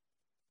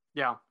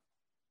 Yeah,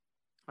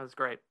 that's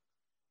great.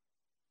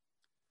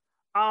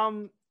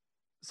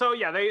 So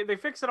yeah, they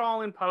fix it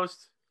all in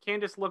post.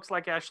 Candace looks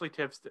like Ashley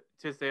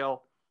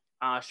Tisdale.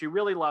 She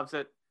really loves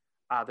it.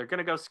 They're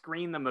gonna go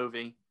screen the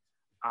movie.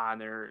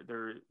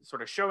 They're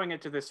sort of showing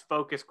it to this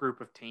focus group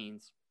of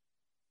teens,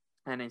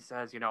 and he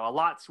says, a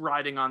lot's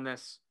riding on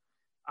this.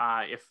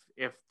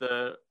 If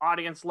the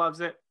audience loves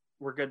it,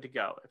 we're good to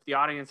go. If the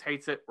audience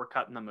hates it, we're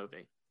cutting the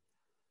movie.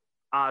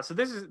 So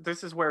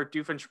this is where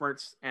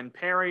Doofenshmirtz and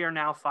Perry are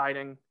now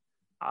fighting.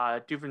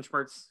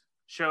 Doofenshmirtz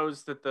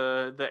shows that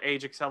the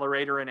age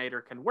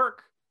accelerator-inator can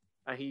work.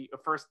 He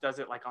first does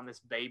it like on this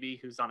baby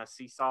who's on a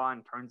seesaw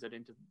and turns it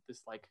into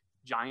this like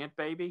giant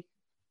baby.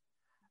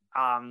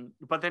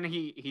 But then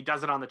he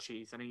does it on the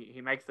cheese, and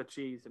he makes the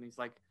cheese, and he's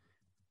like,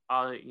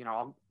 I'll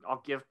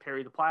give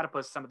Perry the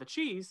platypus some of the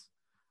cheese,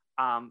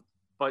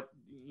 but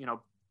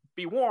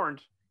be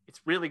warned,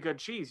 it's really good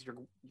cheese.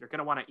 You're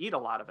gonna want to eat a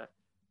lot of it.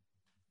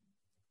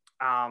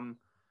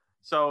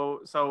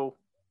 So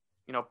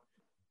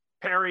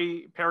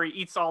Perry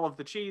eats all of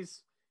the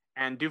cheese,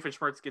 and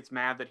Doofenshmirtz gets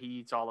mad that he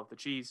eats all of the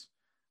cheese.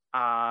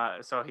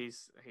 So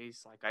he's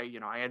like,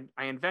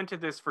 I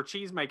invented this for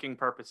cheese making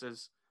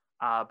purposes,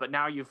 but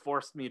now you've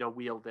forced me to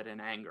wield it in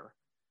anger.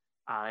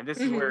 And this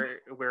is where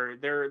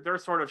they're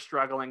sort of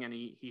struggling, and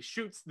he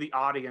shoots the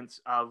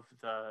audience of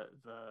the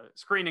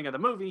screening of the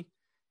movie,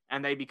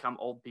 and they become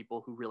old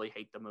people who really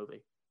hate the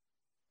movie.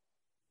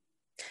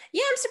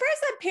 Yeah, I'm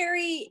surprised that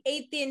Perry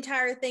ate the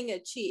entire thing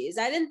of cheese.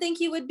 I didn't think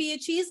he would be a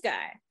cheese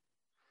guy.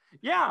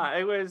 Yeah,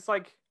 it was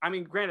like, I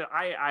mean, granted,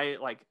 I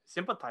like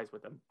sympathize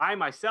with him. I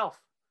myself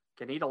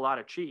can eat a lot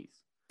of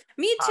cheese.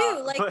 Me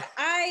too.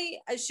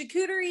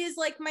 Charcuterie is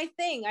like my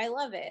thing. I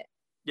love it.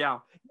 Yeah,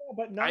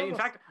 but in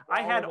fact,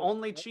 I had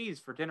only cheese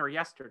for dinner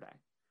yesterday.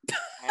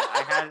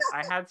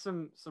 I had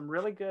some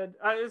really good.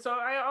 So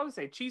I would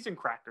say cheese and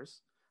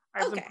crackers. I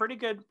have some pretty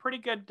good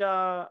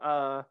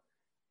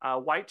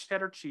white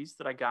cheddar cheese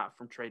that I got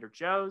from Trader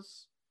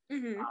Joe's.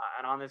 And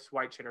on this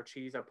white cheddar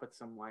cheese, I put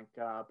some like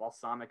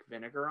balsamic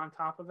vinegar on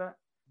top of it.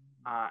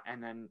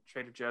 And then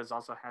Trader Joe's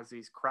also has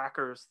these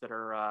crackers that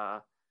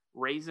are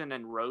raisin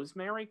and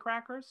rosemary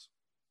crackers,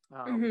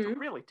 which are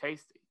really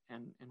tasty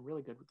and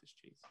really good with this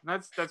cheese.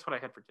 And that's what I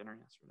had for dinner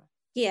yesterday.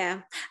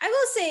 Yeah, I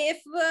will say,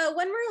 if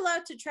when we're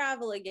allowed to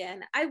travel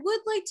again, I would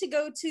like to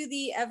go to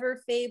the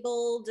ever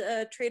fabled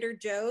Trader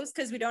Joe's,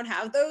 because we don't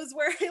have those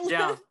where I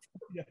live.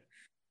 Yeah.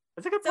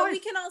 That's a good So place. we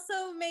can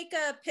also make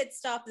a pit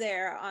stop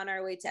there on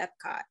our way to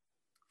Epcot.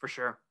 For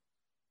sure.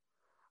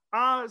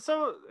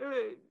 So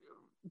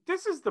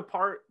this is the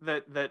part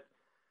that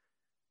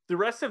the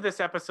rest of this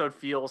episode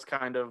feels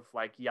kind of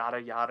like yada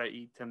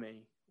yada-y to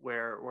me,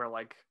 where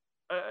like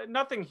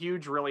nothing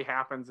huge really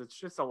happens. It's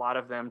just a lot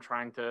of them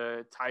trying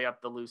to tie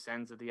up the loose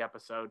ends of the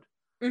episode.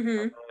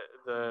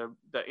 The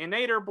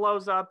Inator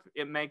blows up.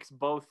 It makes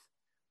both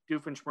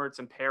Doofenshmirtz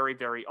and Perry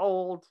very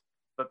old,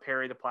 but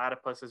Perry the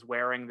platypus is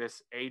wearing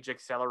this age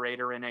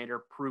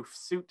accelerator-inator proof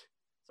suit,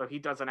 so he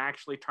doesn't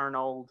actually turn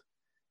old.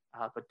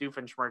 But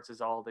Doofenshmirtz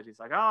is old, and he's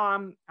like,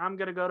 "Oh, I'm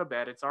gonna go to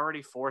bed. It's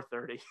already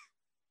 4:30."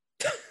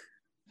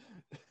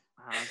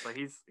 So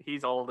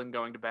he's old and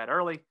going to bed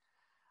early.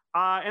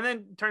 And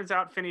then turns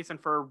out Phineas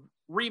and Ferb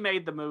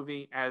remade the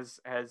movie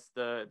as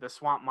the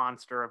swamp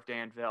monster of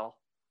Danville,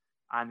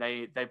 and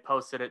they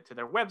posted it to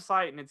their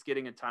website, and it's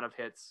getting a ton of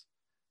hits.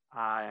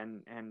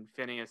 And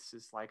Phineas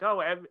is like,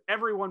 "Oh,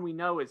 everyone we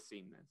know has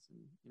seen this."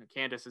 And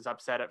Candace is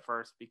upset at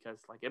first because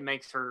like it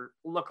makes her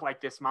look like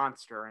this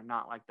monster and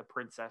not like the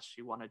princess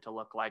she wanted to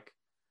look like.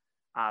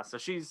 So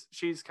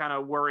she's kind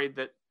of worried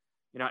that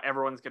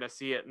everyone's gonna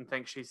see it and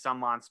think she's some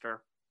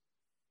monster.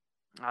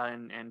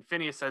 And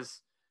Phineas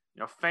says,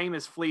 fame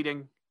is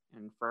fleeting,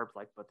 and Ferb's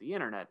like, but the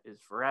internet is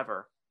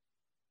forever.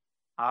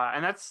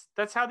 And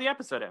that's how the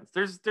episode ends.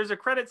 There's a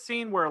credit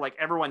scene where like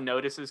everyone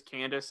notices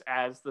Candace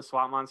as the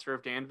swamp monster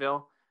of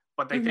Danville,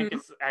 but they think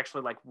it's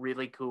actually like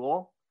really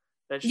cool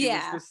that she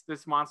was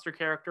this monster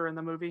character in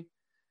the movie.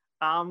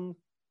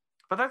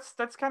 But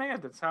that's kind of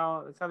it. That's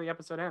how the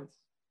episode ends.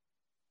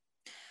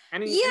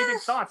 Any big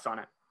thoughts on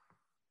it?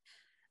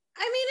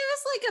 I mean, it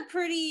was like a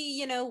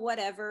pretty,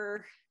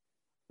 whatever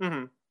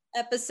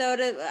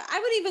episode. I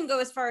would even go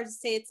as far as to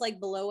say it's like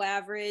below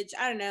average.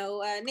 I don't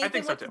know. Nathan, I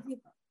think so too.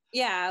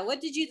 What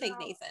did you think,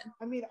 Nathan?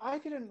 I mean, I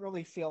didn't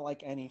really feel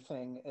like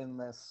anything in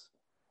this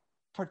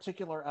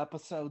particular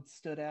episode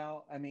stood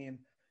out. I mean,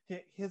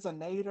 his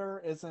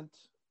Inator isn't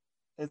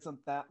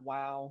that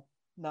wow.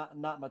 Not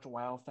much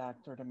wow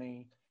factor to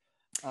me.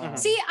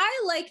 See,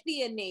 I like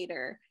the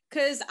Inator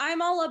because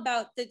I'm all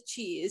about the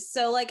cheese.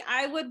 So like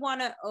I would want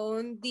to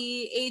own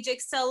the age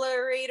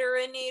accelerator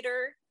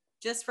Inator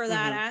just for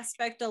that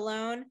aspect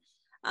alone.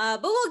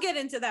 But we'll get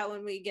into that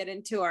when we get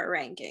into our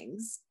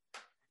rankings.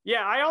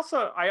 Yeah, I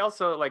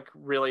also like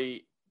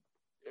really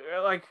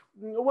like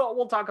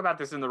we'll talk about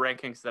this in the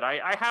rankings that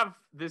I have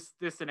this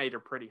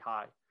Inator pretty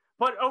high.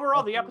 But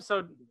overall, the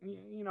episode,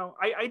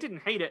 I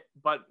didn't hate it,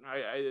 but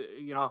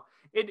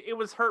it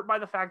was hurt by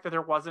the fact that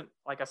there wasn't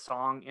like a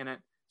song in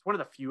it. It's one of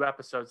the few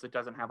episodes that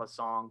doesn't have a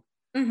song.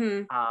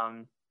 And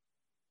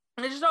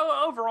it's just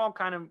overall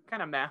kind of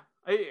meh.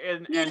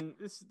 And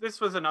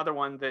this was another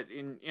one that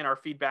in our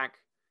feedback,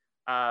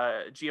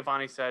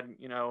 Giovanni said,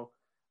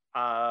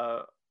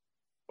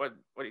 what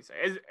do you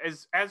say?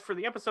 As for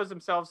the episodes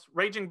themselves,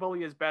 Raging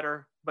Bully is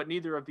better, but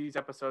neither of these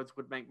episodes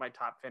would make my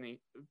top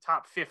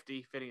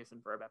 50 Phineas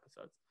and Ferb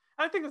episodes.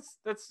 And I think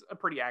that's a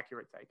pretty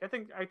accurate take. I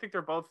think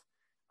they're both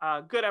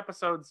good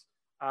episodes,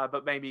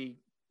 but maybe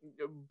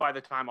by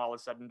the time all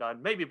is said and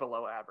done, maybe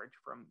below average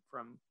from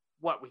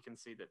what we can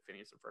see that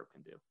Phineas and Ferb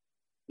can do.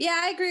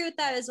 Yeah, I agree with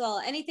that as well.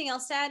 Anything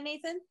else to add,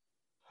 Nathan?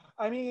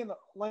 I mean,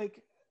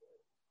 like,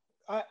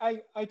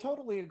 I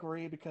totally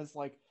agree because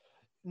like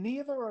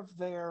neither of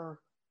their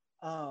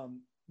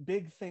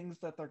big things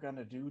that they're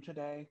gonna do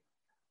today,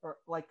 or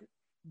like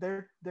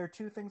they're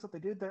two things that they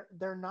do.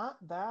 They're not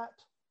that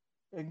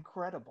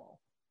incredible.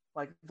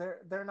 Like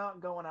they're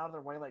not going out of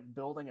their way like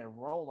building a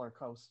roller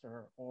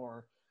coaster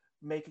or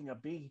making a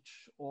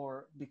beach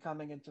or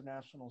becoming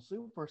international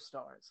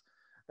superstars.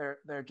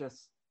 They're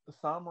just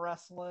thumb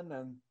wrestling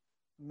and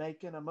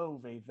making a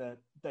movie that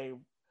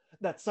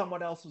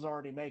someone else was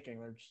already making.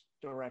 They're just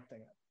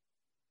directing it.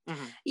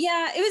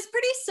 Yeah, it was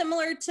pretty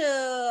similar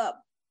to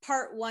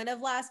part 1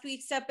 of last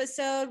week's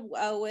episode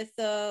with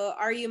the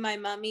Are You My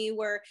Mummy,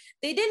 where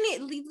they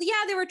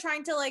were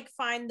trying to like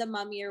find the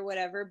mummy or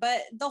whatever,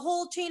 but the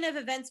whole chain of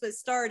events was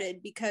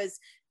started because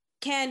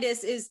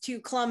Candace is too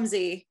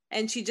clumsy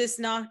and she just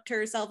knocked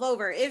herself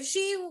over. If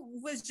she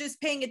was just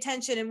paying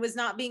attention and was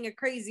not being a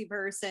crazy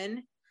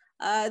person,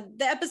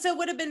 the episode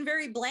would have been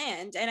very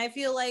bland. And I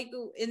feel like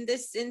in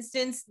this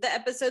instance, the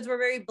episodes were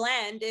very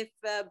bland if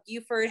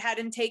Buford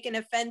hadn't taken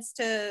offense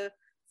to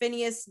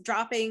Phineas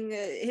dropping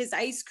his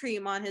ice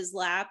cream on his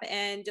lap,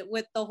 and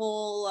with the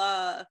whole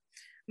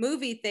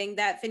movie thing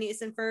that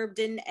Phineas and Ferb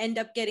didn't end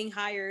up getting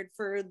hired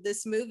for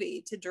this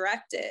movie to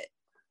direct it.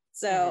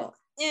 So,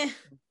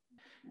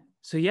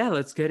 So yeah,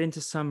 let's get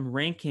into some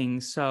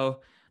rankings. So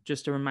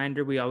just a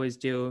reminder, we always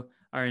do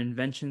our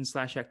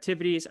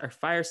invention/activities, our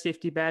fire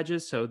safety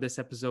badges. So this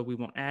episode, we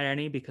won't add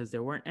any because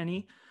there weren't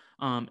any.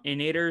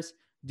 Innators,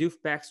 doof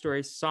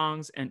backstories,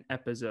 songs, and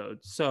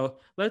episodes. So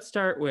let's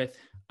start with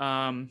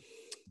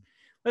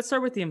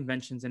the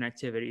inventions and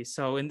activities.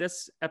 So in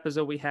this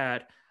episode, we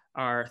had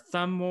our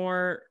thumb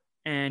war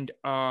and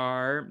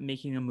our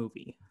making a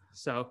movie.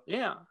 So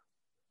yeah,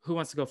 who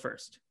wants to go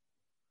first?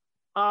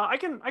 I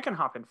can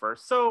hop in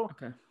first. So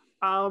Okay.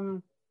 I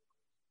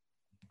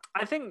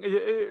think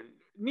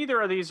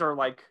neither of these are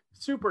like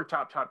super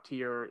top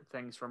tier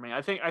things for me.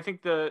 I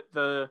think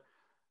the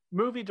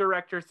movie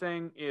director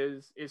thing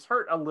is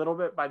hurt a little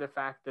bit by the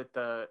fact that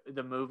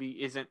the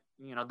movie isn't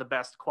the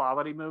best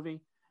quality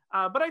movie.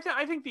 But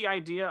I think the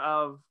idea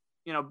of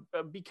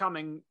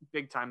becoming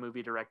big time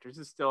movie directors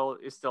is still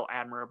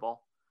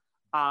admirable.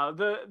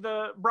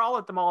 The brawl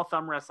at the mall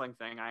thumb wrestling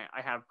thing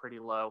I have pretty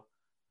low,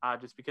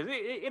 just because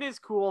it is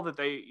cool that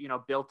they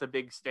built a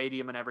big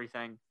stadium and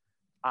everything.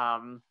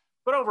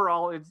 But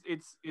overall,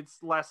 it's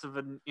less of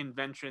an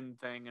invention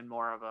thing and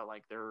more of a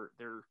like they're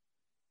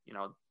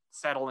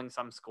settling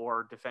some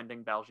score,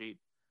 defending Baljeet.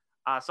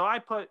 So I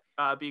put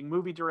being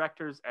movie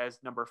directors as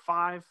number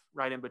 5,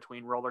 right in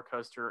between Roller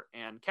Coaster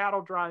and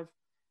Cattle Drive.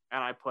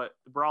 And I put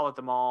the Brawl at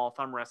the Mall,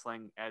 thumb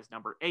wrestling as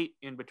number 8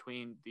 in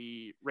between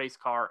the race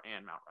car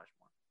and Mount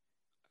Rushmore.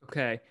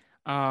 Okay.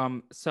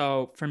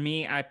 So for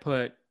me, I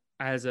put,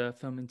 as a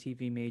film and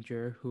TV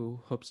major who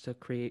hopes to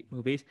create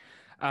movies,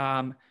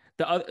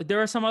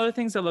 there are some other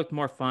things that looked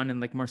more fun and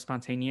like more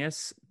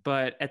spontaneous.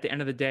 But at the end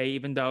of the day,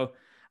 even though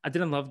I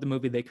didn't love the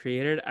movie they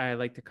created, I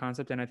like the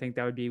concept, and I think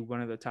that would be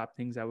one of the top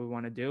things I would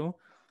want to do.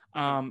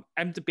 I'm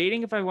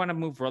debating if I want to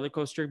move roller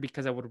coaster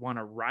because I would want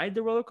to ride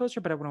the roller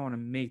coaster, but I wouldn't want to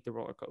make the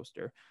roller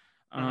coaster.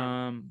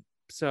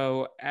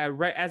 So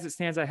right as it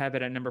stands, I have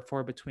it at number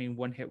 4 between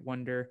One Hit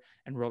Wonder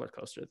and Roller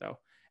Coaster, though.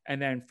 And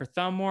then for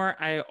Thumb War,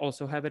 I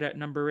also have it at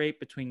number 8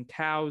 between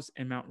Cows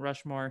and Mount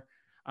Rushmore,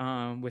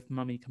 with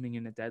Mummy coming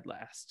in at dead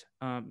last.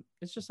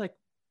 It's just like,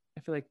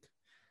 I feel like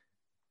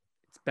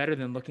it's better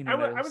than looking at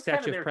I a was kind statue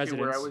of of there too,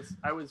 where presidents.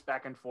 I was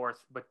back and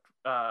forth, but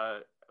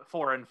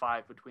 4 and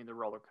 5 between the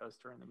roller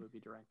coaster and the movie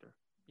director.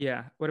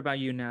 Yeah. What about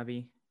you,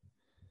 Navi?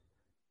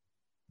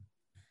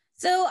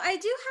 So I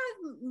do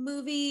have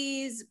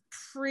movies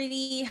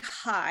pretty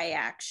high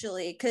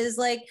actually, because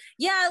like,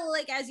 yeah,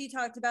 like as you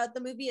talked about,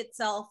 the movie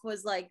itself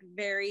was like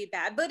very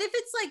bad. But if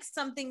it's like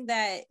something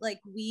that like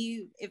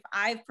if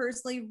I've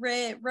personally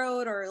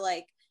wrote or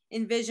like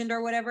envisioned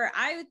or whatever,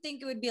 I would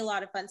think it would be a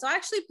lot of fun. So I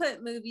actually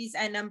put movies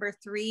at number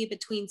 3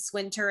 between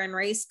Swinter and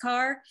Race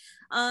Car.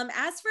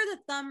 As for the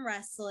thumb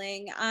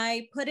wrestling,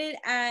 I put it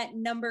at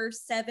number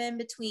 7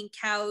 between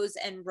Cows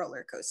and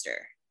Roller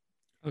Coaster.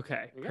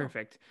 Okay, There you go.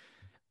 perfect.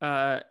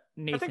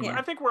 Nathan.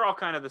 I think we're all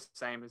kind of the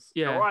same. As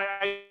Yeah. Well,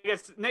 I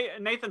guess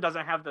Nathan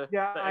doesn't have the.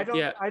 Yeah,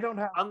 the- I don't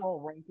have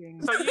full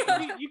rankings. So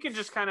you can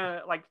just kind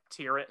of like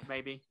tier it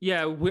maybe.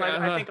 Yeah,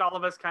 I think all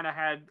of us kind of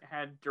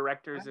had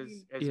directors I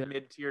mean, as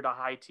mid tier to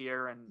high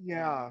tier, and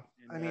yeah,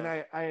 and, I mean,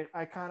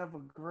 I kind of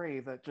agree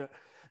that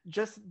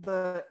just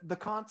the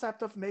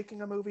concept of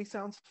making a movie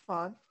sounds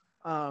fun.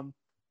 So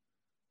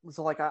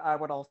like I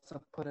would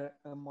also put it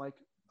in like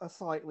a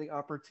slightly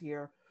upper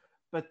tier,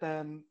 but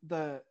then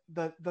the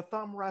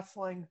thumb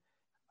wrestling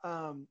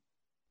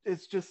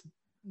is just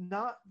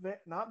not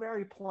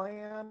very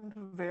planned,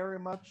 very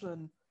much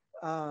an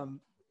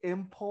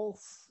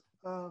impulse,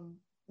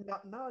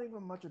 not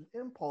even much an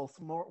impulse,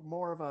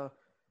 more of a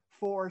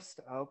forced,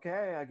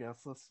 okay, I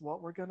guess that's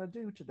what we're gonna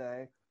do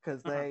today,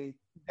 because they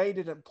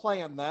didn't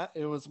plan that.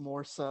 It was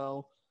more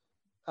so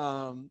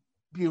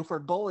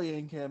Buford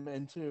bullying him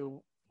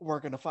into, we're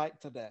gonna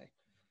fight today.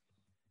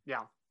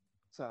 yeah.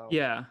 So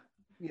yeah.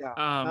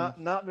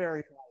 Not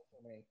very high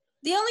for me.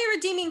 The only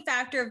redeeming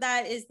factor of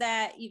that is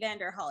that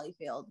Evander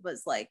Holyfield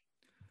was like,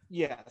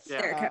 Yes,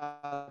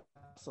 Yeah.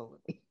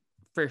 absolutely.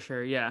 For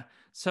sure, yeah.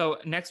 So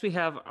next we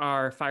have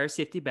our fire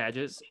safety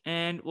badges,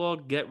 and we'll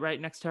get right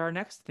next to our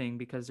next thing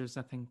because there's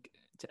nothing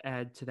to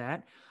add to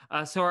that.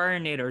 So our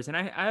innators, and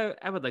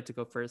I would like to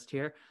go first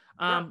here.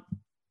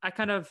 I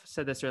kind of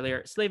said this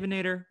earlier.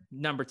 Slavinator,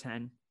 number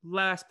 10,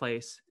 last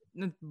place.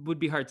 It would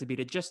be hard to beat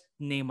it. Just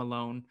name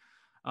alone.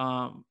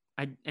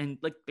 And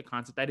like the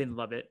concept, I didn't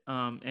love it.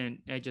 And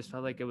I just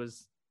felt like it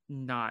was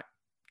not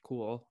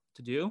cool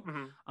to do.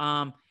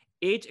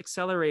 Age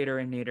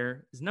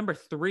Accelerator-inator is number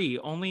 3,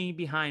 only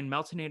behind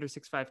Meltonator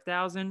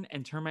 65000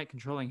 and Termite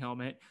Controlling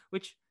Helmet,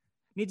 which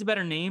needs a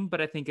better name,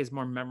 but I think is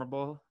more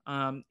memorable.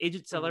 Age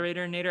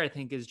Accelerator-inator, I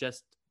think, is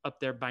just up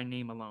there by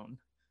name alone.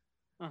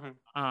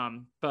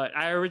 But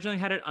I originally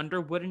had it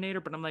under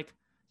Woodinator, but I'm like,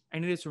 I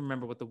need to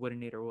remember what the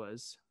Woodinator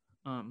was.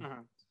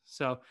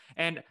 So,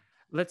 and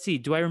let's see,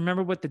 do I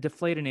remember what the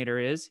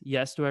Deflatinator is?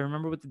 Yes. Do I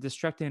remember what the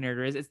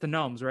Destructinator is? It's the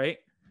gnomes, right?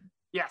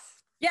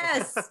 Yes.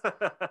 yes.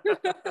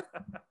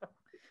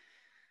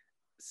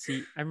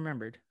 See, I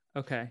remembered.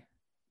 Okay.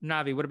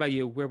 Navi, what about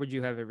you? Where would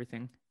you have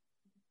everything?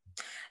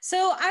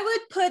 So I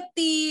would put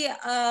the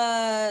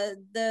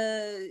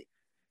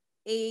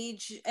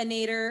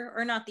Age-inator,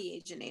 or not the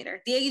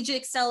Age-inator, the Age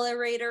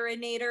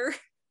Accelerator-inator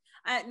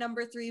at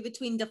number 3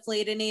 between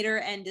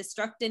Deflatinator and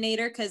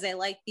Destructinator, because I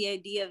like the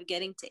idea of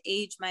getting to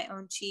age my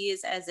own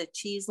cheese as a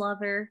cheese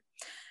lover.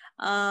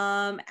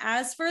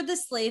 As for the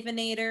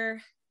Slavinator,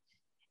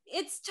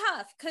 it's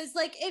tough because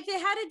like if it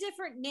had a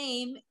different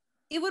name,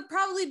 it would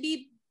probably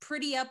be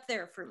pretty up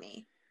there for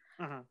me.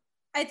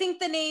 I think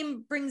the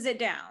name brings it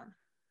down.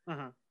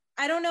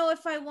 I don't know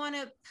if I want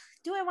to.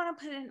 Do I want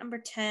to put it at number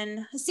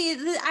 10? See,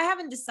 I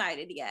haven't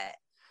decided yet.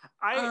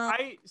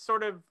 I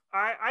sort of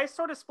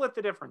split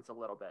the difference a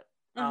little bit.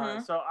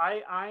 So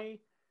I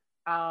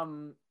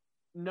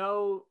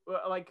know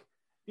like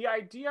the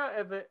idea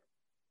of it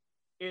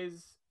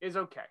is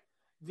okay.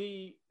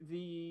 The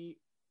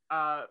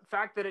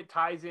fact that it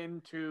ties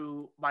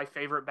into my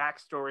favorite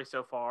backstory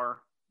so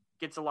far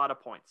gets a lot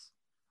of points.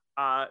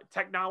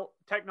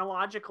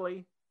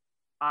 Technologically,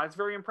 it's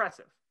very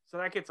impressive, so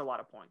that gets a lot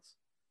of points.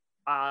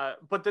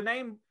 But the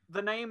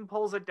name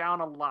pulls it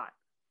down a lot.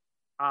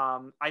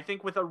 I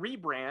think with a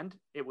rebrand,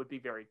 it would be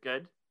very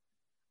good.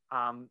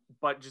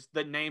 But just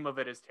the name of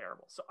it is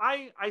terrible. So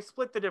I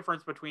split the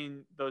difference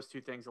between those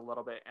two things a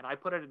little bit, and I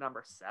put it at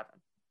number 7,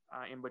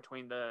 in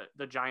between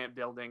the giant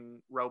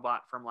building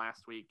robot from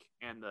last week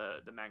and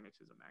the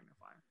magnetism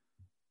magnifier.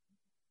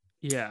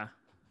 Yeah.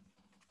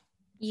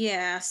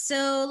 Yeah.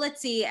 So let's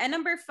see. At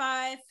number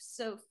 5,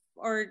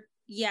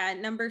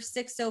 number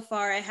 6 so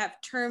far, I have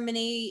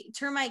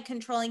Termite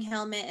Controlling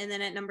Helmet, and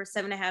then at number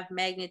 7 I have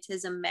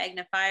Magnetism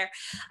Magnifier.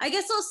 I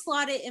guess I'll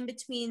slot it in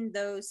between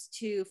those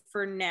two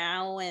for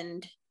now,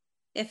 and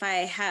if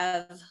I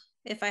have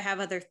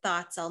other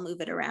thoughts, I'll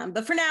move it around.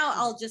 But for now,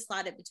 I'll just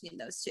slot it between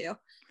those two.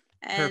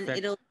 and Perfect.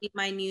 it'll be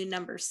my new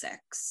number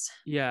 6.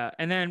 Yeah.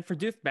 And then for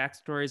Doof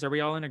backstories, are we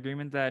all in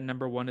agreement that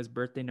number 1 is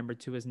birthday, number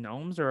 2 is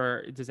gnomes,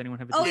 or does anyone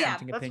have a Oh, yeah.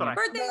 dissenting That's opinion? what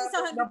I- Birthday is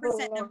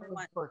 100% number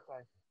 1.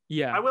 Birthday.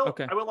 Yeah. I will.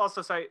 Okay. I will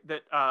also say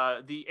that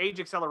the Age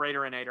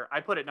Accelerator-inator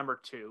I put at number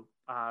 2,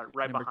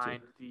 right Number 2.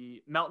 behind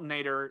the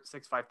Meltonator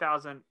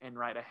 65000 and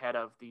right ahead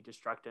of the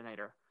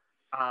Destructinator.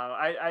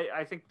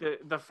 I think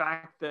the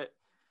fact that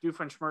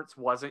Doofenshmirtz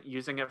wasn't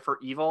using it for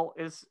evil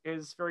is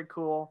very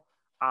cool.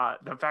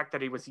 The fact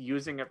that he was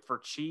using it for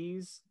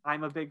cheese,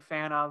 I'm a big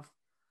fan of.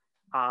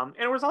 And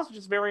it was also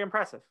just very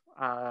impressive.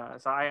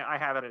 So I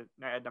have it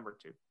at number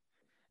 2.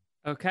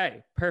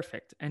 Okay,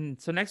 perfect.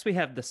 And so next we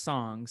have the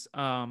songs.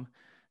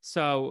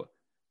 So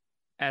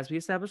as we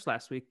established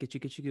last week, Get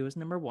You Goo is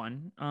number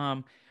 1.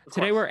 Today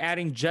course. we're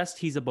adding just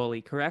He's a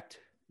Bully, correct?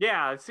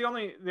 Yeah, it's the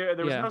only there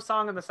was Yeah. no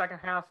song in the second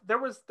half. There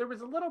was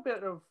a little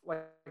bit of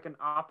like an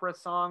opera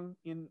song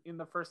in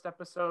the first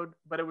episode,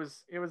 but it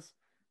was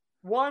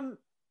one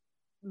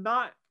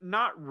not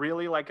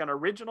really like an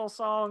original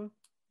song,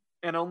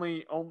 and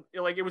only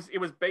like it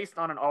was based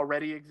on an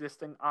already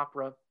existing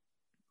opera.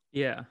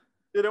 Yeah.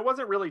 It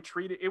wasn't really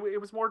treated.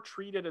 It was more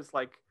treated as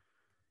like,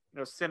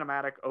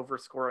 cinematic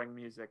overscoring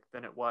music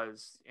than it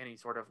was any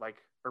sort of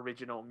like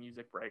original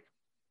music break.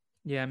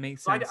 Yeah,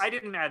 makes So sense. I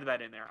didn't add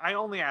that in there. I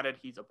only added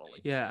He's a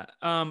Bully. Yeah.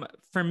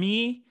 For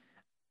me,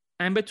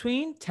 I'm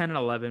between 10 and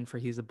 11 for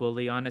He's a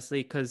Bully,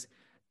 honestly, because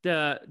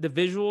the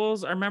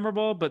visuals are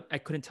memorable, but I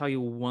couldn't tell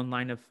you one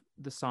line of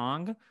the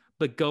song.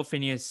 But Go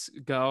Phineas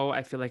Go,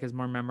 I feel like is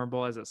more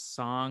memorable as a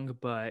song,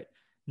 but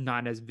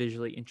not as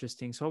visually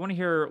interesting. So I want to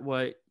hear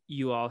what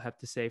you all have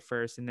to say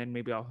first, and then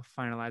maybe I'll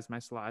finalize my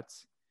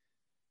slots.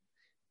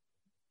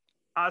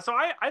 So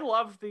I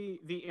love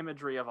the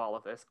imagery of all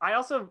of this. I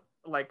also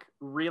like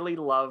really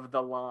love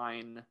the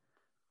line,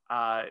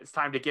 it's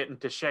time to get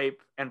into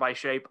shape, and by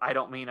shape I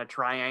don't mean a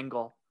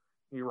triangle.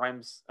 He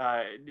rhymes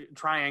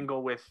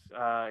triangle with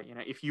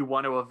if you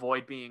want to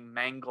avoid being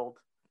mangled.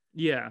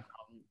 Yeah.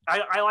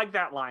 I like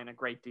that line a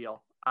great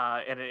deal.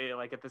 And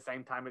like at the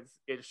same time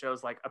it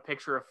shows like a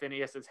picture of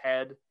Phineas's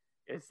head.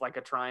 It's like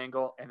a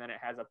triangle, and then it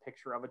has a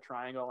picture of a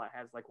triangle. It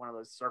has like one of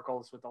those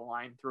circles with a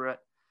line through it.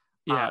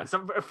 Yeah.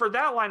 So for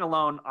that line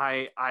alone,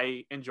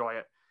 I enjoy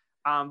it.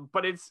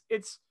 But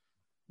it's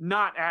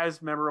not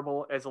as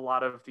memorable as a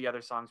lot of the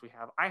other songs we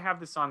have. I have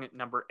the song at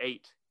number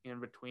 8,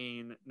 in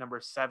between number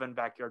 7,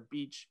 Backyard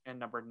Beach, and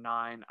number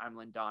 9, I'm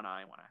Lindana,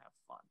 I Want to Have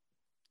Fun.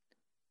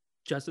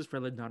 Justice for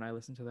Lindana. I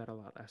listened to that a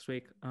lot last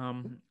week.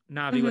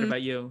 Navi, what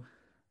about you?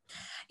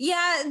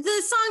 Yeah,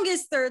 the song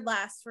is third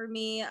last for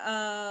me.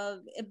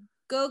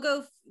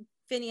 Go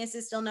Phineas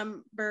is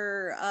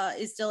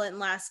still in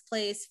last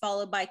place,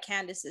 followed by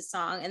Candace's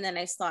song, and then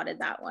I slotted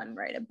that one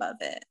right above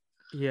it.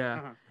 Yeah.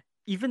 Uh-huh.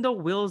 Even though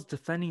Will's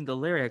defending the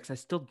lyrics, I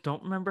still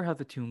don't remember how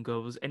the tune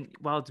goes. And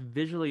while it's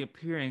visually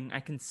appearing,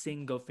 I can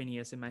sing Go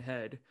Phineas in my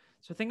head.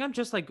 So I think I'm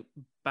just like,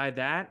 by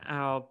that,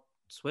 I'll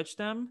switch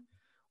them.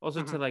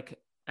 Also to like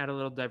add a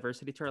little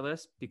diversity to our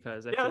list,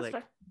 because I feel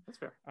like that's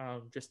fair.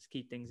 Just to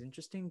keep things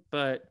interesting.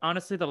 But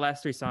honestly, the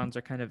last 3 songs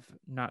are kind of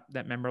not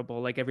that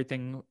memorable. Like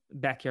everything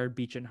Backyard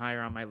Beach and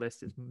higher on my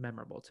list is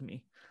memorable to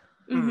me.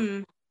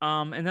 Mm-hmm.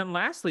 And then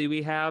lastly,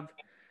 we have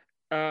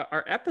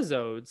our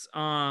episodes.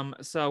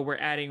 So we're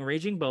adding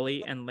Raging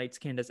Bully and Lights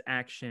Candace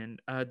Action.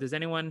 Does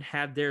anyone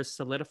have theirs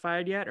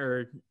solidified yet,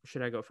 or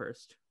should I go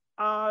first?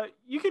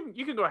 You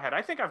can go ahead.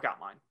 I think I've got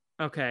mine.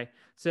 Okay,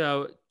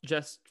 so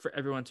just for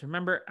everyone to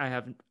remember, I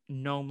have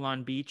Gnome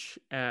Lawn Beach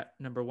at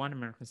number 1. I'm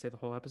not going to say the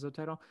whole episode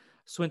title.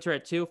 Swinter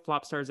at 2,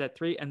 Flop Stars at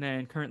 3, and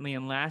then currently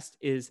in last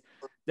is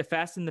The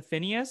Fast and the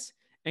Phineas.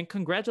 And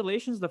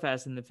congratulations, The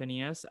Fast and the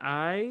Phineas.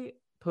 I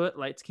put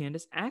Lights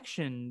Candace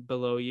Action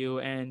below you,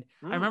 and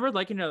I remember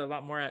liking it a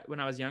lot more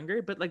when I was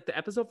younger, but like the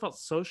episode felt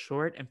so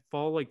short and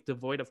like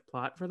devoid of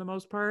plot for the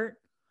most part,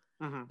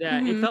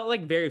 that it felt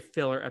like very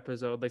filler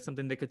episode, like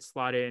something they could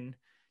slot in,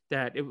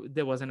 that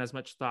there wasn't as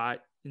much thought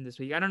in this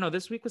week. I don't know,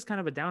 this week was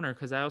kind of a downer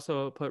because I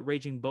also put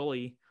Raging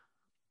Bully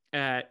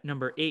at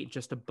number 8,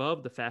 just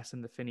above The Fast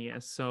and the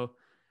Phineas. So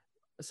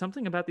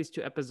something about these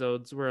 2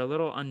 episodes were a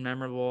little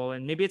unmemorable,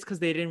 and maybe it's because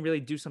they didn't really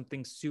do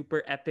something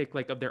super epic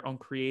like of their own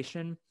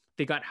creation.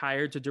 They got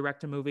hired to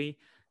direct a movie.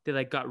 They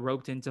like got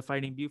roped into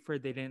fighting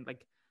Buford. They didn't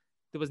like,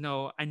 there was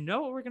no, I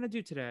know what we're going to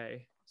do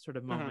today sort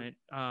of moment.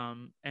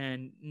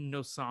 And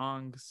no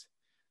songs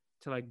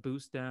to like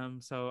boost them.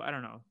 So I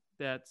don't know.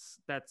 That's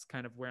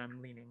kind of where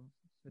I'm leaning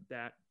with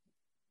that.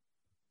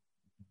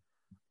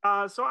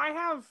 So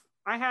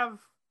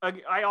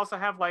I also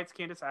have Lights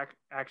Candace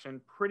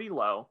Action pretty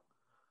low.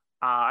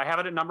 I have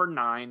it at number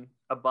 9,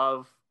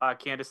 above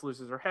Candace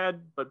Loses Her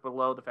Head, but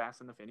below The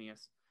Fast and the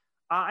Phineas.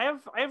 I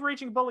have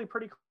Raging Bully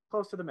pretty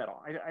close to the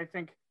middle. I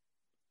think,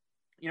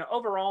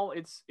 overall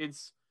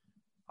it's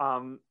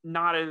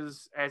not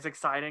as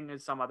exciting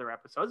as some other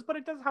episodes, but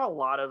it does have a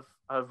lot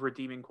of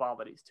redeeming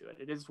qualities to it.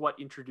 It is what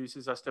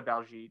introduces us to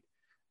Baljeet.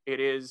 It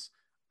is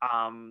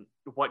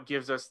what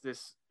gives us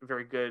this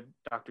very good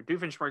Dr.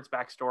 Doofenshmirtz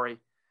backstory.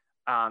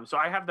 So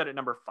I have that at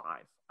number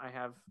 5. I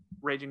have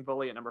Raging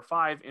Bully at number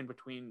 5, in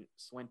between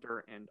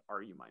Swinter and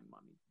Are You My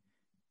Mummy?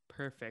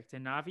 Perfect.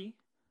 And Navi?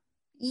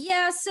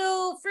 Yeah,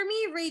 so for me,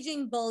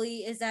 Raging Bully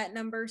is at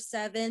number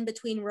 7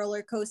 between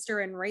Roller Coaster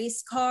and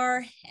Race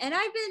Car. And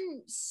I've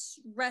been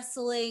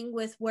wrestling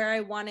with where I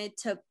wanted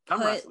to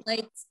put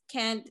Lights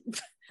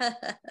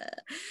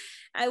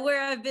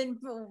where I've been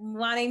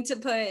wanting to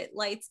put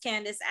Lights,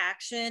 Candace,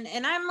 Action.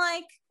 And I'm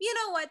like, you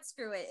know what?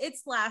 Screw it.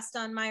 It's last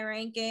on my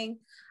ranking.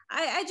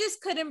 I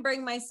just couldn't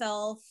bring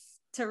myself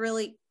to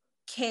really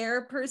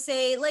care per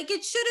se. Like,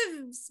 it should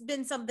have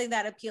been something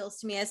that appeals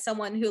to me as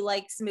someone who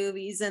likes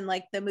movies and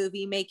like the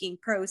movie making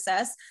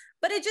process,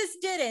 but it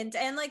just didn't.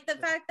 And like the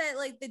fact that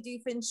like the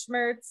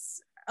Doofenshmirtz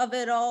of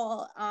it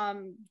all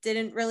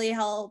didn't really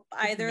help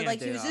either.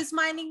 Like, he was just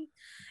minding,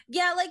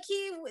 like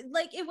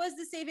it was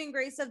the saving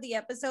grace of the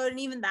episode, and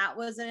even that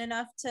wasn't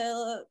enough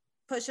to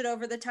push it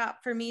over the top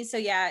for me. So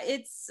yeah,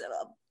 it's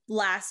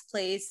last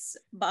place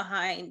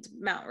behind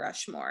Mount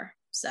Rushmore.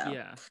 So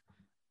yeah.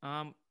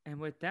 And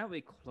with that,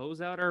 we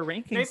close out our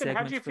ranking. Nathan,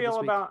 how do you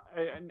feel about?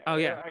 Go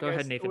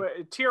ahead, Nathan.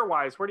 Tier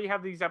wise, where do you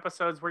have these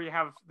episodes? Where do you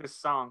have this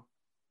song?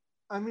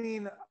 I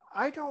mean,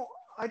 I don't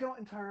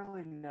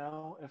entirely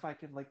know if I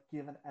could like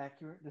give an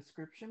accurate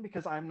description,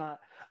 because I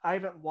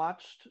haven't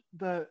watched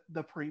the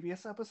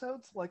previous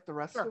episodes like the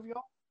rest of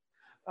y'all.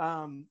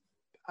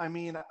 I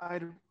mean,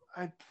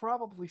 I'd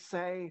probably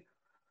say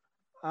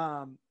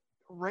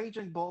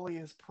Raging Bully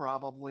is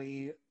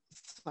probably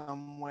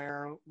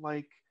somewhere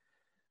like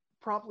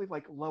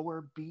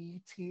lower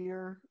B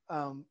tier,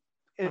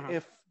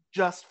 if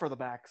just for the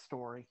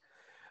backstory.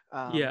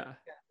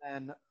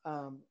 And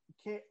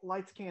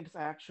Lights, Candace,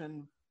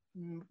 Action,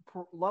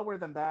 lower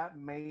than that,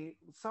 may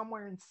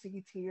somewhere in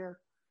C tier,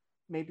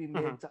 maybe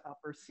mid to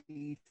upper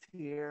C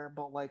tier,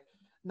 but like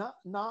not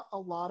a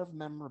lot of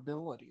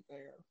memorability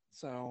there.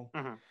 So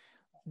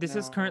this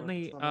is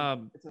currently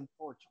it's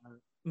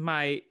unfortunate.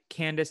 My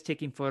Candace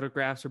taking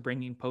photographs or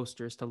bringing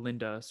posters to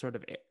Linda sort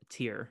of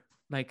tier,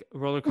 like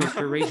Roller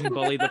Coaster, Raging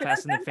Bully, The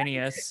Fast and the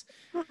Phineas,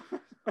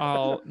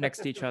 all next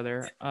to each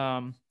other.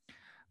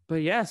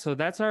 But yeah, so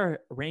that's our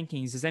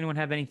rankings. Does anyone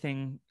have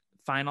anything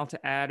final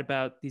to add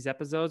about these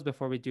episodes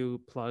before we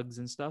do plugs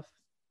and stuff?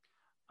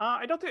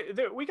 I don't think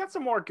we got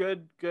some more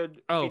good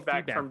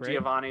feedback from right?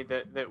 Giovanni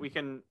that we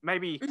can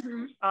maybe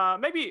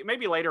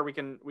maybe later we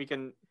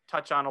can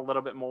touch on a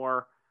little bit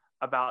more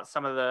about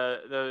some of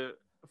the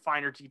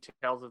finer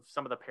details of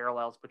some of the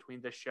parallels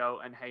between this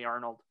show and Hey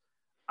Arnold,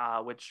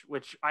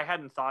 which I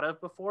hadn't thought of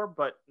before,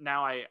 but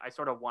now I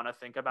sort of want to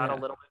think about a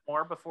little bit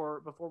more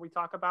before we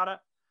talk about it.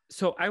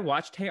 So I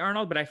watched Hey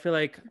Arnold, but I feel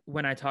like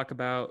when I talk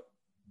about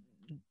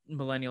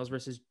millennials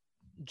versus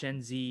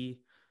Gen Z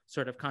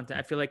sort of content,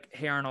 I feel like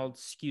Hey Arnold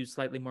skews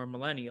slightly more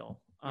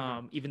millennial.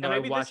 Even though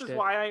maybe I watched this is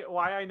it,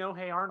 why I know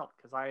Hey Arnold,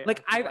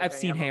 because I've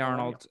seen Hey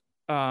Arnold,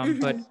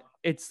 but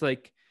it's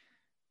like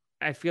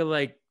I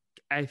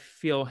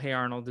feel Hey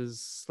Arnold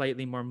is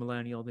slightly more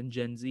millennial than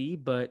Gen Z,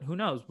 but who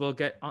knows? We'll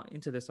get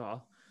into this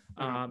all.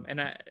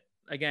 And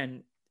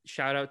again,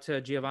 shout out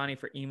to Giovanni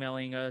for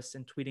emailing us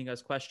and tweeting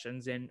us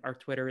questions, and our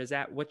Twitter is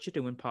at Whatcha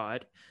Doin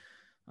Pod.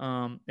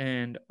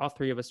 And all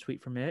three of us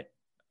tweet from it.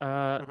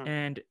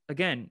 And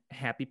again,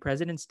 happy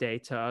President's Day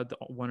to the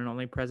one and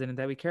only president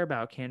that we care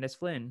about, Candace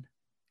Flynn.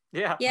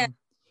 Yeah.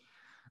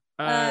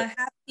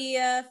 Happy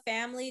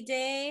Family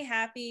Day,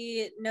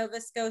 happy Nova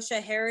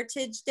Scotia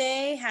Heritage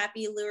Day,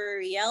 happy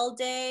L'Oreal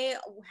Day,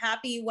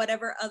 happy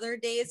whatever other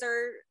days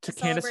are to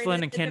Candace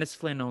Flynn and Candace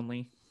Flynn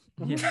only.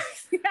 Yeah.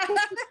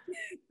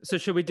 So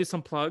should we do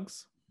some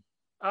plugs?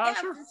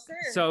 Sure.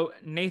 So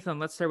Nathan,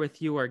 let's start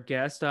with you, our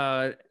guest.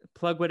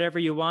 Plug whatever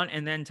you want,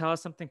 and then tell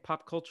us something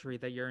pop culture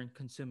that you're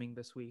consuming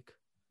this week.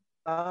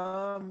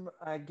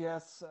 I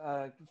guess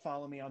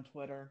follow me on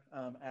Twitter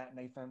at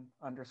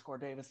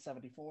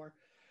Nathan_Davis74.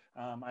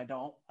 I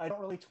don't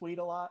really tweet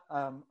a lot.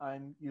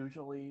 I'm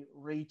usually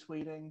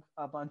retweeting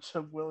a bunch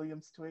of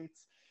Williams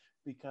tweets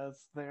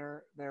because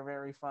they're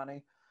very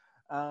funny.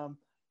 You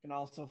can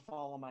also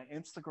follow my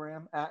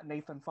Instagram at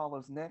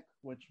NathanFollowsNick,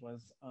 which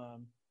was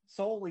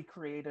solely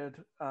created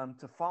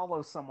to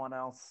follow someone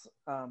else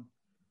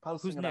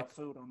posting about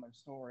food on their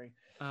story.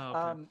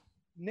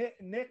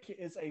 Nick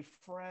is a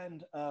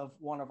friend of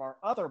one of our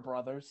other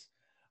brothers,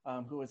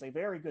 who is a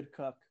very good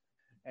cook,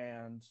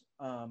 and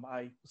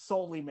I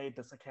solely made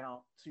this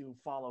account to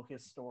follow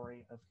his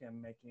story of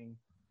him making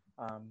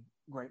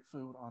great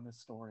food on his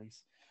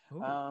stories.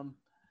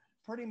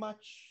 Pretty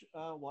much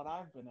what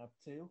I've been up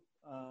to.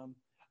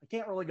 I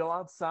can't really go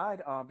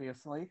outside,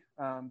 obviously,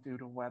 due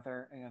to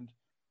weather and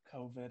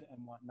COVID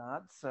and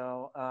whatnot.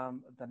 So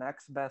the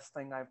next best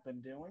thing I've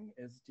been doing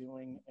is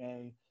doing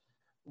a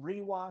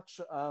rewatch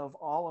of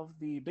all of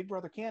the Big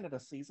Brother Canada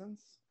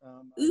seasons.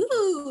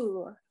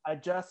 I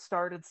just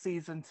started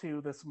season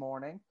 2 this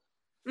morning.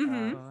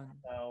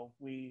 So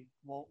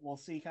we'll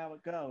see how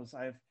it goes.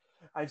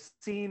 I've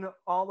seen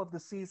all of the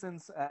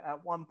seasons at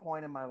one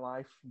point in my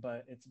life,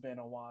 but it's been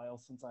a while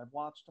since I've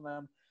watched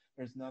them.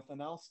 There's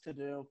nothing else to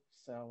do,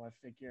 so I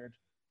figured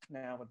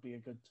now would be a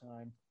good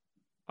time.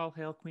 All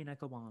hail Queen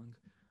Ekawang.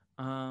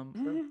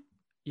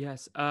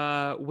 Yes.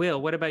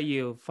 Will, what about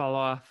you? Fall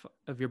off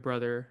of your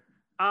brother.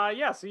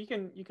 Yeah, so you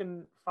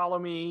can follow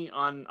me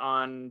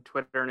on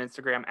Twitter and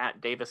Instagram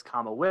at Davis,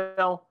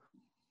 Will.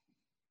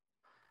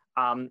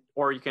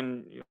 Or you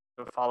can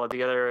follow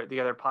the other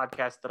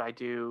podcast that I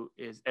do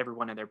is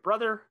Everyone and Their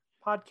Brother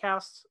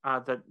podcast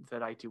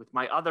that I do with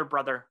my other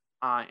brother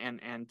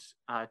and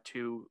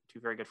two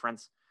very good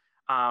friends.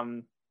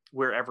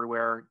 We're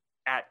everywhere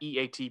at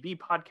EATB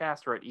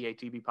Podcast or at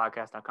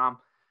eatbpodcast.com.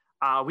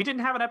 We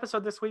didn't have an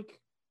episode this week.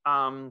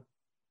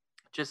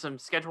 Just some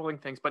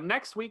scheduling things, but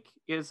next week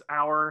is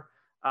our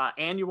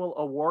annual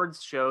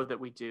awards show that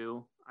we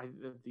do,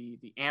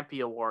 the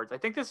AMPI Awards. I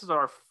think this is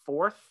our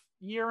 4th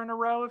year in a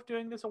row of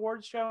doing this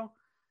awards show.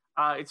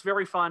 It's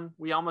very fun.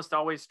 We almost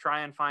always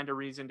try and find a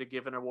reason to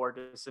give an award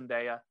to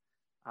Zendaya.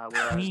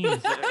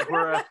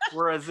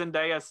 We're a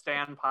Zendaya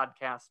stan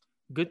podcast.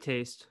 Good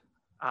taste.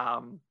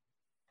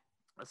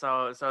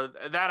 So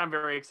that I'm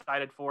very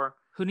excited for.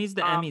 Who needs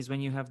the Emmys when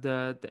you have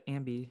the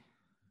Ambi?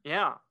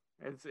 Yeah,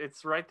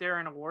 it's right there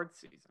in awards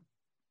season.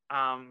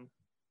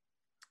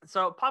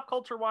 So pop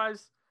culture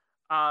wise,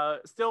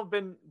 still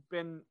been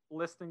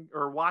listening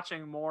or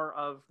watching more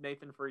of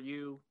Nathan For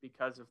You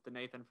because of the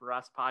Nathan For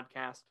Us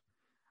podcast.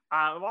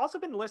 I've also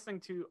been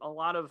listening to a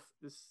lot of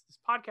this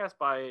podcast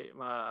by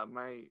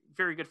my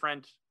very good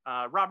friend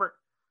Robert.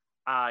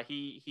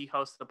 He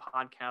hosts a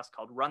podcast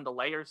called Run the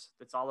Layers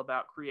that's all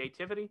about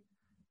creativity,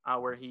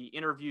 where he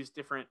interviews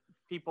different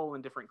people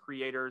and different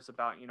creators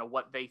about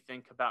what they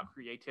think about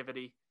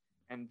creativity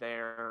and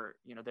their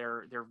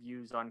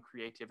views on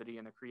creativity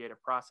and the creative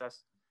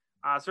process.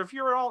 So if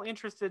you're all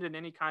interested in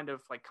any kind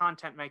of like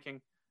content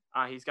making,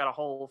 he's got a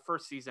whole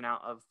first season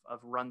out of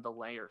Run the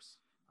Layers.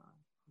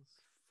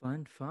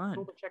 Fun.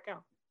 Cool to check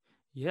out.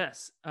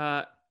 Yes.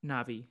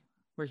 Navi,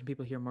 where can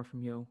people hear more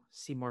from you,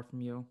 see more from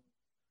you?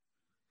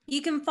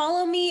 You can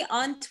follow me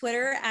on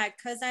Twitter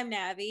at Cause I'm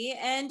Navi.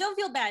 And don't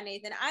feel bad,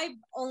 Nathan. I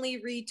only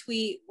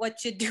retweet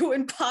Whatcha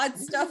Doin pod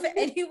stuff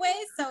anyway,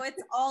 so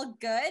it's all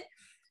good.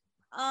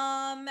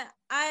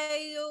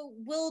 I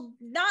will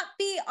not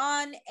be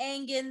on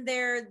Angin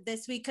there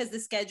this week because the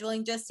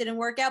scheduling just didn't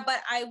work out,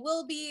 but I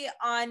will be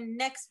on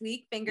next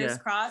week, fingers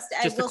crossed.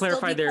 Just to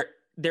clarify,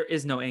 there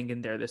is no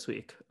Angin there this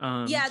week.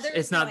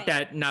 It's not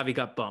that Navi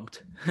got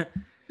bumped.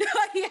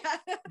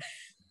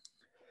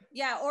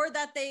 Yeah, or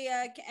that they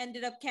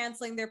ended up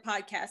canceling their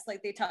podcast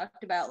like they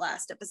talked about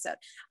last episode.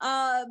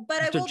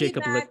 But after I will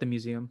Jacob be back. lit the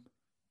museum.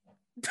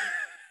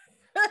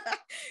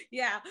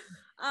 Yeah.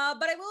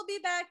 But I will be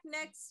back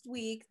next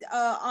week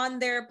on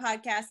their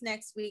podcast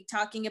next week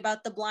talking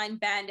about the Blind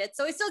Bandit.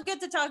 So I still get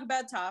to talk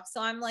about Toph.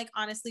 So I'm like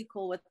honestly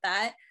cool with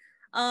that.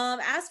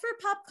 As for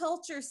pop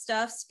culture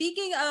stuff,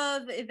 speaking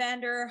of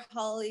Evander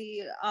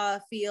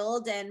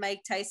Holyfield and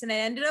Mike Tyson, I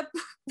ended up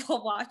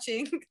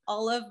watching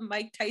all of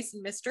Mike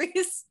Tyson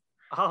Mysteries.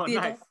 Oh,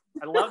 nice.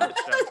 I love this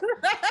show.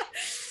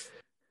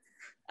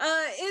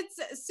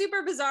 It's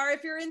super bizarre.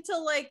 If you're into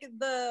like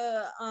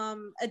the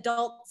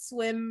Adult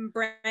Swim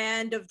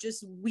brand of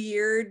just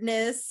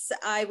weirdness,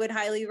 I would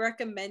highly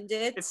recommend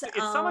it. It's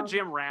some of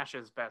Jim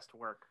Rash's best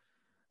work.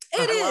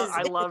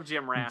 I love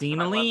Jim Rash. Dean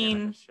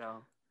Aline.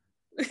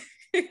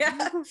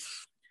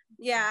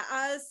 Yeah.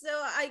 So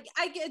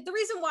I get the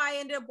reason why I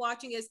ended up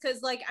watching is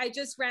because like I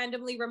just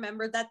randomly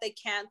remembered that they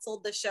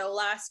canceled the show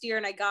last year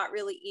and I got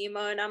really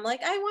emo and I'm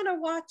like I want to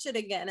watch it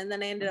again, and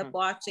then I ended up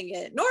watching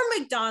it. Norm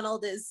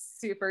Macdonald is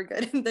super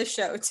good in the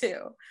show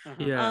too.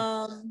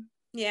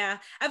 Yeah.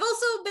 I've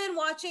also been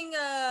watching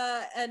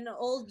an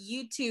old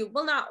YouTube,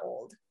 well not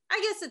old, I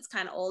guess it's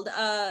kind of old,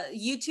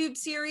 YouTube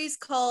series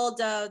called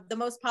The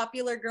Most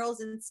Popular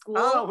Girls in School.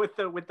 Oh, with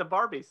the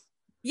Barbies.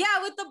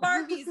 Yeah, with the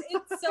Barbies.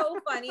 It's so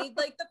funny.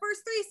 Like the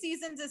first 3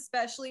 seasons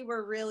especially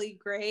were really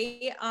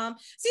great.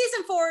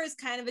 Season 4 is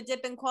kind of a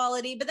dip in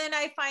quality, but then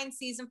I find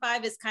season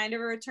 5 is kind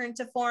of a return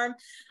to form.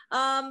 But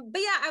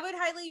yeah, I would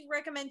highly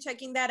recommend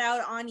checking that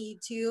out on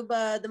YouTube.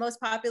 The Most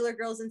Popular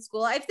Girls in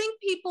School. I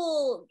think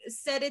people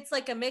said it's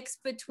like a mix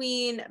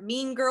between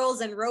Mean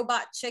Girls and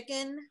Robot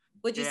Chicken.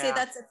 Would you say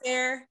that's a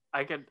fair?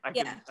 I could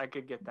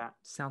get that.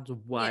 Sounds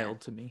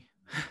wild to me.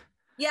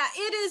 Yeah,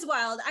 it is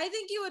wild. I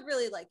think you would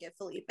really like it,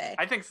 Felipe.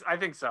 I think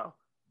so.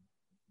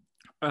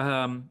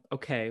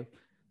 Okay.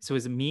 So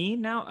is it me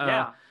now?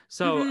 Yeah.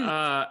 So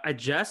I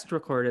just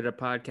recorded a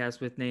podcast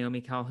with Naomi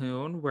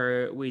Calhoun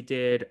where we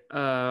did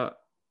a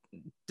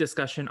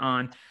discussion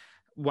on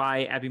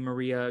why Abby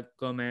Maria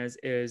Gomez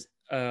is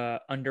a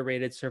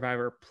underrated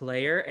Survivor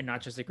player and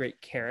not just a great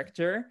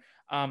character.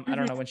 I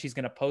don't know when she's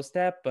going to post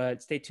that,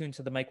 but stay tuned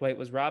to the Mike White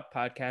Was Rob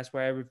podcast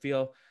where I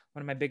reveal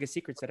one of my biggest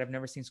secrets that I've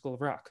never seen School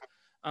of Rock.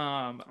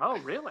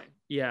 Oh, really?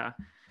 Yeah.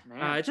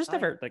 Man, I just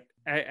never like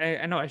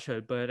I know I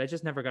should, but I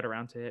just never got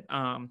around to it.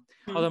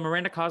 Although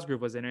Miranda Cosgrove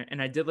was in it, and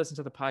I did listen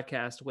to the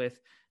podcast with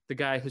the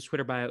guy whose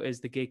Twitter bio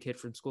is the gay kid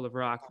from School of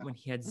Rock when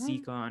he had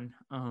Zeke on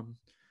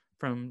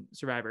from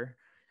Survivor.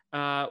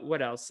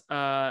 What else?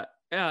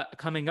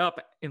 Coming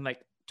up in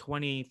like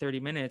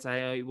 20-30 minutes,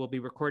 I will be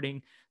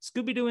recording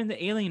Scooby-Doo and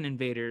the Alien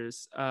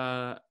Invaders,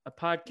 a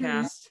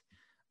podcast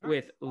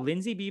with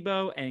Lindsay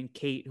Bebo and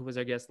Kate, who was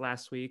our guest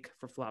last week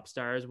for Flop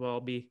Stars. We'll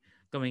be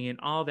going in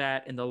all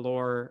that in the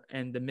lore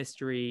and the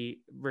mystery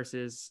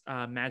versus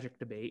magic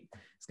debate.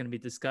 It's going to be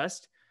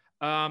discussed.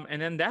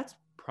 And then that's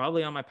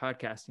probably on my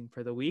podcasting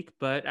for the week,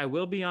 but I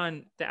will be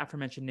on the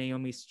aforementioned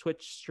Naomi's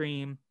Twitch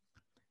stream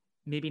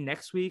maybe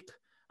next week,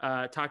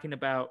 talking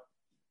about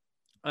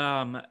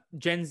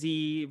Gen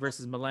Z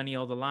versus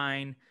Millennial, the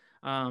line.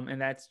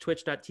 And that's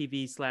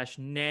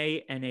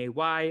twitch.tv/nay, Nay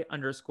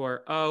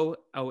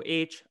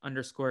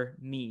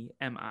 _OOH_me,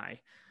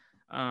 MI.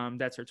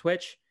 That's her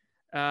Twitch.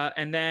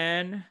 And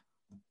then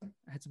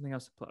I had something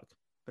else to plug,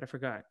 but I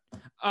forgot.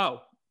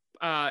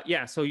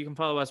 Yeah. So you can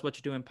follow us, What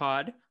You Doing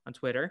Pod on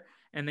Twitter.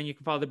 And then you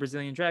can follow the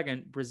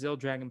Brazil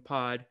Dragon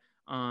Pod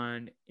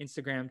on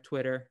Instagram,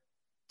 Twitter,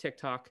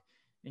 TikTok.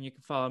 And you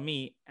can follow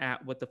me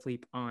at What the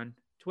Fleep on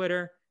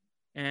Twitter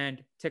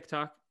and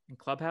TikTok and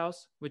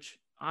Clubhouse, which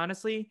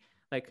honestly,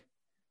 like,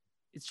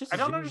 it's just I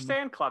don't Zoom.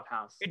 understand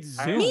Clubhouse. It's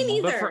I- Zoom, Me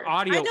neither. but for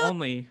audio I don't-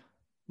 only.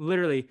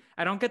 Literally,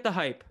 I don't get the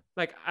hype.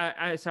 Like,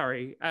 I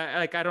sorry.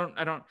 I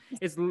don't.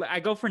 It's I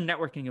go for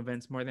networking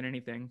events more than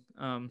anything.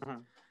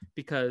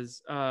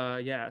 Because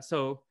yeah.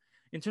 So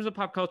in terms of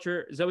pop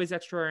culture, Zoe's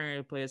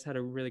Extraordinary Plays had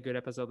a really good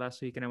episode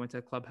last week, and I went to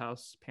a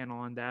Clubhouse panel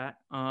on that.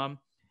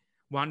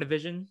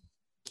 WandaVision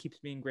keeps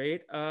being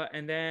great.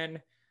 And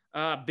then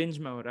Binge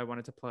Mode I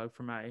wanted to plug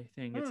for my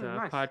thing. It's a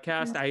Nice.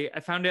 podcast. I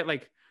found it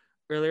like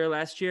earlier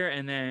last year,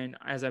 and then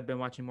as I've been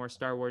watching more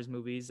Star Wars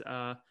movies,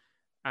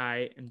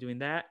 I am doing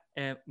that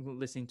and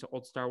listening to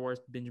old Star Wars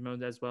Binge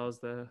Mode as well as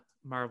the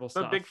Marvel I'm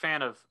stuff. a big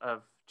fan of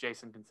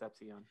Jason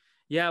Concepcion.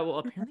 Yeah, well,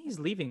 apparently he's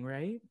leaving,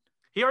 right?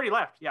 He already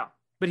left. Yeah.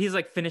 But he's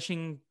like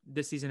finishing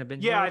this season of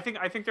Binge Yeah, Mode.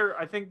 I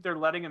think they're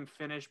letting him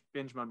finish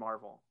Binge Mode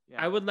Marvel.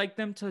 Yeah. I would like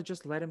them to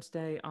just let him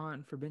stay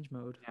on for Binge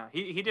Mode. Yeah,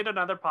 he did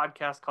another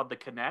podcast called The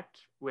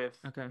Connect with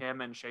Okay.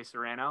 him and Shea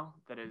Serrano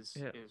that is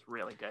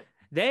really good.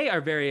 They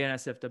are very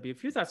NSFW.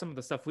 If you thought some of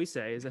the stuff we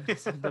say is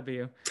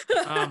NSFW,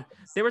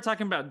 they were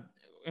talking about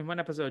in one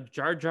episode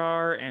Jar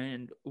Jar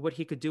and what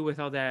he could do with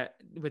all that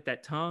with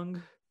that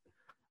tongue.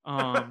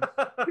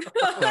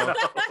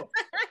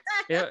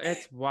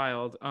 It's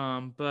wild.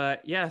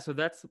 But yeah, so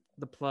that's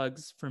the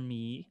plugs for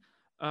me.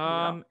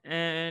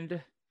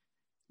 And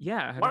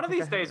yeah, One of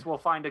these days we'll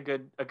find a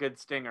good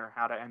stinger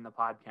how to end the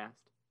podcast.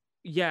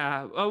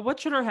 Yeah. What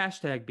should our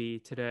hashtag be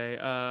today?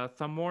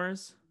 Thumb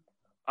Wars?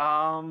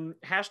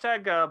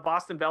 Hashtag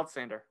Boston Belt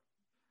Sander.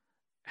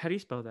 How do you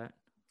spell that?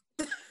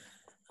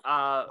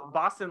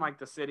 Boston like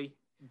the city,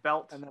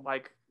 belt And then-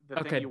 like the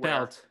Okay, thing you wear.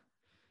 belt.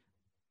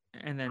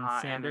 And then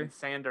And Sander. then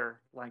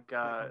Sander like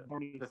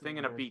the thing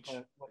in a beach.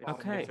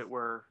 Okay. If it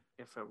were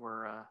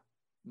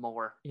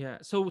more. Yeah.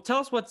 So tell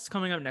us what's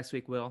coming up next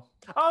week, Will.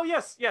 Oh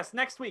yes.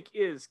 Next week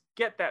is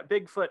Get That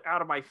Bigfoot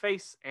Out of My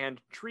Face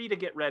and Tree to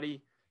Get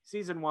Ready,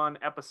 season 1,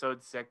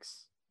 episode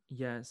 6.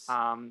 Yes.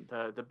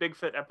 The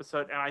Bigfoot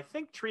episode, and I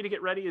think Tree to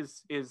Get Ready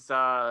is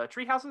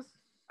tree houses.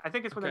 I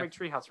think it's when they Okay. make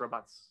tree house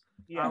robots.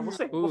 Yeah. We'll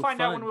see. Ooh, We'll find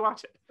out when fun. we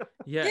watch it.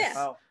 Yes.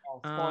 Yeah. Oh,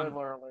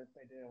 spoiler alert,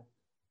 they do.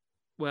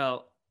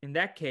 Well, in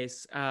that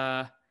case,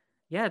 yeah,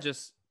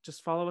 just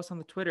follow us on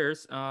the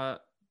Twitters.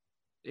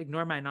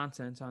 Ignore my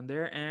nonsense on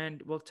there,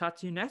 and we'll talk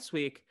to you next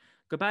week.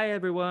 Goodbye,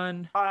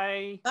 everyone.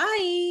 Bye.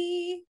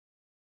 Bye.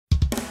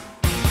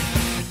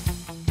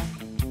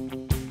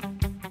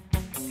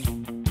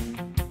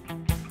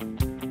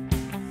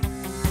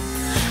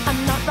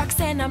 I'm not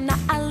Roxanne, I'm not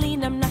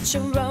Eileen, I'm not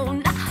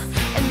Sharona.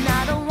 And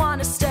I don't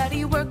wanna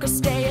study, work, or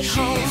stay at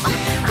home.